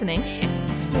 Thanks for listening. It's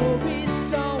the Story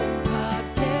Song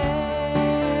Podcast.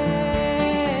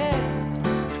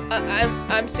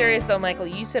 I'm serious though, Michael.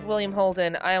 You said William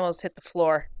Holden. I almost hit the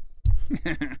floor.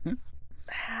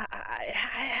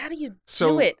 How do you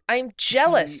do it? I'm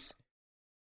jealous.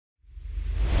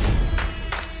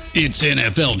 It's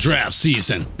NFL draft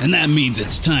season, and that means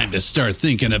it's time to start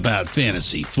thinking about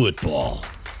fantasy football.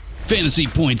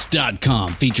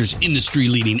 FantasyPoints.com features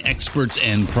industry-leading experts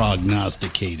and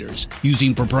prognosticators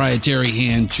using proprietary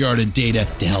hand-charted data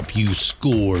to help you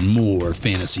score more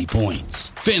fantasy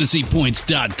points.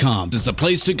 FantasyPoints.com is the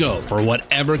place to go for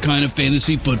whatever kind of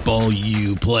fantasy football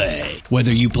you play.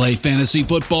 Whether you play fantasy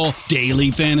football,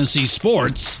 daily fantasy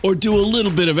sports, or do a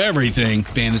little bit of everything,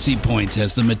 Fantasy Points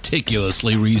has the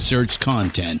meticulously researched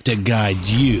content to guide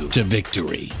you to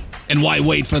victory. And why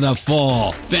wait for the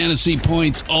fall? Fantasy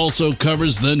Points also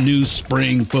covers the new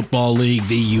spring football league,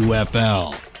 the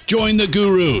UFL. Join the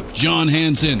guru, John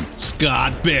Hansen,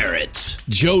 Scott Barrett,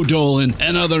 Joe Dolan,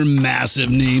 and other massive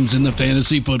names in the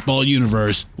fantasy football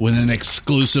universe with an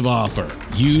exclusive offer.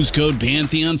 Use code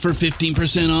Pantheon for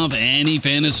 15% off any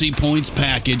Fantasy Points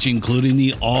package, including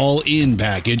the all-in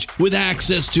package, with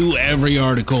access to every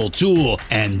article, tool,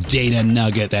 and data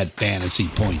nugget that Fantasy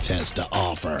Points has to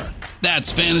offer.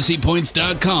 That's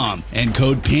FantasyPoints.com and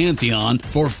code Pantheon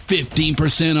for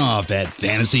 15% off at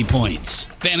Fantasy Points.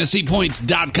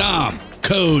 FantasyPoints.com,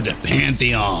 code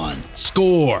Pantheon.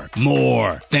 Score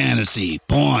more fantasy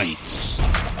points.